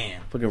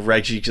 Damn. Fucking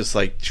Reggie just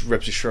like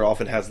rips his shirt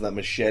off and has that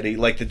machete,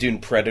 like the dude in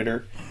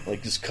Predator,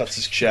 like just cuts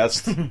his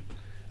chest.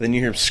 Then you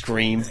hear him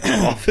scream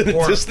off in the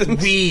Or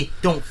distance. we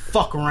don't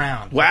fuck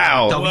around.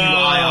 Wow.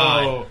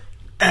 WII. Whoa.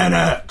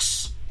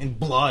 NX in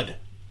blood,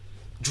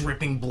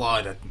 dripping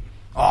blood.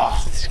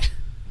 Oh,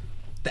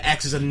 the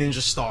X is a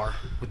ninja star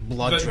with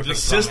blood dripping. The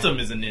system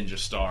is a ninja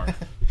star.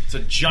 It's a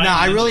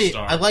giant. No, ninja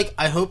star.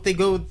 I hope they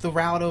go the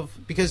route of,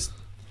 because,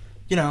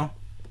 you know,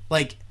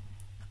 like,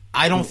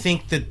 I don't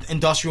think the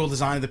industrial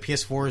design of the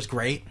PS4 is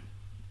great.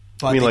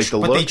 But I mean, like the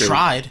look? they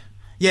tried.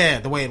 Yeah,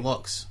 the way it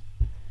looks.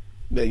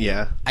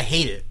 Yeah. I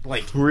hate it.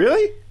 Like,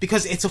 Really?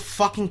 because it's a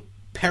fucking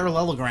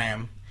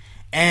parallelogram,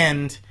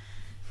 and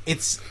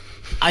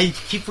I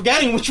keep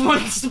forgetting which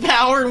one's the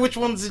power and which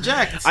one's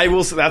eject. I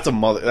will say that's a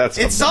mother. That's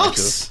It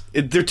obnoxious. sucks.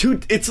 They're too.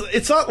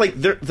 It's not like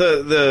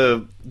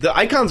the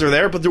icons are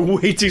there, but they're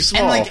way too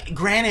small. And like,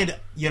 granted,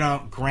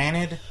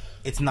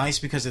 it's nice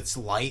because it's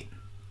light,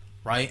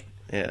 right?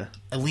 yeah.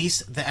 At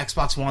least the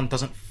Xbox One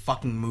doesn't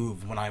fucking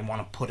move when I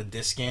want to put a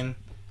disc in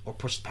or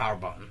push the power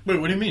button. Wait,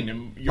 what do you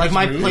mean? Like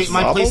my moves?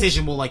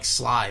 PlayStation will like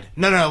slide.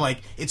 No,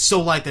 like it's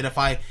so light that if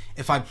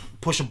I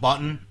push a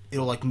button,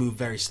 it'll like move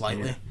very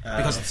slightly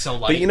because it's so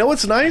light. But you know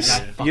what's nice?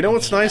 And I You know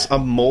what's fucking hate nice? that.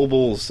 On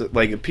mobiles,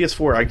 like a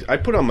PS4, I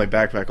put it on my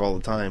backpack all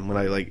the time when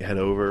I like head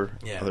over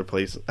other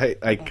places.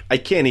 I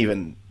can't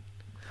even.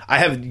 I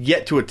have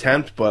yet to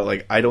attempt, but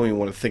like I don't even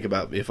want to think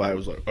about if I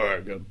was like, all right,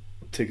 I'm gonna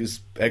take his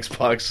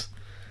Xbox.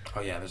 Oh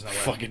yeah, there's no way.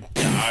 Fucking.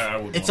 I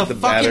would It's a want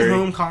fucking battery.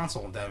 home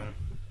console, Devin.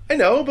 I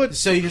know, but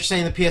So you're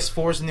saying the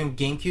PS4 is the new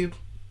GameCube?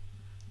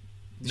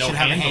 no should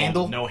have a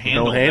handle? No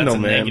handle. No handle, That's a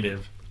man.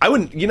 negative. I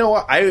wouldn't. You know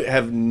what? I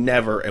have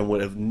never and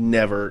would have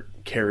never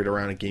carried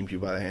around a GameCube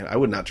by the hand. I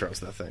would not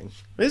trust that thing.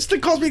 This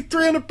thing cost me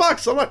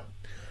 $300. I'm not.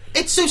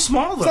 It's so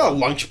small though. It's not a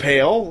lunch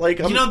pail. Like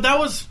You know, that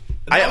was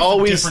I a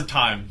always- different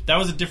time. That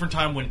was a different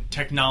time when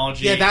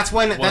technology. Yeah, that's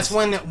when was-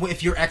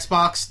 if your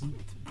Xbox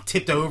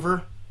tipped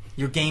over,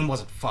 your game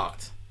wasn't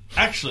fucked.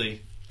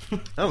 Actually, I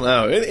don't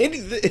know any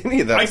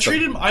of that.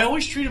 stuff. I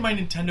always treated my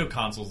Nintendo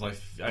consoles.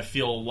 I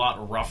feel a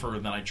lot rougher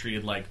than I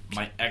treated like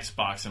my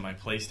Xbox and my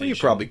PlayStation. Well, you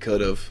probably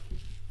could have.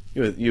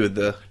 You had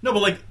the. No,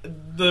 but like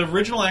the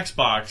original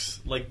Xbox,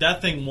 like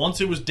that thing. Once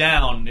it was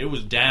down, it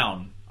was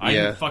down. I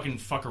didn't fucking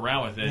fuck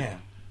around with it. Yeah.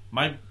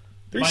 My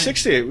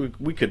 360,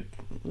 we could.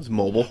 It was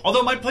mobile.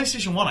 although my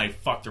PlayStation 1, I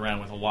fucked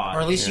around with a lot.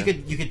 Or at least you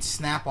could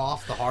snap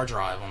off the hard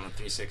drive on the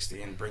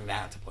 360 and bring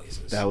that to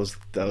places. That was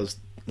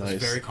nice.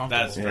 It's very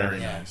comfortable. That's very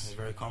yeah, nice. It's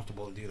very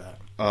comfortable to do that.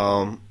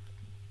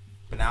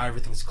 But now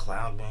everything's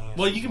cloud based.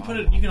 Well, you can put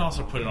it. You can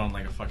also put it on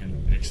like a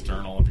fucking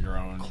external of your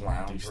own.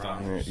 Cloud do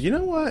stuff. drive. you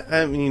know what?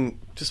 I mean,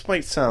 just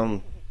might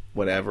sound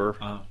whatever.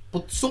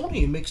 But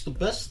Sony makes the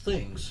best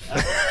things.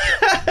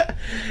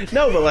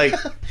 No, but like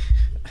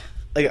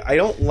I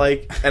don't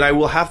like, and I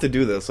will have to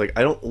do this. Like,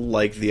 I don't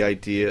like the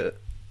idea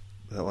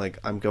that like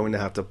I'm going to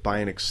have to buy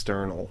an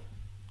external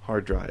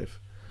hard drive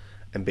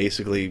and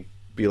basically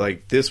be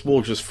like, this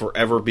will just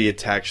forever be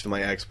attached to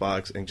my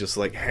Xbox and just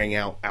like hang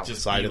out outside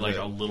Just be of like it.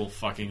 a little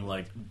fucking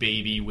like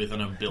baby with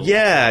an umbilical.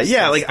 Yeah.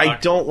 Like I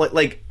stuck. don't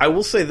like. I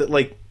will say that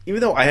like,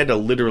 even though I had to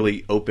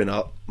literally open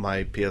up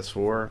my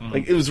PS4,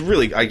 like it was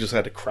really, I just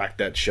had to crack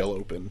that shell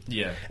open.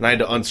 Yeah. And I had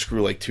to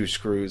unscrew like 2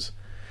 screws.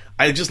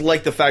 I just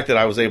like the fact that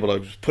I was able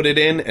to just put it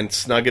in and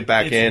snug it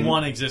back It's in.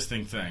 one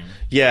existing thing.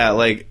 Yeah,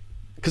 like,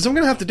 because I'm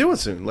going to have to do it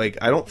soon. Like,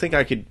 I don't think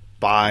I could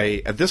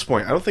buy, at this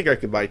point, I don't think I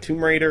could buy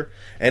Tomb Raider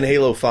and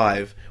Halo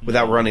 5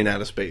 without running out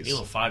of space.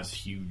 Halo 5 is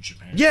huge,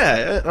 man.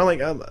 Yeah, and I'm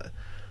like,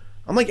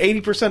 I'm like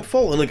 80%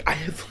 full, and like I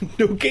have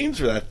no games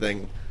for that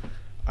thing.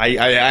 I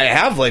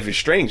have Life is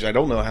Strange. I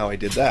don't know how I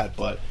did that,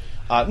 but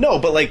no,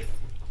 but like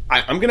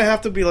I'm gonna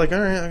have to be like, all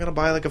right, I'm gonna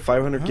buy like a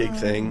 500 gig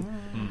thing,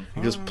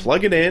 and just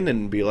plug it in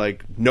and be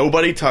like,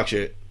 nobody touch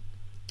it.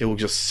 It will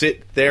just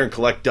sit there and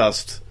collect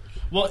dust.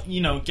 Well,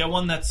 get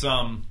one that's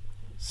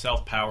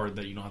self-powered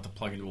that you don't have to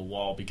plug into a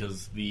wall,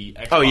 because the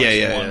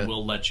Xbox One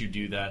will let you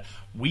do that.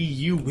 Wii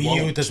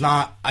U does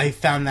not. I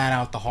found that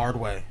out the hard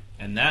way,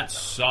 and that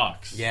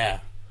sucks.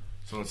 Yeah.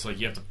 So it's like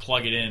you have to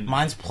plug it in.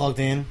 Mine's plugged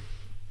in.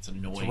 It's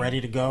annoying. It's ready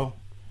to go.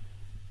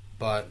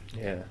 But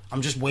yeah,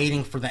 I'm just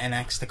waiting for the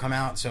NX to come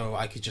out so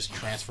I could just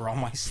transfer all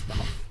my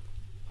stuff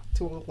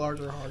to a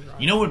larger hard drive.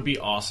 You know what would be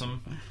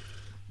awesome?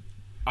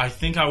 I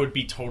think I would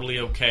be totally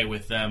okay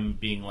with them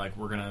being like,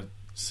 we're going to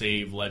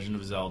save Legend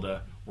of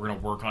Zelda. We're going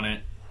to work on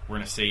it. We're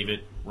going to save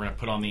it. We're going to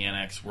put on the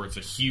NX where it's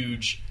a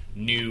huge,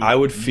 new,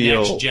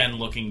 next-gen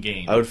looking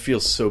game. I would feel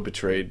so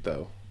betrayed,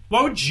 though.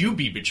 Why would you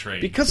be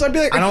betrayed? Because I'd be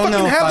like, I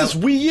fucking have this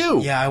Wii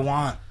U. Yeah, I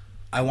want it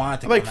to come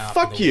out. I'm like,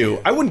 fuck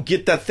you. I wouldn't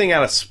get that thing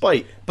out of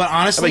spite. But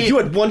honestly, I'm like, you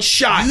had one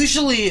shot.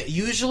 Usually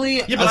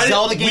yeah, but a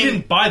Zelda game... We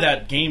didn't buy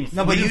that game.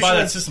 No, we didn't buy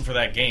that system for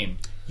that game.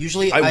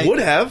 Usually, I would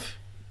have.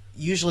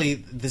 Usually,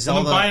 the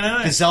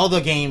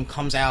Zelda game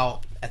comes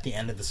out at the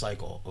end of the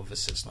cycle of the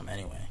system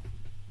anyway.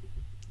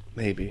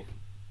 Maybe.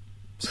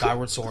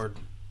 Skyward Sword,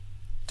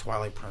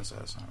 Twilight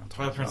Princess.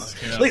 Twilight Princess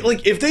came out.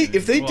 Like if they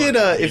did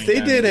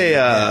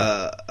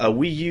a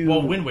Wii U.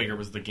 Well, Wind Waker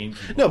was the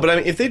GameCube. No, but I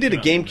mean, if they did a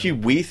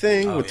GameCube Wii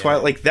thing with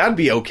Twilight, like that'd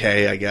be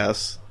okay, I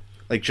guess.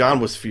 Like John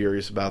was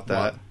furious about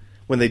that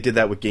when they did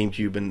that with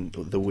GameCube and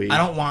the Wii. I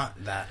don't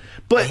want that.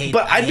 But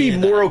I'd be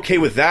more okay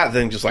with that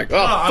than just like,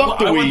 fuck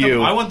the Wii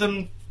U. I want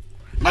them.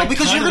 No,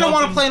 because you're gonna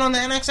want to play it on the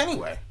NX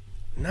anyway.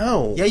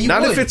 No, yeah,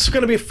 not if it's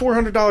gonna be a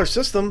 $400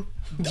 system.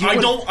 I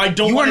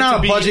don't you want are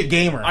not it to a budget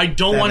gamer. I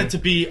don't want it to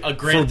be a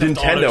Grand Theft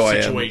Auto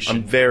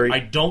situation. I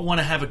don't want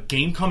to have a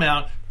game come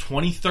out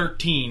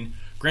 2013,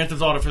 Grand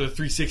Theft Auto for the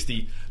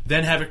 360,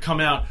 then have it come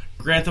out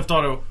Grand Theft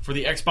Auto for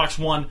the Xbox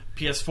One,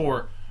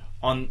 PS4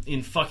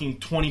 in fucking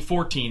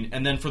 2014,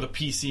 and then for the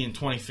PC in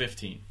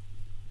 2015.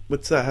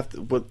 What's that have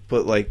to?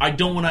 But like, I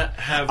don't want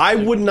to have. I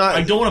would not.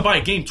 I don't want to buy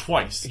a game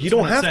twice. You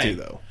don't have to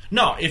though.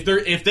 No,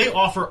 if they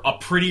offer a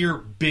prettier,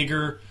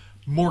 bigger,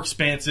 more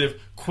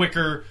expansive,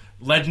 quicker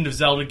Legend of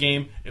Zelda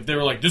game, if they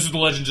were like, this is the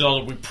Legend of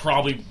Zelda we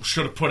probably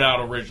should have put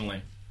out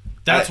originally,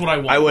 that's what I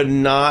want. I would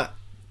not.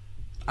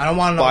 I don't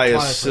want another buy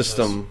Twilight a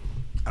system.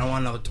 Princess. I don't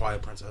want another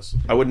Twilight Princess.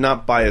 I would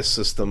not buy a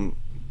system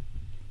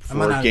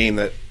for a game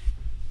that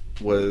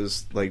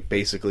was like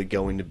basically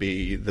going to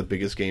be the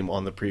biggest game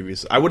on the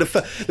previous. I would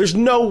have. There's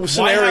no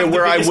scenario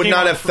where I would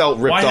not have felt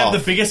ripped off. Why have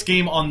the biggest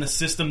game on the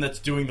system that's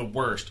doing the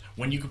worst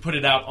when you could put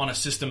it out on a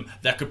system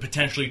that could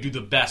potentially do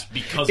the best?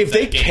 Because if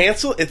they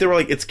cancel, if they were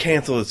like, it's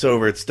canceled, it's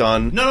over, it's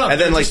done. No,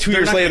 and then like 2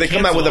 years later they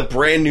come out with a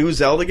brand new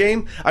Zelda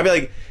game, I'd be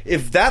like,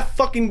 if that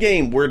fucking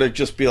game were to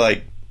just be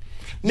like,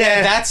 nah,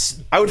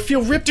 I would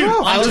feel ripped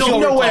off. There's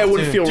no way I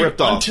wouldn't feel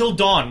ripped off. Until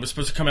Dawn was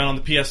supposed to come out on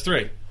the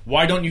PS3.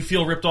 Why don't you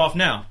feel ripped off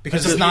now?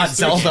 Because it's not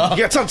Zelda.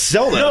 Yeah, it's not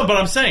Zelda. No, but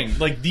I'm saying,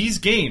 like, these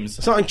games...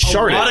 It's not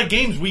Uncharted. A lot of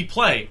games we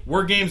play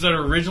were games that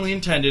are originally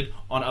intended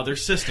on other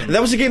systems. And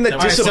that was a game that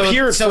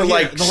disappeared for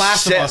like... The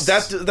Last of Us.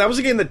 That was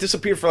a game that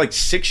disappeared for like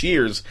 6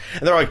 years.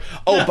 And they're like,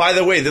 by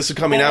the way, this is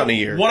coming out in a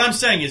year. What I'm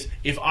saying is,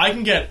 if I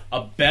can get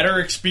a better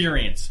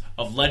experience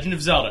of Legend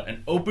of Zelda,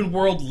 an open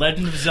world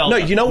Legend of Zelda...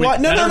 No, you know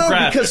what? No,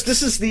 because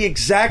this is the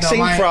exact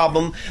same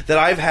problem that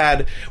I've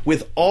had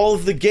with all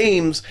of the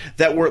games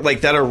that were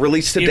like that are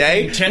released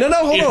today. If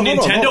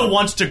Nintendo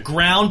wants to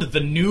ground the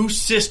new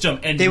system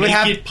and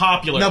make it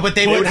popular... No, but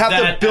they would have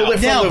to build it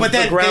from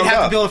the ground up. They'd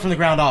have to build it from the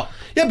ground up.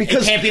 Yeah,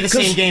 because it can't be the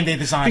same game they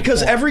designed.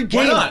 Because every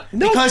game, why not?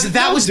 No, because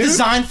that was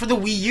designed for the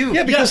Wii U.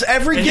 Yeah, because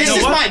every game.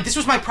 This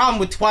was my problem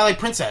with Twilight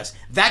Princess.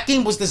 That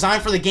game was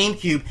designed for the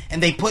GameCube,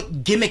 and they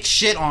put gimmick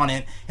shit on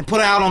it and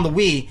put it out on the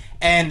Wii,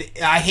 and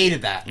I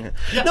hated that. Yeah.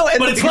 No,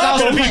 but it's not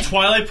going to be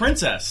Twilight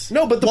Princess.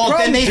 No, but the problem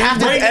then they'd have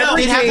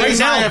to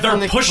design it from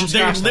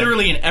they're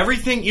literally in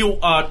everything.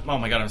 Oh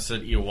my god, I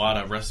said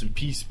Iwata. Rest in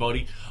peace,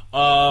 buddy.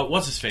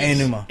 What's his face?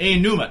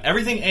 Aonuma.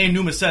 Everything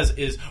Aonuma says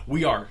is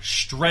we are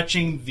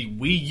stretching the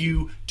Wii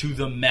U to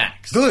the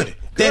max. Good.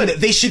 Then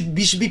we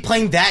should be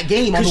playing that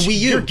game on the Wii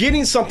U. You're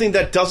getting something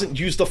that doesn't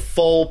use the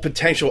full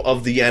potential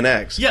of the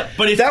NX. Yeah,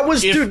 but if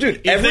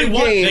they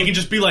want, they can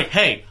just be like,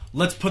 hey,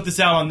 let's put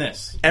this out on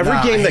this.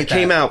 Every game that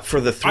came out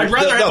for the I'd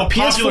rather have a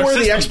PS4,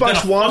 the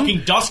Xbox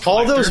One, dust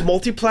all those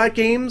multi-plat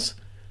games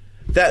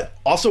that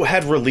also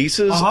had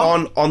releases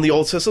on the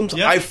old systems,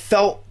 I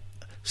felt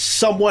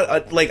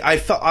somewhat like I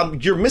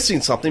felt you're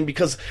missing something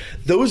because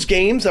those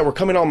games that were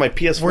coming on my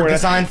PS4 were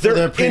designed for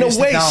their previous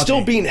in a way technology.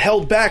 Still being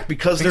held back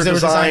because they're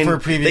designed for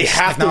they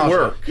have technology. To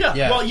work.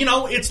 Yeah.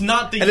 Well, it's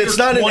not the and it's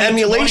not an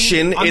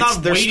emulation.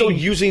 They're still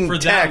using for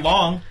tech. That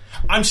long.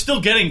 I'm still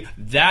getting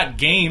that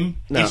game.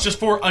 No. It's just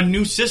for a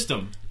new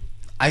system.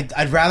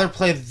 I'd rather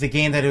play the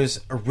game that it was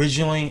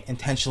originally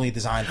intentionally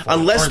designed for.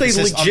 Unless they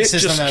legit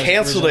just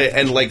canceled it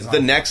and like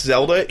the next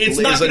Zelda it's is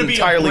not an entirely be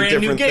a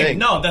brand different new game. thing.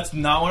 No, that's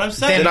not what I'm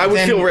saying. Then I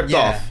would feel ripped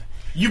off.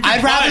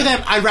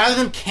 I'd rather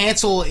them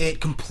cancel it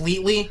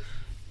completely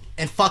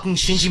and fucking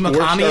Shinji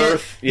Mikami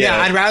it.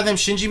 Yeah, I'd rather them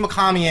Shinji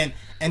Mikami it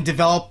and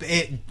develop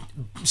it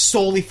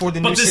solely for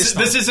the new system.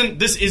 But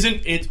this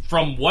isn't it.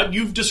 From what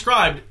you've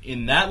described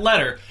in that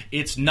letter,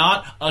 it's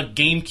not a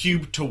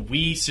GameCube to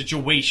Wii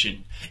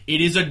situation.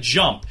 It is a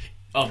jump,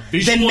 a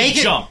visual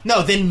jump.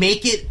 Then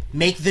make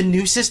the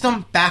new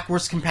system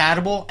backwards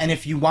compatible, and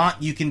if you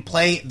want, you can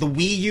play the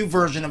Wii U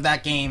version of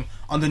that game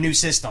on the new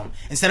system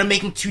instead of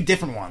making two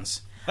different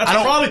ones.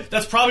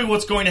 That's probably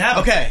what's going to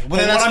happen. Okay, well,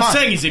 then that's what I'm fine.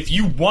 saying is, if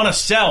you want to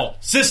sell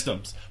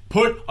systems,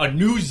 put a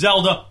new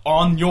Zelda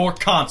on your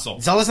console.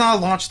 Zelda's not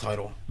a launch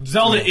title.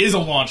 Zelda is a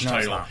launch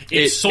title.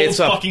 It's sold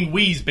fucking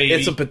Wii's,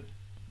 baby.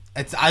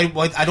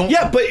 I don't.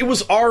 Yeah, but it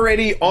was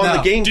already on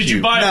the GameCube. Did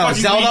you buy a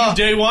fucking Zelda? Wii U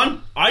day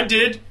one? I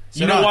did.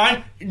 You know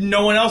why?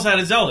 No one else had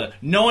a Zelda.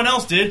 No one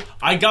else did.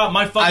 I got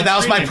my fucking. That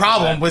was my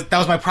problem. That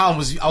was my problem.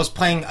 Was I was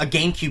playing a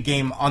GameCube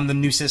game on the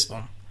new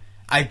system.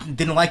 I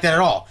didn't like that at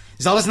all.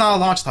 Zelda's not a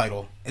launch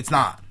title. It's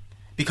not,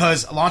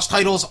 because launch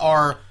titles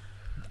are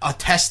a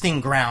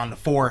testing ground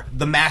for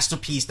the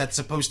masterpiece that's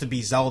supposed to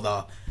be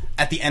Zelda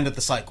at the end of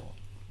the cycle.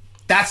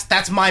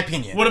 That's my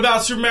opinion. What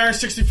about Super Mario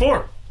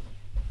 64?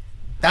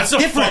 That's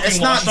different. It's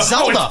not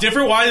Zelda. Oh, it's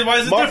different? Why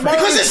is it different?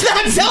 Because it's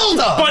not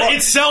Zelda! But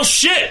it sells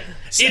shit!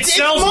 It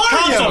sells Mario.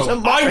 consoles!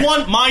 I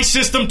want my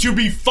system to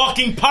be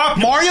fucking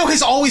popular! Mario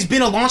has always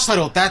been a launch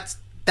title. That's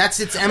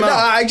its MO. No,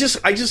 I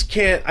just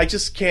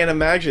can't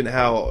imagine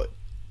how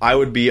I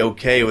would be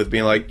okay with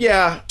being like,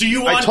 I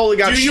totally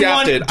got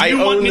shafted. I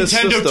own this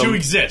system. Do you want Nintendo to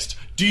exist?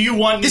 Do you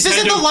want this Nintendo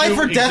isn't the life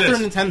or death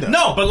exist? for Nintendo.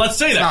 No, but let's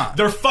say that.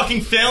 They're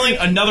fucking failing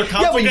another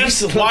console but again.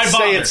 Why bother?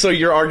 Say it so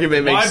your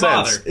argument makes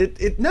sense.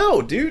 Bother?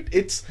 No, dude.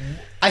 It's...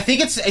 I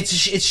think it's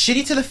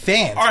shitty to the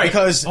fans. All right,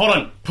 because hold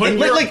on. Put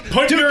your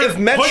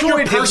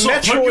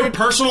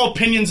personal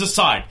opinions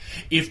aside.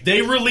 If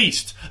they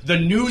released the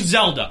new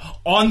Zelda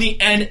on the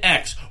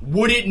NX,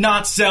 would it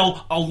not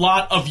sell a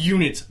lot of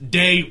units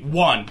day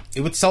one?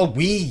 It would sell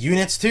Wii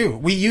units too.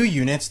 Wii U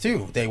units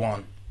too, day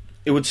one.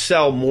 It would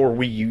sell more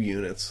Wii U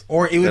units.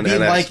 Or it would be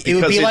like... It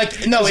would be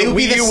like... No, it would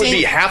be the same... Would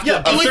be half the...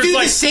 It would do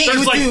the same... It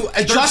would do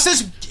just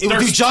as... It would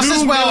do just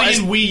as well as...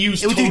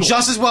 It would do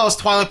just as well as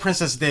Twilight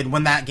Princess did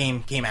when that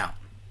game came out.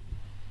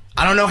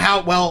 I don't know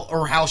how well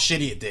or how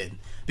shitty it did,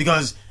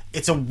 because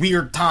it's a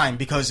weird time,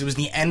 because it was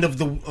the end of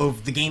the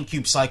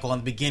GameCube cycle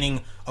and the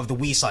beginning of the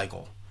Wii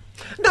cycle.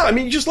 No, I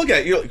mean, you just look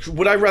at it.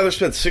 Would I rather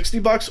spend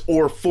 $60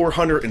 or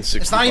 $460?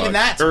 It's not even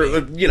that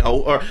to me.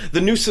 Or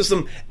the new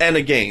system and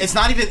a game. It's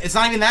not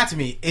even that to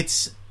me.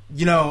 It's,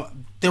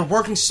 they're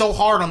working so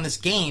hard on this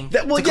game to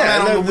come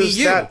out on the Wii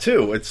U. That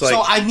too. It's like,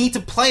 so I need to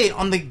play it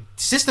on the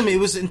system it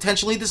was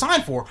intentionally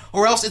designed for,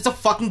 or else it's a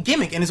fucking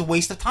gimmick and it's a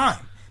waste of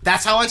time.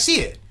 That's how I see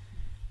it.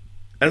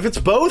 And if it's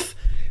both,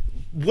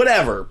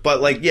 whatever.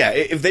 But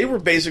if they were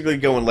basically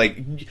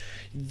going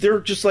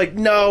they're just like,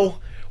 no,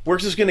 we're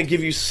just going to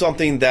give you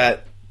something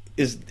that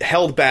is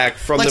held back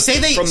from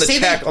the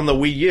tech on the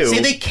Wii U. Say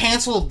they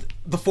canceled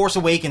The Force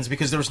Awakens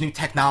because there was new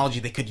technology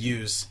they could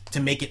use to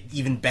make it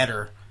even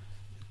better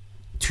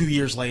 2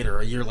 years later,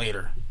 a year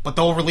later. But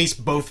they'll release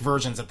both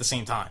versions at the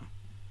same time.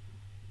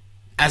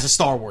 As a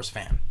Star Wars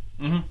fan.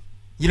 Mm-hmm.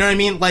 You know what I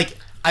mean?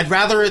 I'd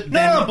rather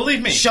than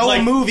believe me. Show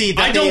a movie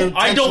that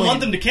I don't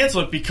want them to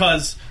cancel it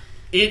because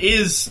it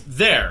is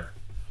there.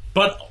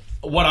 But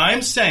what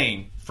I'm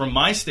saying from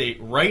my state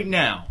right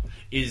now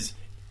is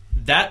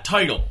that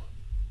title,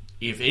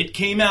 if it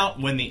came out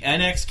when the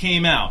NX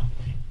came out,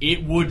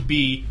 it would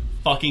be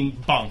fucking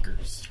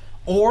bonkers.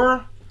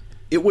 Or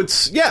it would,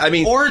 it would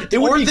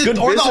be good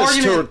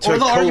business to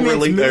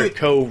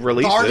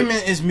co-release it. The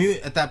argument is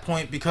moot at that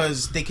point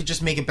because they could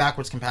just make it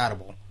backwards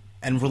compatible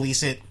and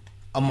release it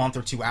a month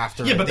or two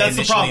after. Yeah, but that's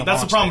the problem.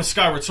 That's the problem with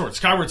Skyward Sword.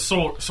 Skyward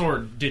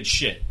Sword did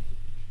shit.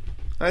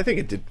 I think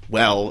it did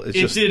well. It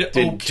just did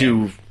okay.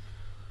 do,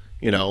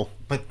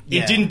 But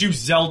it didn't do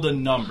Zelda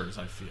numbers.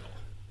 I feel.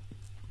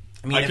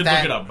 I could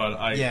look it up, but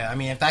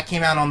if that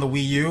came out on the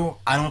Wii U,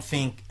 I don't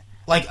think.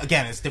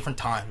 Again, it's different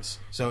times,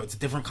 so it's a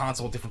different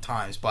console at different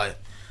times. But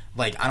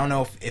I don't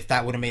know if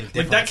that would have made a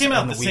difference. That came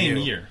out the same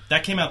year.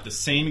 That came out the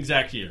same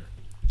exact year.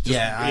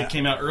 It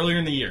came out earlier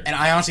in the year, and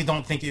I honestly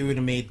don't think it would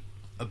have made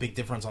a big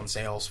difference on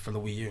sales for the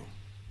Wii U,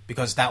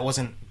 because that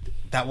wasn't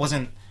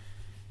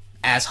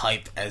as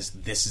hyped as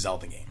this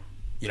Zelda game,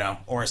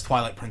 or as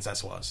Twilight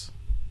Princess was,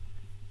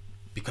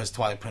 because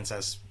Twilight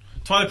Princess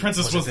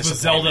was the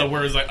Zelda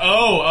where it's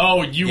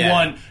you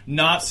want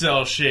not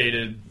cell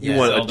shaded, you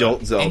want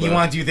adult Zelda, and you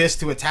want to do this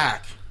to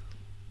attack.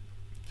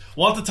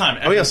 Well, at the time,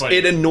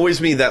 it annoys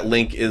me that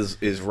Link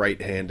is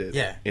right-handed.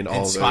 Yeah, in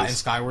all those. In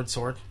Skyward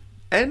Sword.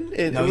 And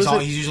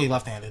he's usually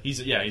left-handed.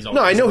 He's always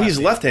I know he's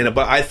left-handed,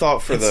 but I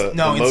thought for the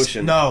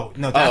motion.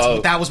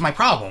 That was my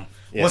problem.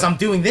 Yeah. Was I'm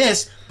doing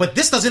this, but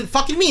this doesn't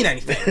fucking mean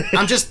anything.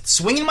 I'm just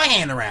swinging my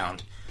hand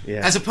around,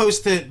 as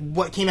opposed to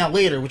what came out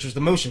later, which was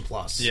the Motion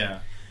Plus. Yeah,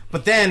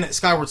 But then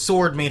Skyward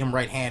Sword made him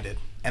right-handed,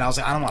 and I was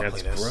like, I don't want to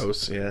play this. That's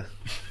gross. Yeah.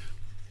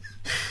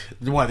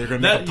 What, they're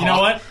going to make him talk? You know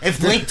what?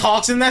 If Link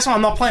talks in this one,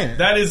 I'm not playing it.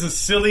 That is a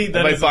silly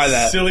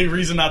silly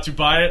reason not to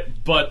buy it,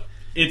 but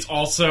it's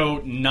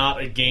also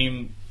not a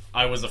game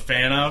I was a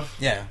fan of.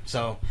 Yeah,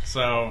 so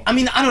I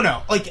mean, I don't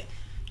know. Like,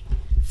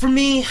 for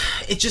me,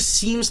 it just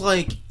seems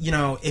like,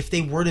 if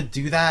they were to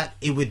do that,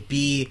 it would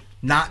be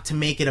not to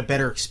make it a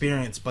better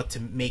experience, but to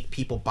make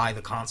people buy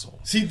the console.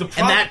 See, and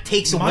that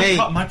takes away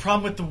my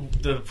problem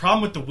with the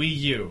problem with the Wii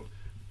U.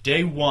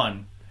 Day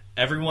one,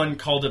 everyone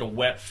called it a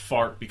wet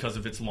fart because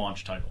of its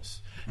launch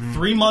titles.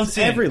 3 months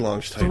in, every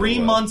launch title. 3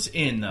 months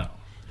in, though.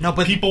 No,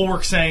 but people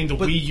were saying the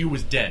Wii U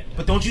was dead.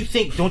 But don't you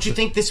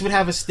think this would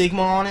have a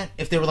stigma on it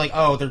if they were like,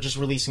 oh, they're just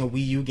releasing a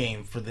Wii U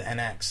game for the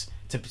NX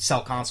to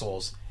sell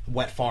consoles?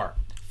 Wet fart,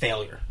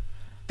 failure.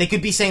 They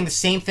could be saying the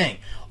same thing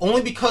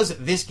only because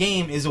this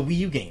game is a Wii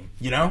U game.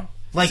 No,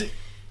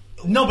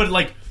 but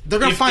like they're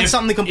gonna find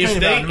something to complain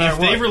about. No matter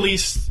what.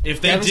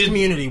 If they Kevin's did,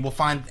 community will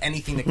find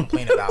anything to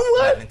complain about.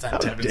 What? How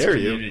Nintendo. dare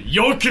you?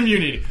 Your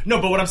community. No,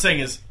 but what I'm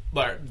saying is,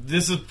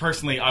 this is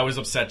personally, I was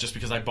upset just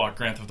because I bought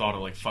Grand Theft Auto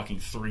like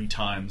fucking 3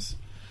 times.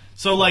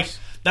 So like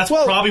that's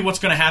probably what's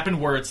gonna happen.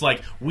 Where it's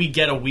like we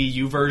get a Wii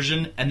U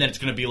version, and then it's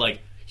gonna be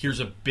like, here's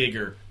a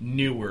bigger,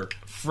 newer,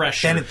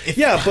 fresher.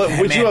 But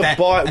would you have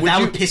bought?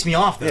 That would piss me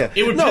off, though. Yeah.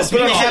 It would piss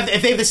me off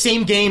if they have the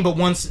same game, but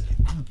one's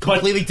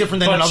completely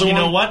different than another one. But you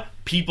know what?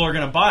 People are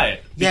going to buy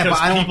it. Yeah,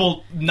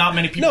 but not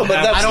many people. No,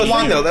 but that's the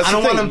thing, though. That's the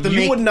thing. I don't want them to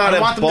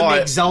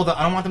make Zelda.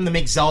 I don't want them to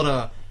make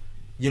Zelda.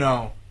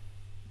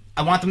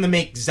 I want them to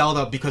make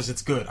Zelda because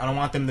it's good. I don't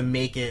want them to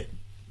make it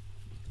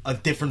a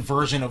different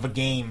version of a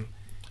game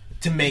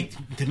to make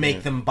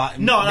them buy.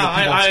 No,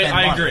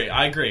 I agree.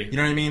 I agree. You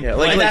know what I mean?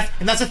 Yeah,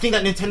 and that's the thing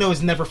that Nintendo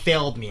has never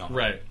failed me on.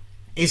 Right.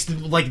 Is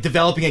like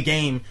developing a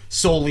game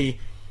solely,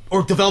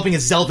 or developing a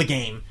Zelda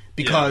game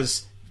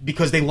because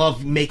they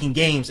love making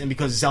games, and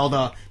because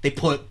Zelda they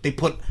put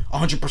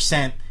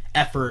 100%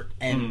 effort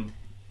and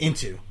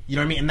into. You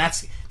know what I mean? And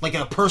that's like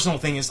a personal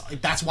thing. Is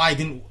that's why I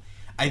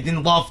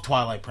didn't love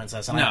Twilight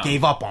Princess, and I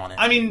gave up on it.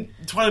 I mean,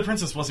 Twilight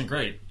Princess wasn't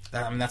great.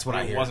 I mean, that's what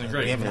I hear. It wasn't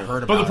great. We haven't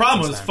heard about it. But the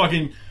problem was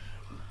fucking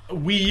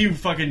Wii U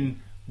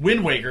fucking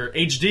Wind Waker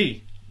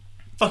HD.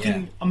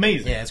 Fucking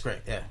amazing. Yeah, it's great.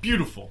 Yeah.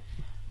 Beautiful.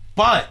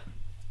 But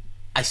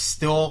I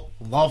still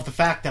love the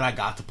fact that I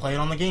got to play it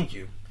on the GameCube.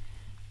 You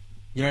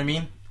know what I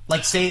mean?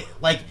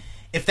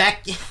 If that...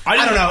 I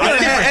don't know.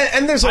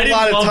 And there's a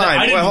lot of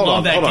time.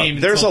 Hold on.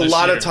 There's a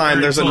lot of time.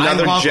 There's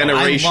another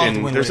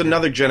generation. There's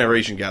another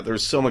generation gap.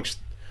 There's so much...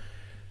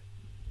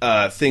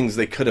 things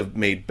they could have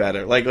made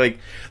better. Like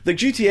the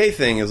GTA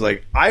thing is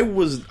like I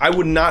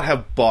would not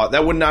have bought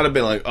that. Would not have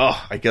been like,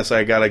 oh, I guess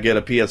I gotta get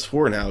a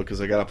PS4 now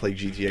because I gotta play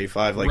GTA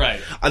 5. Like,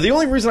 right. The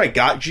only reason I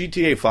got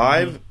GTA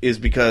 5 is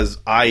because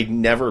I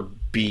never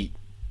beat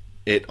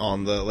it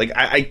on the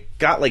I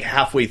got like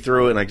halfway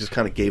through it and I just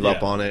kind of gave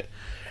up on it,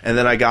 and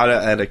then I got it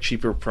at a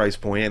cheaper price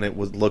point and it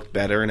looked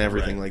better and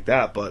everything like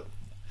that. But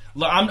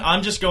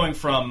I'm just going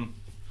from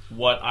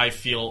what I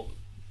feel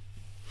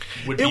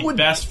would be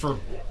best for...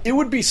 It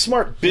would be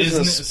smart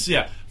business.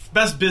 Yeah.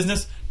 Best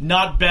business,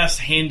 not best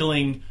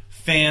handling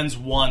fans'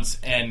 wants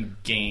and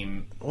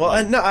game. Well,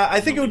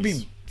 I think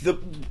movies. It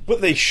would be...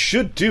 what they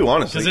should do,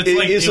 honestly,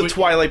 is a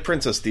Twilight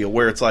Princess deal,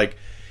 where it's like,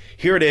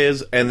 here it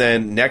is, and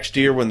then next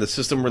year when the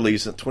system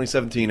releases,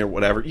 2017 or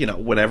whatever,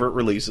 whenever it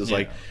releases,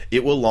 like,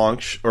 it will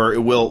launch, or it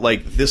will,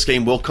 like, this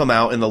game will come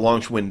out in the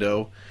launch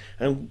window,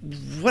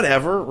 and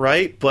whatever,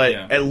 right? But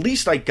at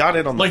least I got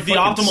it on the the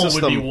optimal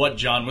system. Would be what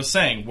John was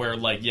saying, where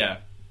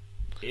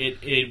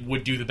it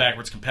would do the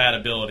backwards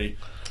compatibility.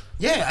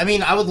 Yeah, I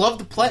mean, I would love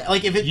to play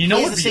if it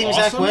plays the same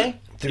exact way.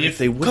 If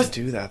they wouldn't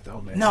do that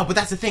though, man. No, but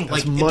that's the thing.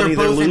 That's money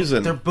they're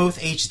losing. They're both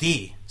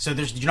HD, so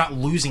you're not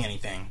losing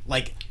anything.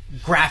 Like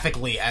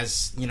graphically,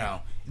 as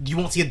you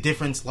won't see a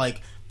difference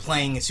like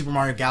playing Super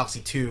Mario Galaxy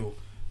 2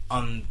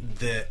 on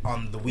the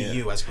Wii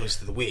U as opposed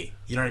to the Wii.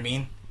 You know what I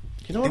mean?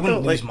 You know they what?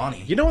 Wouldn't lose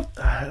money. You know what?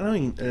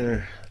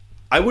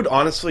 I would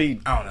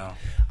honestly. I don't know.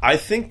 I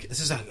think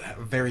this is a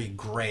very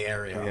gray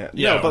area.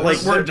 Yeah, but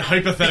we're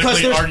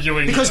hypothetically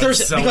arguing because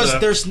there's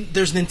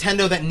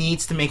Nintendo that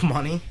needs to make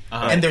money,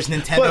 and there's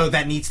Nintendo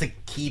that needs to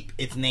keep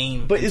its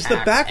name. But is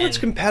the backwards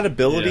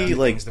compatibility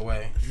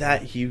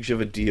that huge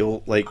of a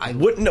deal? Like,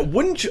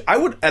 wouldn't you? I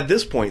would at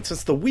this point,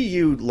 since the Wii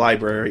U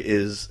library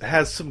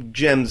has some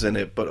gems in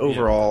it, but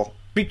overall.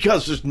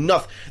 Because there's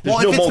nothing,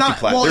 there's no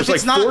multiplayer. There's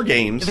like 4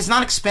 games. If it's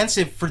not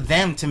expensive for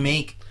them to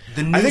make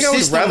the new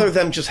system, I would rather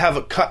them just have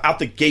it cut out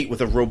the gate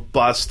with a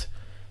robust.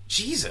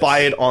 Jesus. Buy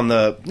it on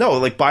the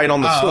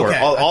store. Okay.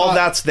 All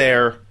that's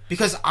there.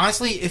 Because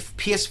honestly, if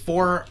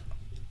PS4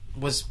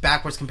 was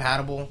backwards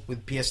compatible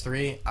with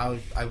PS3, I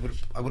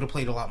would have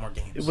played a lot more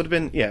games. It would have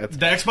been the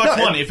Xbox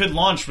One if it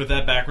launched with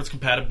that backwards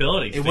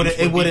compatibility. Things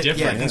would be different.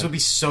 Yeah, things would be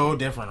so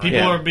different.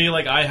 People would be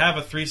like, I have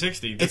a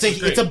 360.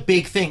 It's a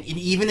big thing, and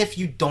even if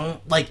you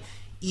don't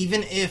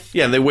even if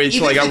and they wait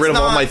till I got rid of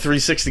all my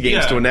 360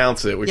 games to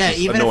announce it, which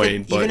is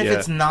annoying. Even if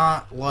it's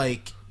not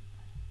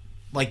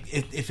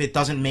if it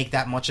doesn't make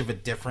that much of a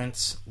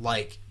difference,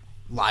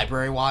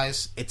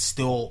 library-wise, it's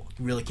still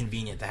really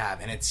convenient to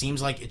have. And it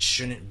seems like it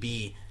shouldn't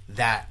be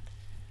that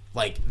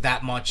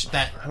much.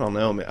 That I don't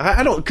know, man.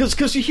 I don't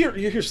because you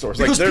hear stories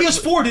because like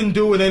PS4 didn't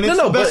do it, and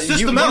it's the best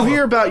system ever.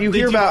 You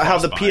hear about how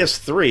the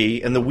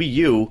PS3 and the Wii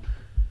U,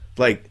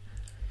 like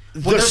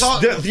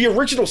the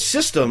original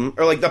system,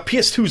 or like the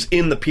PS2's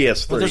in the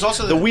PS3. Well, there's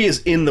also the Wii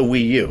is in the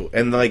Wii U,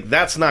 and like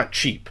that's not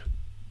cheap.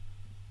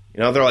 You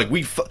know, they're like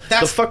the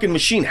fucking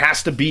machine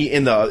has to be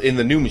in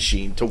the new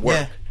machine to work.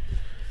 Yeah.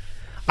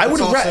 I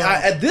would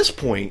at this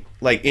point,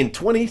 like in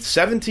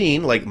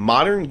 2017, like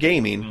modern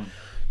gaming,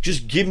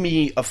 just give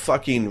me a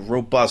fucking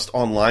robust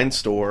online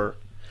store,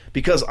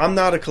 because I'm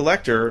not a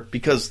collector.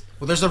 Because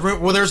there's the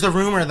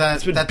rumor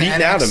that the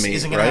NX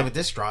isn't going to have a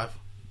disc drive.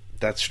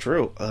 That's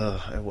true.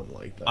 I wouldn't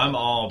like that. I'm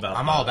all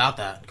about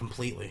that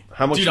completely.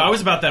 How much? Dude, I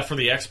was about that for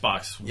the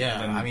Xbox.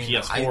 Yeah, I mean,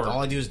 PS4.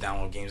 all I do is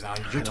download games now.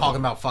 You're talking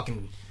about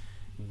fucking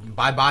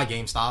bye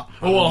GameStop.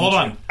 Oh, well, hold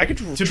on. I could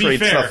to trade be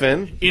fair, stuff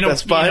in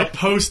a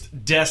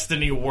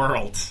post-Destiny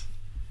world.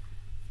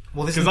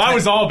 Well, because I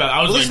was all about.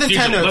 I was like,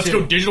 Nintendo, let's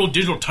go digital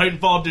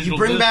Titanfall, digital.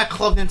 You bring back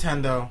Club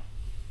Nintendo,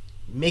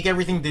 make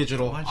everything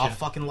digital. I'll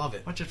fucking love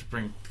it. Why'd you have to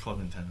bring Club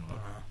Nintendo up?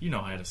 You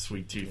know I had a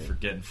sweet tooth for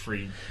getting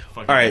free.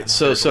 All right,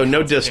 so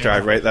no disc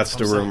drive, right? That's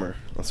the rumor.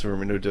 That's the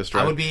rumor. No disc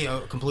drive. I would be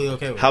completely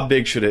okay with it. How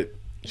big should it?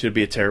 Should it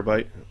be a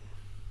terabyte?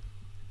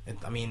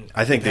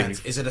 I think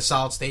is it a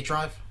solid state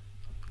drive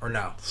or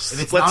no?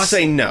 Let's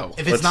say no.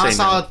 If it's not a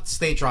solid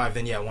state drive,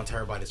 then yeah, 1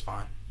 terabyte is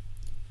fine.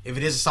 If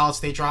it is a solid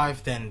state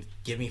drive, then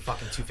give me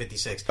fucking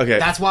 256. Okay,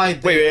 that's why.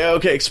 Wait.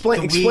 Okay,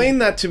 explain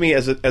that to me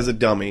as a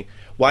dummy.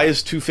 Why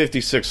is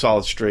 256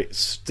 solid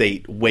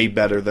state way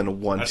better than a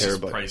 1 that's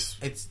terabyte? Just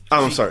price.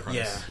 I'm sorry.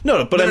 Yeah.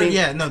 No, but I mean,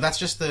 yeah, no, that's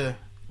just the.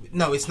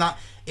 No, it's not.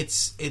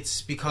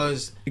 It's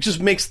because it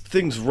just makes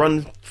things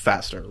run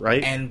faster,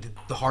 right? And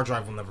the hard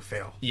drive will never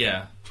fail.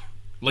 Yeah.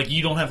 Like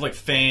you don't have like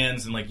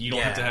fans and like you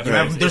don't have to have.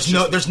 Right.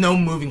 There's no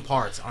moving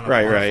parts on a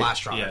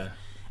flash drive. Yeah.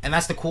 And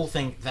that's the cool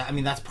thing.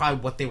 That's probably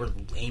what they were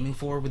aiming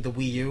for with the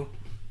Wii U,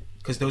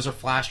 because those are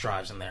flash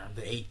drives in there,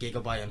 the 8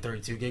 gigabyte and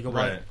 32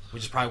 gigabyte,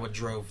 which is probably what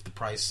drove the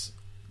price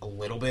a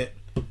little bit.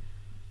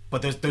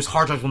 But those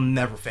hard drives will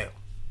never fail.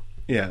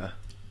 Yeah,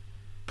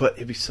 but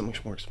it'd be so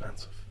much more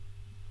expensive.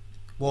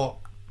 Well,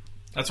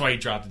 that's why you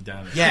dropped it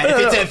down. Yeah,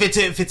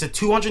 if it's a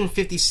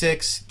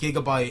 256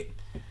 gigabyte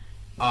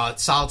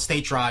solid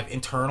state drive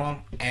internal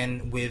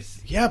and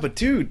with but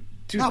dude.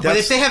 No, but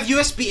if they have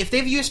USB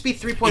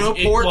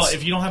 3.0 ports, well,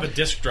 if you don't have a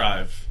disk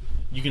drive,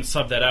 you can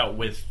sub that out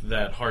with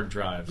that hard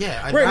drive.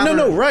 Yeah,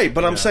 right.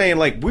 But I'm saying,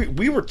 like,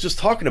 we were just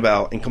talking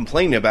about and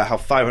complaining about how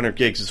 500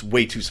 gigs is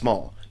way too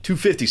small.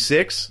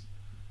 256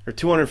 or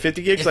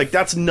 250 gigs, like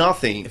that's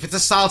nothing. If it's a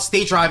solid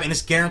state drive and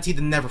it's guaranteed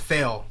to never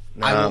fail,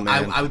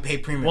 I would pay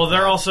premium. Well,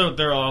 there are also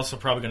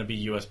probably going to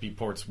be USB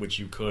ports, which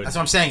you could. That's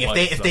what I'm saying.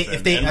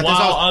 If they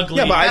while ugly,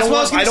 yeah, but I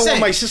don't want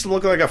my system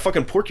looking like a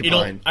fucking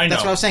porcupine. I know.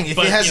 That's what I was saying. If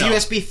it has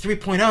USB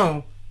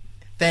 3.0,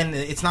 then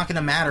it's not going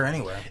to matter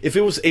anyway. If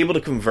it was able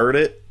to convert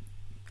it,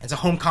 it's a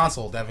home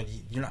console, Devin.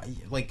 You're not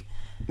like.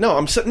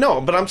 No,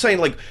 but I'm saying,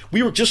 like,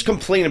 we were just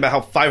complaining about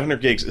how 500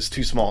 gigs is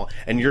too small,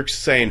 and you're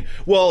saying,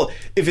 well,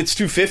 if it's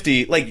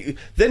 250, like,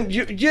 then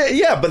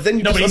but then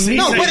you but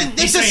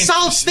it's a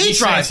solid state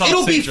drive.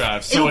 It'll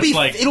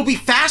be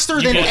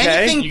faster than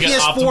anything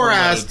PS4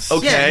 has.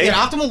 Okay, you get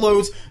optimal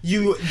loads.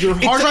 Your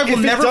hard drive will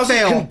never fail. If it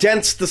doesn't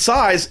condense the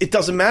size, it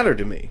doesn't matter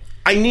to me.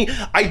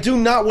 I do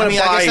not want to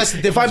buy.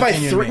 If I buy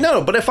 3,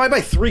 but if I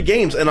buy 3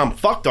 games and I'm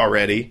fucked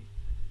already,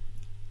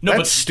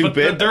 that's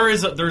stupid. But there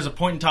is a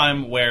point in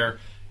time where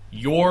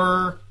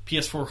your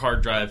PS4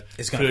 hard drive could fail.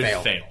 It's going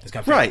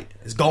to fail. Right.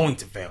 It's going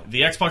to fail.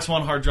 The Xbox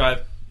One hard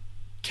drive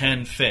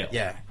can fail.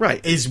 Yeah.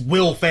 Right.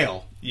 Will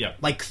fail. Yeah.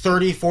 Like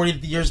 30,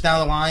 40 years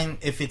down the line,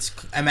 if it's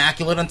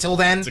immaculate until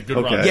then. It's a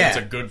good run. Yeah. It's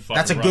a good fucking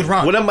That's a good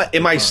run. What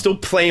am I still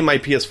playing my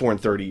PS4 in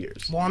 30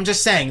 years? Well, I'm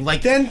just saying,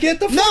 like, then get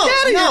the fuck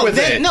out of here with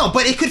it. No,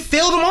 but it could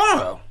fail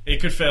tomorrow.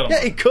 It could fail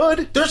tomorrow. Yeah, it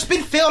could. There's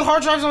been failed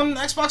hard drives on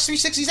Xbox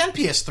 360s and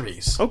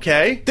PS3s.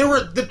 Okay. There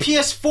were the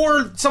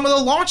PS4, some of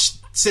the launch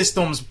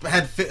systems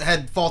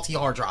had faulty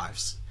hard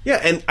drives. Yeah,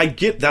 and I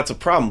get that's a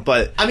problem,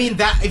 but I mean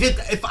that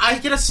if I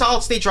get a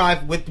solid state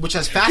drive which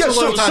has faster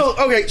load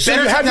times, so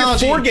you have your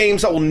 4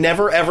 games that will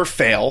never ever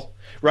fail,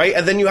 right?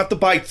 And then you have to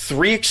buy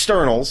 3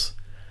 externals.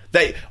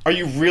 Are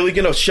you really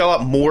going to shell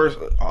out more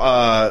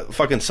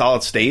fucking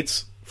solid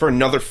states for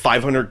another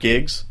 500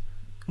 gigs?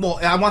 Well,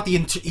 I want the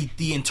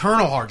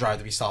internal hard drive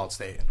to be solid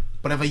state,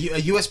 but if a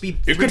USB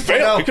 3.0, it could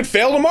fail. It could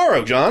fail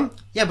tomorrow, John.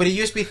 Yeah, but a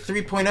USB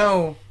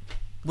 3.0,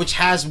 which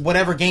has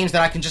whatever games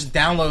that I can just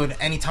download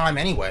anytime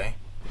anyway.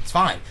 It's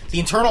fine.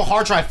 The internal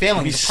hard drive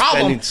failing is a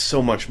problem. Spending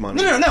so much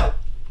money. No.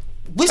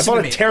 Listen I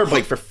bought a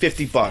terabyte for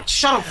 $50.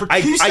 Shut up for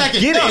 2 seconds. I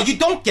get it. You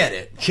don't get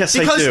it. Yes,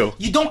 I do.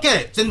 You don't get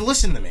it. Then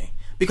listen to me.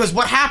 Because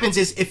what happens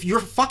is if your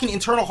fucking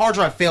internal hard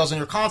drive fails on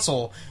your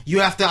console,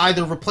 you have to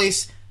either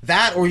replace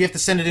that or you have to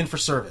send it in for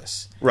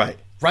service. Right.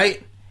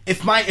 Right?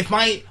 If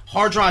my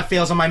hard drive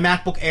fails on my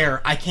MacBook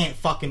Air, I can't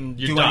fucking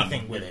do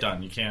anything with it. You're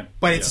done. You can't.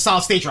 But it's a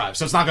solid state drive,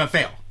 so it's not going to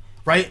fail.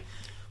 Right?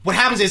 what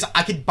happens is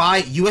I could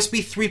buy USB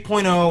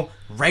 3.0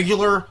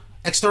 regular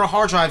external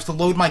hard drives to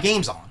load my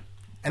games on,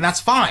 and that's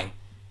fine.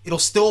 It'll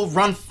still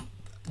run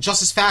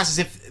just as fast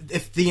as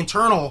if the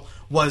internal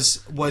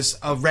was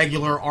a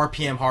regular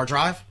RPM hard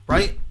drive,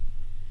 right?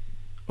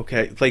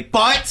 Okay, like,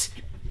 but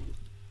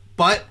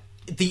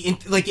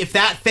if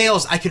that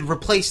fails, I could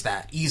replace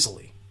that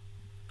easily.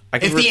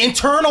 If the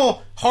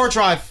internal hard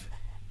drive,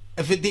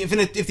 if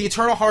the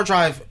internal hard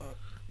drive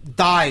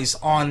dies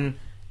on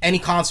any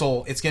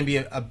console, it's gonna be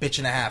a bitch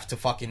and a half to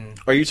fucking.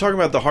 Are you talking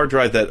about the hard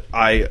drive that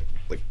I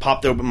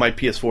popped open my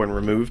PS4 and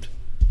removed?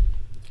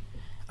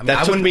 I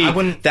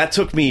mean, that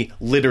took me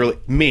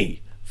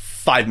literally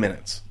 5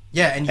 minutes.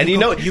 Yeah, and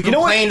you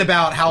complained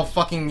about how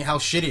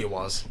shitty it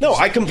was. No,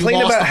 I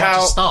complained about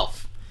how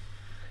stuff.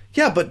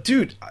 Yeah, but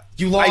dude,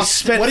 I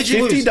spent what did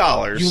you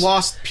 $50. You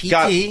lost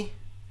PT,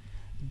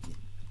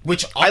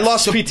 which I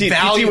lost PT.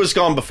 PT was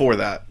gone before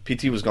that.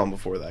 PT was gone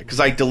before that because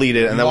I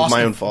deleted it, and that was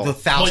my own fault. The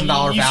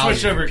 $1,000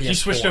 value. You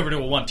switched over to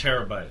a 1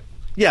 terabyte.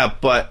 Yeah,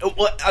 but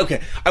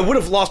okay, I would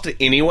have lost it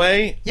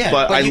anyway. Yeah,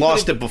 but I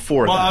lost it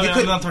before that.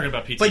 I'm not talking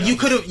about PT. But you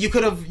could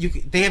have.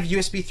 They have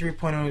USB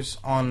 3.0s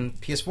on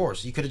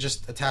PS4s. You could have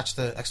just attached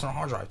the external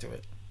hard drive to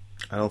it.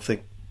 I don't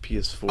think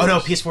PS4. Oh no,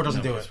 PS4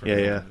 doesn't do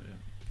it.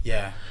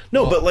 Yeah.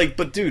 No,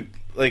 but dude,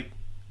 you're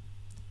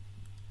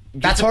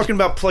talking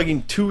about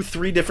plugging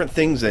 2-3 different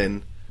things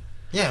in.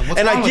 Yeah,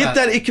 and I get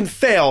that it can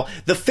fail.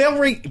 The fail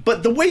rate,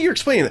 but the way you're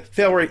explaining it,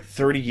 fail rate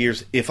 30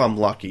 years if I'm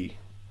lucky.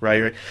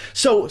 Right.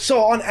 So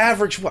on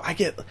average,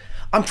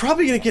 I'm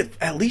probably going to get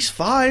at least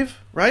 5,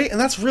 right? And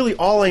that's really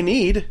all I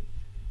need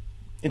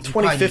in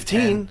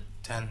 2015.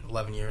 10,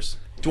 11 years.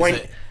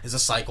 Is a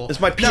cycle. Is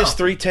my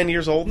PS3 10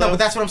 years old now? No, but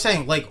that's what I'm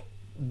saying. Like,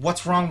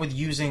 what's wrong with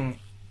using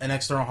an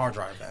external hard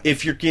drive then?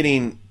 If you're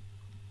getting...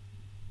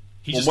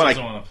 He just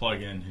doesn't want to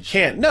plug in.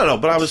 Can't. No,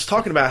 but I was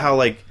talking about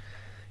how,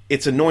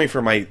 it's annoying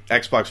for my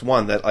Xbox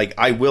One that,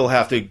 I will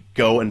have to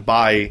go and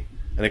buy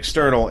an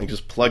external and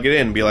just plug it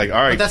in and be like, all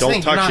right,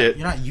 don't touch it.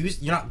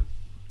 You're not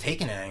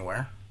taking it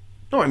anywhere.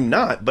 No, I'm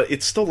not, but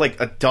it's still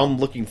a dumb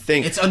looking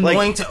thing. It's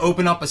annoying to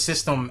open up a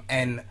system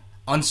and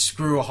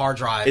unscrew a hard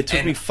drive. It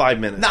took me 5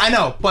 minutes. No, I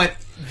know, but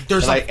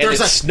there's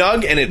it's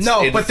snug and it's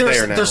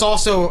there now. There's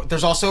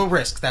also a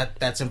risk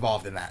that's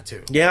involved in that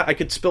too. Yeah, I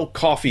could spill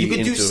coffee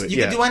into it.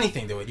 You could do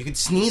anything to it. You could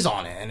sneeze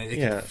on it and it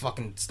could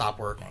fucking stop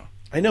working.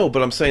 I know,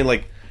 but I'm saying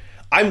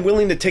I'm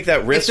willing to take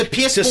that risk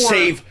to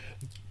save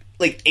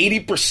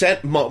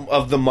 80%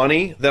 of the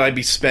money that I'd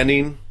be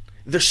spending.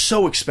 They're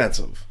so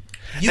expensive.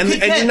 You're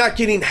not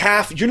getting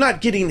half. You're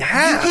not getting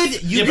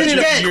half. You could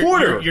get a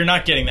quarter. You're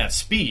not getting that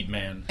speed,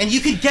 man. And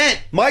you could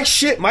get my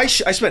shit. I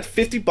spent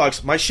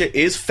 $50. My shit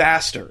is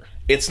faster.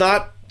 It's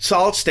not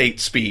solid state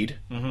speed,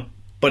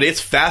 but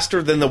it's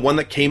faster than the one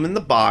that came in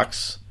the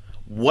box.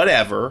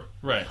 Whatever.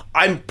 Right.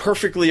 I'm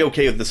perfectly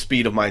okay with the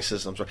speed of my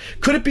systems.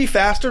 Could it be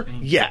faster?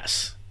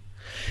 Yes.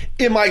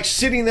 Am I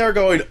sitting there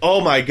going, "Oh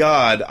my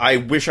god, I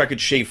wish I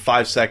could shave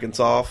 5 seconds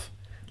off"?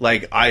 I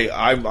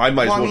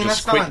might as well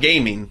just quit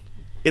gaming.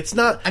 It's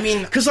not. I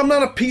mean, because I'm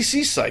not a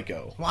PC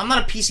psycho. Well, I'm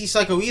not a PC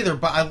psycho either,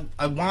 but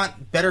I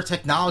want better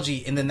technology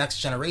in the next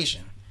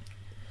generation.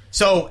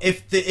 So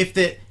if the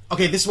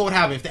this is what would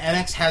happen if the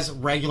NX has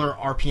regular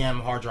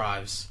RPM hard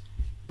drives,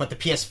 but the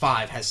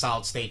PS5 has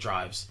solid state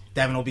drives.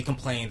 Devin will be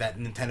complaining that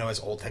Nintendo has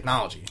old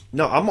technology.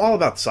 No, I'm all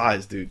about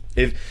size, dude.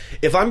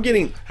 If I'm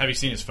getting, have you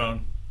seen his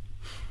phone?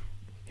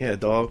 Yeah,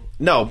 dog.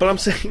 No, but I'm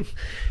saying,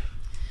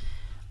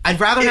 I'd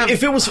rather have.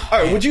 If it was, all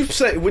right,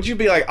 would you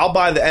be like, I'll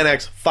buy the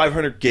NX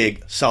 500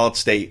 gig solid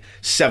state,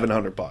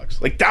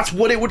 $700? That's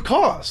what it would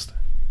cost.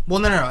 Well,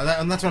 no,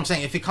 that's what I'm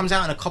saying. If it comes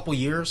out in a couple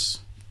years,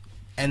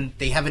 and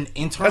they have an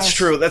internal, that's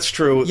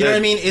true. You know what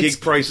I mean?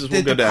 Gig prices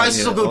will go down. The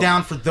prices will go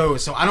down for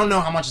those. So I don't know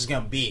how much it's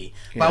going to be.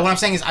 Yeah. But what I'm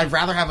saying is, I'd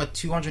rather have a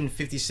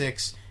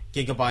 256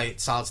 gigabyte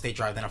solid state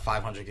drive than a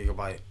 500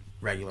 gigabyte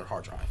regular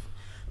hard drive.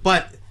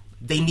 But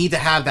they need to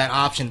have that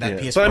option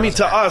that PS4 But I mean,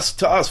 to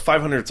have. us,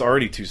 500 is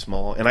already too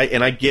small, and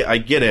I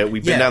get it.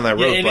 We've been down that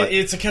road. But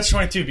it's a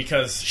catch-22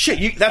 because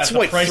that's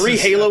what 3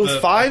 Halo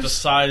 5s. The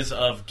size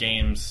of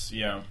games,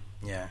 Yeah.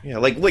 Yeah,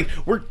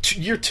 we're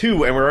year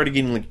 2 and we're already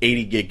getting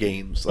 80 gig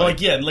games.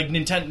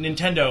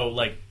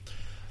 Nintendo,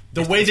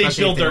 the way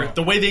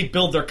they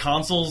build their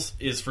consoles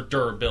is for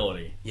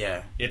durability.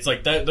 Yeah, it's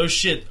those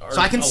shit are.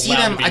 So I can see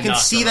them. I can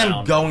see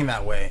them going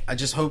that way. I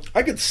just hope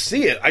I could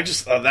see it. I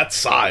just that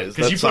size.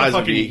 Because you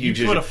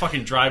put a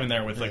fucking drive in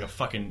there with a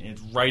fucking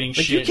writing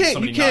shit.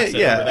 You can't.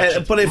 Yeah,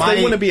 but if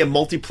they want to be a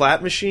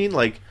multi-plat machine,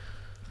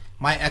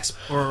 my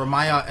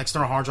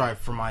external hard drive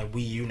for my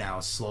Wii U now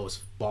is slow as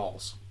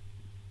balls,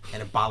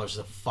 and it bothers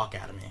the fuck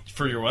out of me.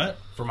 For your what?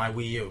 For my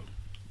Wii U,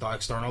 the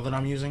external that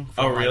I'm using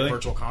for my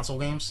virtual console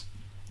games.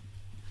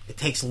 It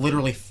takes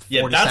literally 40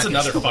 seconds. That's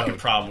another fucking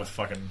problem with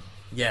fucking...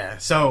 Yeah,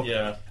 so...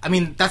 Yeah. I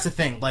mean, that's the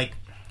thing.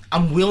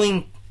 I'm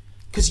willing...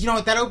 Because,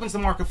 that opens the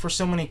market for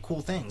so many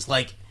cool things.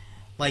 Like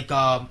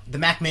the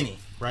Mac Mini,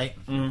 right?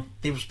 Mm-hmm.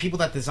 There's people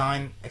that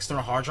design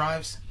external hard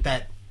drives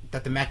that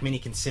the Mac Mini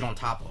can sit on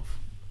top of.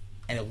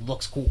 And it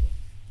looks cool.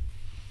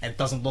 And it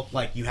doesn't look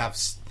like you have...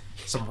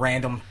 some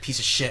random piece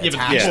of shit Yeah,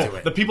 attached but to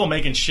it. the people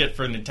making shit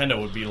for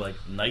Nintendo would be like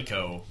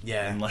Nyko.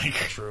 Yeah, and like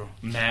true.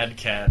 Mad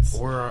Cats.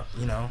 Or,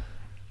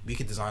 we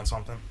could design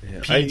something. Yeah.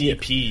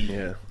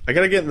 PDP. I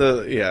gotta get in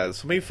the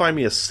somebody find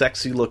me a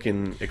sexy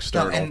looking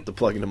external to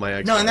plug into my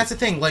Xbox. No, and that's the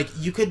thing. Like,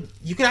 you could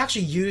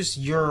actually use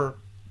your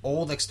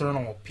old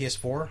external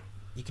PS4.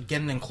 You could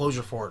get an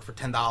enclosure for it for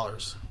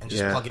 $10 and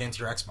just plug it into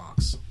your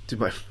Xbox. Dude,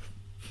 that's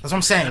what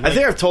I'm saying. I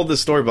think I've told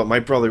this story, but my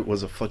brother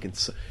was a fucking.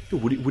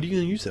 Dude, what are you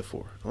going to use that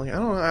for? I'm like, I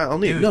don't know. I'll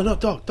need it. No,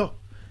 dog.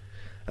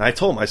 And I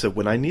told him, I said,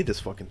 when I need this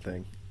fucking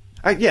thing,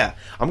 I'm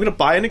going to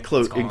buy an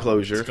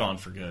enclosure. It's gone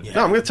for good. Yeah.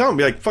 No, I'm going to tell him,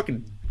 be like,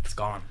 fucking, it's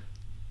gone.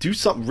 Do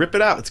something, rip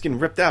it out. It's getting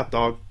ripped out,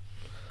 dog.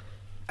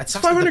 It's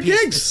 500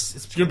 gigs.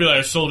 It's going to be like,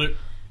 I sold it.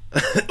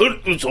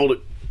 Sold it.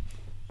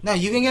 No,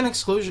 you can get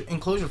an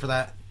enclosure for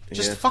that.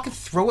 Just fucking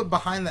throw it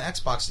behind the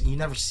Xbox and you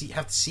never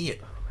have to see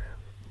it.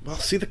 Well,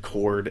 see the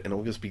cord and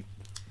it'll just be...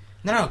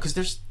 No, because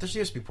there's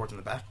USB ports in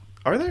the back.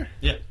 Are there?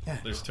 Yeah,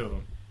 there's 2 of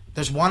them.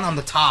 There's one on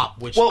the top,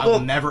 which I will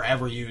never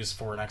ever use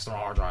for an external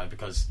hard drive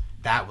because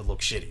that would look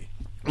shitty.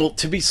 Well,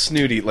 to be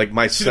snooty, like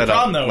my setup, the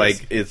problem, though,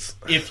 like it's...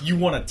 If you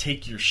want to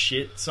take your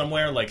shit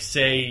somewhere, like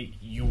say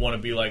you want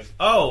to be like,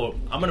 oh,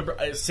 I'm going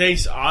to... Say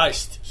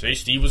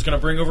Steve was going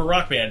to bring over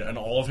Rock Band and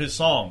all of his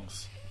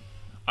songs.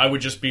 I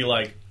would just be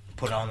like...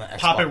 Put it on the Xbox.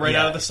 Pop it right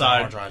out of the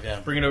side. Hard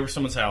drive, bring it over to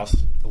someone's house.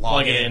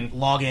 Log in.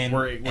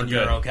 We're good.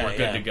 You're okay. We're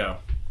good to go.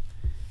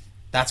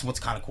 That's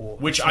what's kind of cool.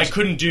 Which I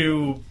couldn't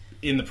do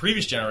in the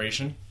previous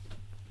generation.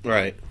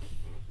 Right.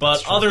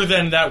 But other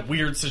than that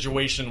weird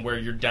situation where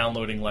you're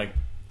downloading like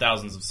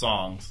thousands of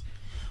songs.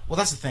 Well,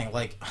 that's the thing.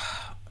 Like,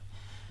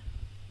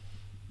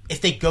 if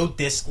they go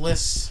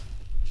diskless,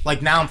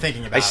 like now I'm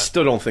thinking about it. I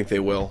still don't think they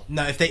will.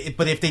 No, if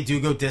they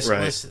do go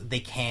diskless, they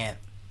can't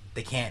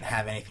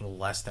have anything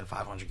less than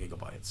 500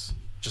 gigabytes.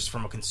 Just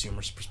from a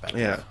consumer's perspective.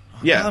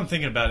 Yeah. Now I'm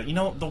thinking about it. You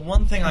know, the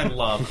one thing I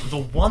love, the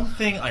one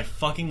thing I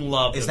fucking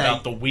love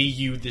about the Wii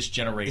U this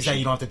generation is that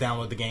you don't have to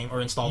download the game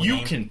or install the game.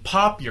 You can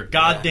pop your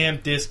goddamn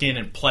disc in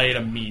and play it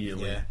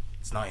immediately. Yeah,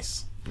 it's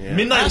nice. Yeah.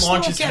 Midnight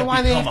launches have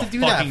become a fucking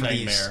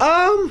nightmare.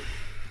 I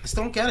just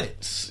don't get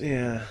it.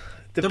 Yeah.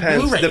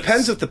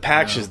 Depends if the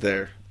patch is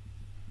there.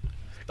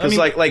 Because,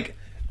 like...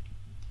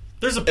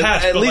 There's a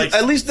patch, at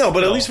least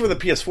for the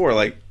PS4,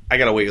 like... I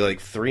gotta wait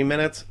like 3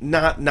 minutes.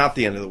 Not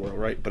the end of the world,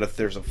 right? But if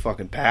there's a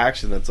fucking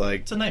patch and it's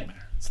like... It's a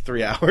nightmare. It's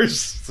 3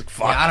 hours. It's like,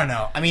 fuck. Yeah, I don't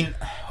know. I mean,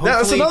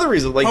 that's another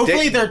reason. Like,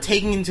 hopefully they're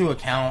taking into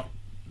account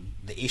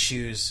the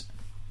issues.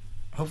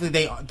 Hopefully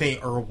they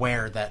are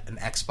aware that an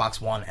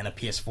Xbox One and a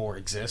PS4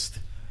 exist.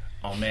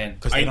 Oh, man.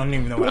 Because they don't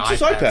even know what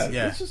iPad.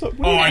 Yeah.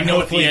 I know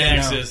what the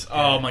NX is.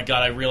 Oh, my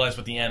God. I realize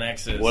what the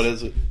NX is. What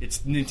is it? It's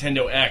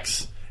Nintendo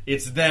X.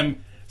 It's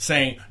them...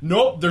 saying,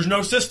 nope, there's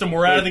no system,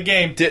 we're out of the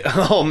game.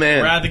 Oh,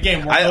 man. We're out of the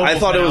game. I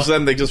thought it was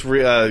them. They just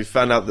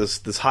found out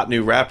this hot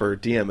new rapper,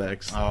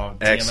 DMX. Oh,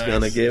 X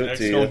gonna give it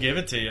to you. X gonna give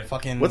it to you.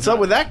 Fucking, what's up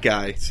with that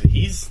guy?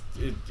 He's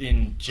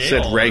in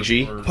jail. Said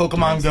Reggie.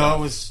 Pokemon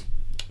Go is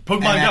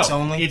Pokemon NX Go.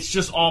 only? It's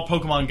just all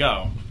Pokemon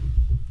Go.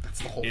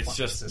 That's the whole It's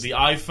just system. the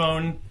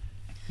iPhone,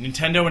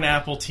 Nintendo and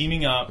Apple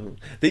teaming up.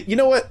 You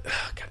know what?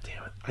 God damn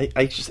it.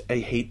 I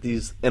hate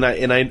these, and I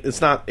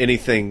it's not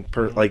anything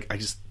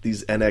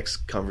these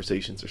NX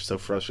conversations are so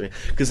frustrating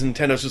because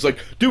Nintendo's just like,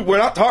 dude, we're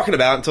not talking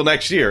about it until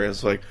next year. And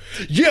it's like,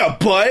 yeah,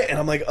 but, and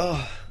I'm like,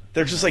 oh,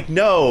 they're just like,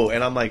 no,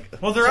 and I'm like,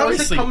 well, they're so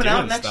obviously is it coming doing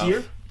out next stuff.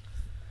 year?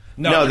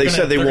 No, they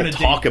said they they're won't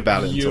gonna talk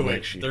about it until debut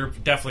next year. They're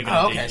definitely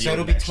going to okay, so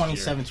it'll be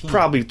 2017.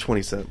 Probably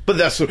 27. But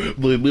that's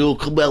we'll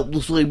come out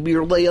this way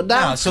merely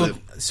announced.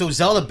 So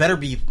Zelda better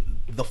be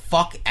the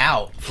fuck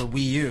out for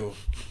Wii U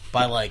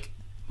by like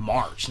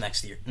March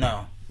next year.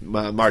 No.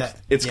 March.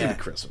 It's gonna be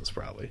Christmas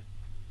probably.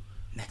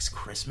 Next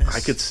Christmas? I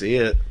could see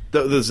it.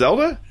 The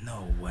Zelda?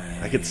 No way.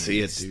 I could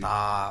see it, dude.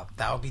 Stop.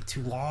 That would be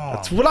too long.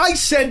 That's what I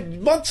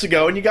said months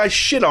ago, and you guys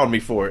shit on me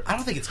for it. I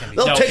don't think it's gonna be.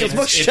 They'll take as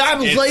much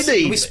time as they need.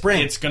 It'll be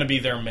spring. It's going to be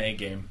their May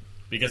game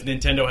because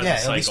Nintendo has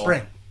a cycle. It'll be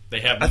spring. They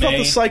have I thought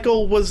the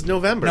cycle was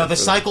November. No, the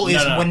cycle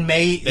is when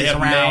May they is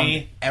have around.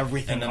 May,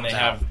 everything and then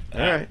comes they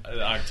out. have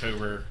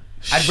October.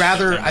 I'd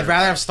rather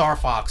have Star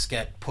Fox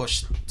get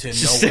pushed to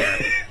nowhere.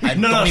 I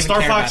No, don't even Star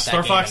care Fox. about that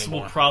Star Fox game will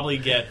anymore. probably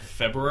get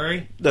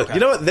February. You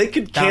know what? They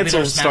could That'll be cancel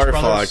their Smash Star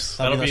Brothers. Fox.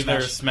 That'll be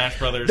their Smash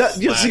Brothers.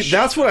 See,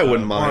 that's what I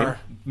wouldn't mind. Or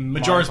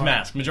Majora's Mario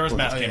Mask. Majora's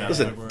Mask came out. in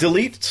Listen, February.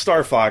 delete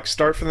Star Fox.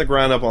 Start from the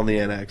ground up on the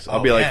NX. I'll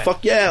be like, yeah.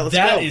 fuck yeah, let's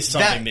That go. is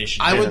something they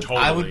should. I do, would. totally.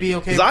 I would be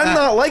okay. Because With I'm that.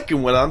 not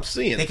liking what I'm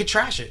seeing. They could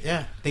trash it.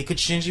 Yeah, they could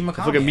Shinji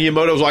Mikami. Fucking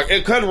Miyamoto's like,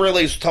 it could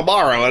release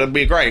tomorrow. It'd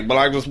be great, but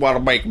I just want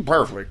to make it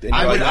perfect. And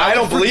I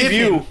don't believe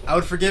you. Him. I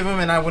would forgive him,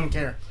 and I wouldn't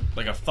care.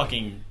 like a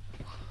fucking.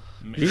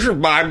 You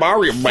should buy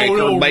Mario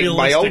Maker and make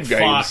my own Photorealistic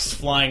fox games.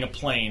 flying a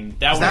plane.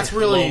 That would That's blow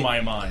really my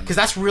mind. Because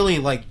that's really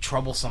like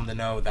troublesome to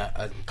know that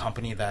a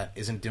company that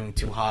isn't doing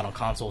too hot on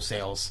console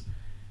sales,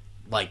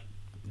 like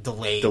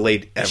delayed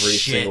Delayed every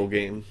single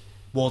game.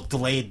 Well,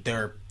 delayed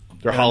their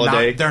their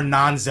holiday, their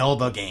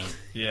non-Zelda game.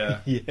 Yeah.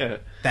 yeah,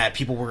 That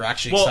people were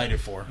actually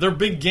excited for. Their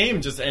big game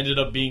just ended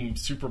up being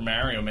Super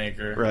Mario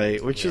Maker.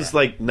 right, which is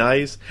like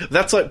nice.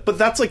 That's like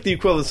the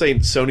equivalent of saying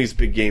Sony's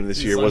big game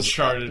this year was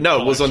Uncharted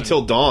no, it was Collection.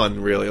 Until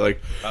Dawn. Really,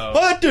 like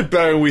that did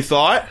better than we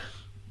thought.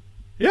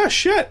 Yeah,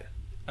 shit.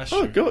 That's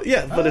Oh, true. go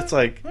yeah, but it's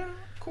like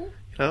Cool.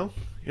 you're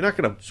not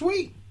gonna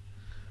Sweet.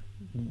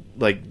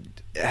 like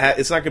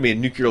it's not gonna be a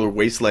nuclear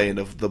wasteland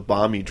of the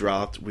bomb you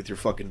dropped with your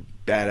fucking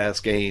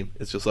badass game.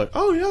 It's just like,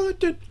 oh yeah, that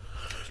did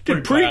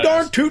pretty badass.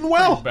 darn tootin'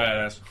 well. Pretty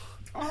badass.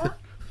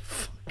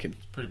 Fucking,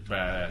 Pretty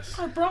badass.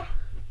 All right, bro. I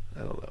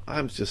don't know.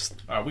 I'm just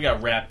All right, we got to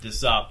wrap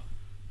this up.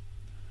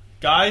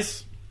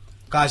 Guys,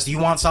 Guys, do you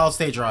want solid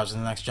state drives in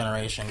the next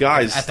generation?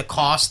 Guys. At the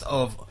cost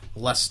of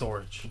less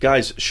storage.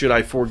 guys, should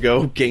I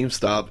forego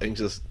GameStop and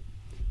just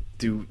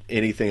do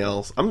anything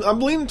else? I'm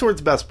leaning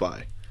towards Best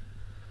Buy.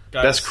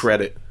 guys, Best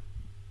credit.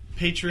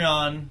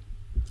 Patreon.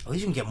 At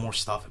least you can get more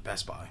stuff at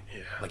Best Buy.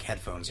 Yeah. Like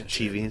headphones and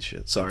shit. TV and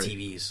shit. Sorry.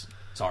 TVs.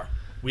 Sorry.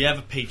 We have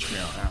a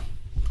Patreon.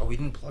 Oh, we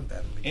didn't plug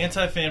that.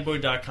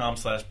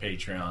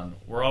 Antifanboy.com/Patreon.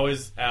 We're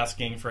always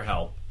asking for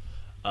help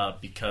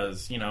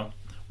because, we're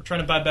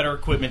trying to buy better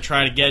equipment,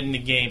 trying to get in the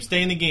game.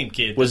 Stay in the game,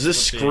 kid. Was That's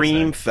this what they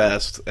Scream say.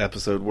 Fest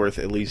episode worth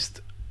at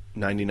least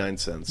 99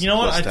 cents? You know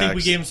what? plus I think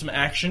we tax? gave him some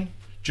action.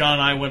 John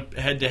and I went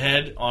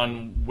head-to-head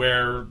on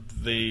where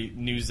the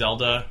new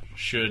Zelda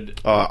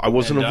should I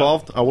wasn't end up.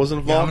 involved. I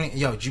wasn't Yo, how involved.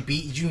 many, did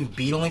you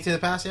beat A Link to the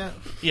Past yet?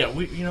 Yeah,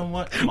 you know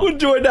what? Come on. Well,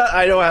 do I not?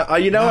 I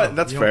don't. You know No, what?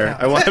 That's you don't fair.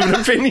 count. I won't have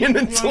an opinion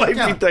until I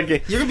Yeah. beat that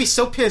game. You're gonna be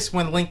so pissed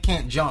when Link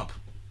can't jump.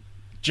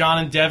 John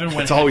and Devin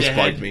went It's always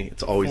head-to-head bugged me.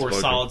 It's always for bugged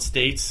me. Solid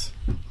States.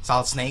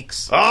 Solid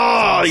Snakes. Oh,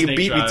 Solid you Snake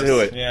beat drives. me to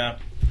it. Yeah.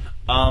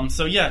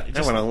 So yeah,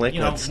 just, wanna lick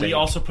that we snake.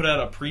 also put out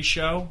a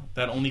pre-show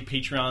that only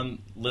Patreon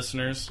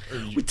listeners.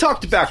 We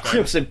talked about subscribers-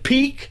 Crimson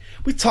Peak.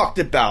 We talked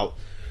about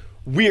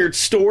weird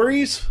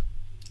stories.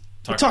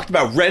 We talked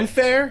about Ren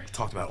Fair.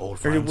 Talked about old Or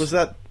friends. was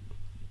that?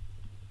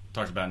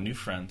 Talked about new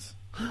friends.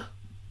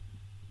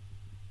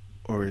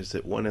 Or is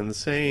it one and the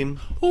same?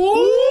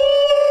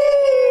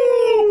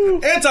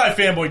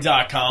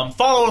 Antifanboy.com.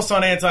 Follow us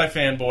on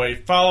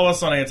Antifanboy. Follow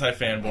us on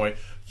Antifanboy.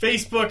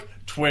 Facebook,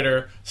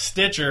 Twitter,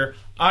 Stitcher,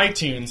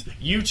 iTunes,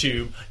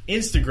 YouTube,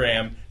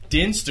 Instagram,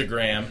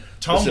 Dinstagram,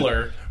 Tumblr,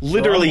 Listen,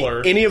 literally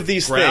Grumbler, any of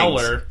these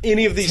Growler, things.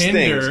 Any of these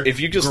Tinder, things. If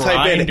you just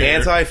type in Grindr,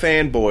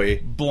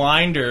 anti-fanboy,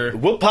 Blinder,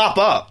 we'll pop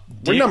up.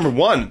 We're Dick. number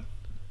one.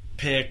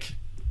 Pick,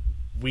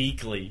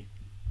 Weekly.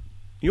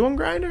 You on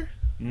Grindr?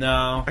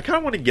 No. I kind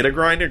of want to get a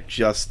Grinder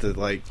just to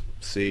like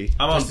see.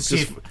 I'm on. Just to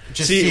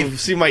see if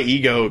See my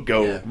ego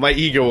go. Yeah. My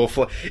ego will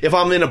fly. If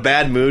I'm in a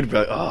bad mood, be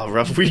like, oh,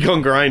 rough week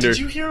on Grindr. Did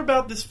you hear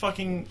about this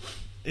fucking...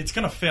 It's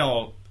gonna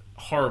fail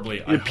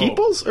horribly, I Your hope.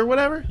 peoples or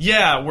whatever?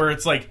 Yeah, where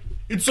it's like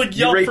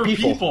Yelp rate for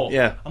people.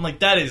 Yeah. I'm like,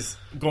 that is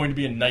going to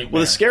be a nightmare.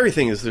 Well, the scary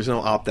thing is there's no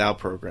opt-out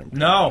program.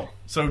 No.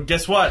 So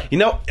guess what? You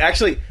know,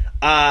 actually,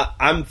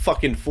 I'm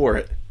fucking for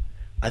it.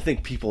 I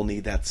think people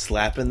need that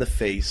slap in the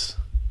face.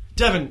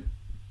 Devin,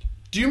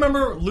 do you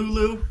remember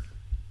Lulu?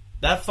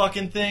 That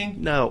fucking thing?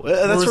 No, Where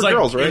it that's was for like,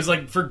 girls, right? It was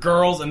like for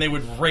girls, and they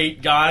would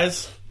rate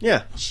guys.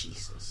 Yeah,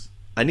 Jesus.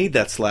 I need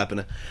that slap in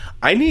the...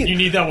 I need... You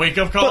need that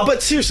wake-up call?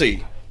 But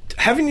seriously,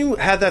 haven't you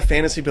had that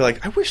fantasy be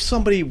like, I wish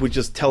somebody would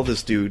just tell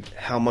this dude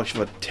how much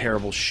of a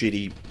terrible,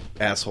 shitty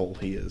asshole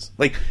he is.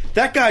 Like,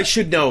 that guy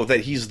should know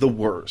that he's the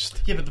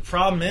worst. Yeah, but the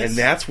problem is... And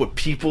that's what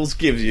Peoples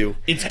gives you.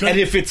 It's good- And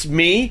if it's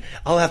me,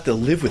 I'll have to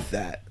live with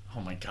that.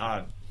 Oh my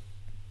god.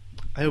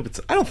 I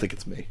don't think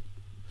it's me.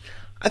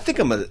 I think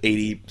I'm a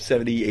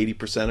 70,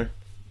 80%er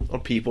on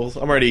Peoples.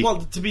 I'm already...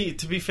 Well, to be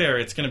fair,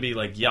 it's going to be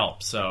like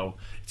Yelp, so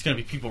it's going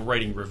to be people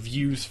writing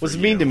reviews for was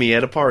you. mean to me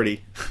at a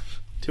party.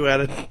 2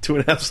 out of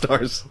 2.5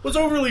 stars. Was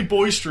overly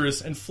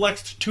boisterous and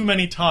flexed too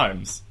many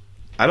times.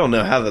 I don't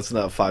know how that's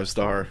not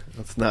 5-star.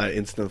 That's not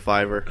instant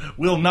fiver.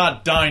 Will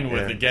not dine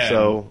with Yeah. again.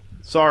 So,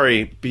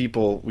 sorry,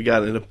 people. We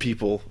got in a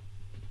people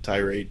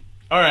tirade.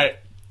 All right.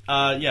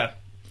 Yeah.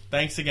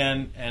 Thanks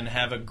again, and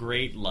have a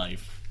great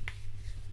life.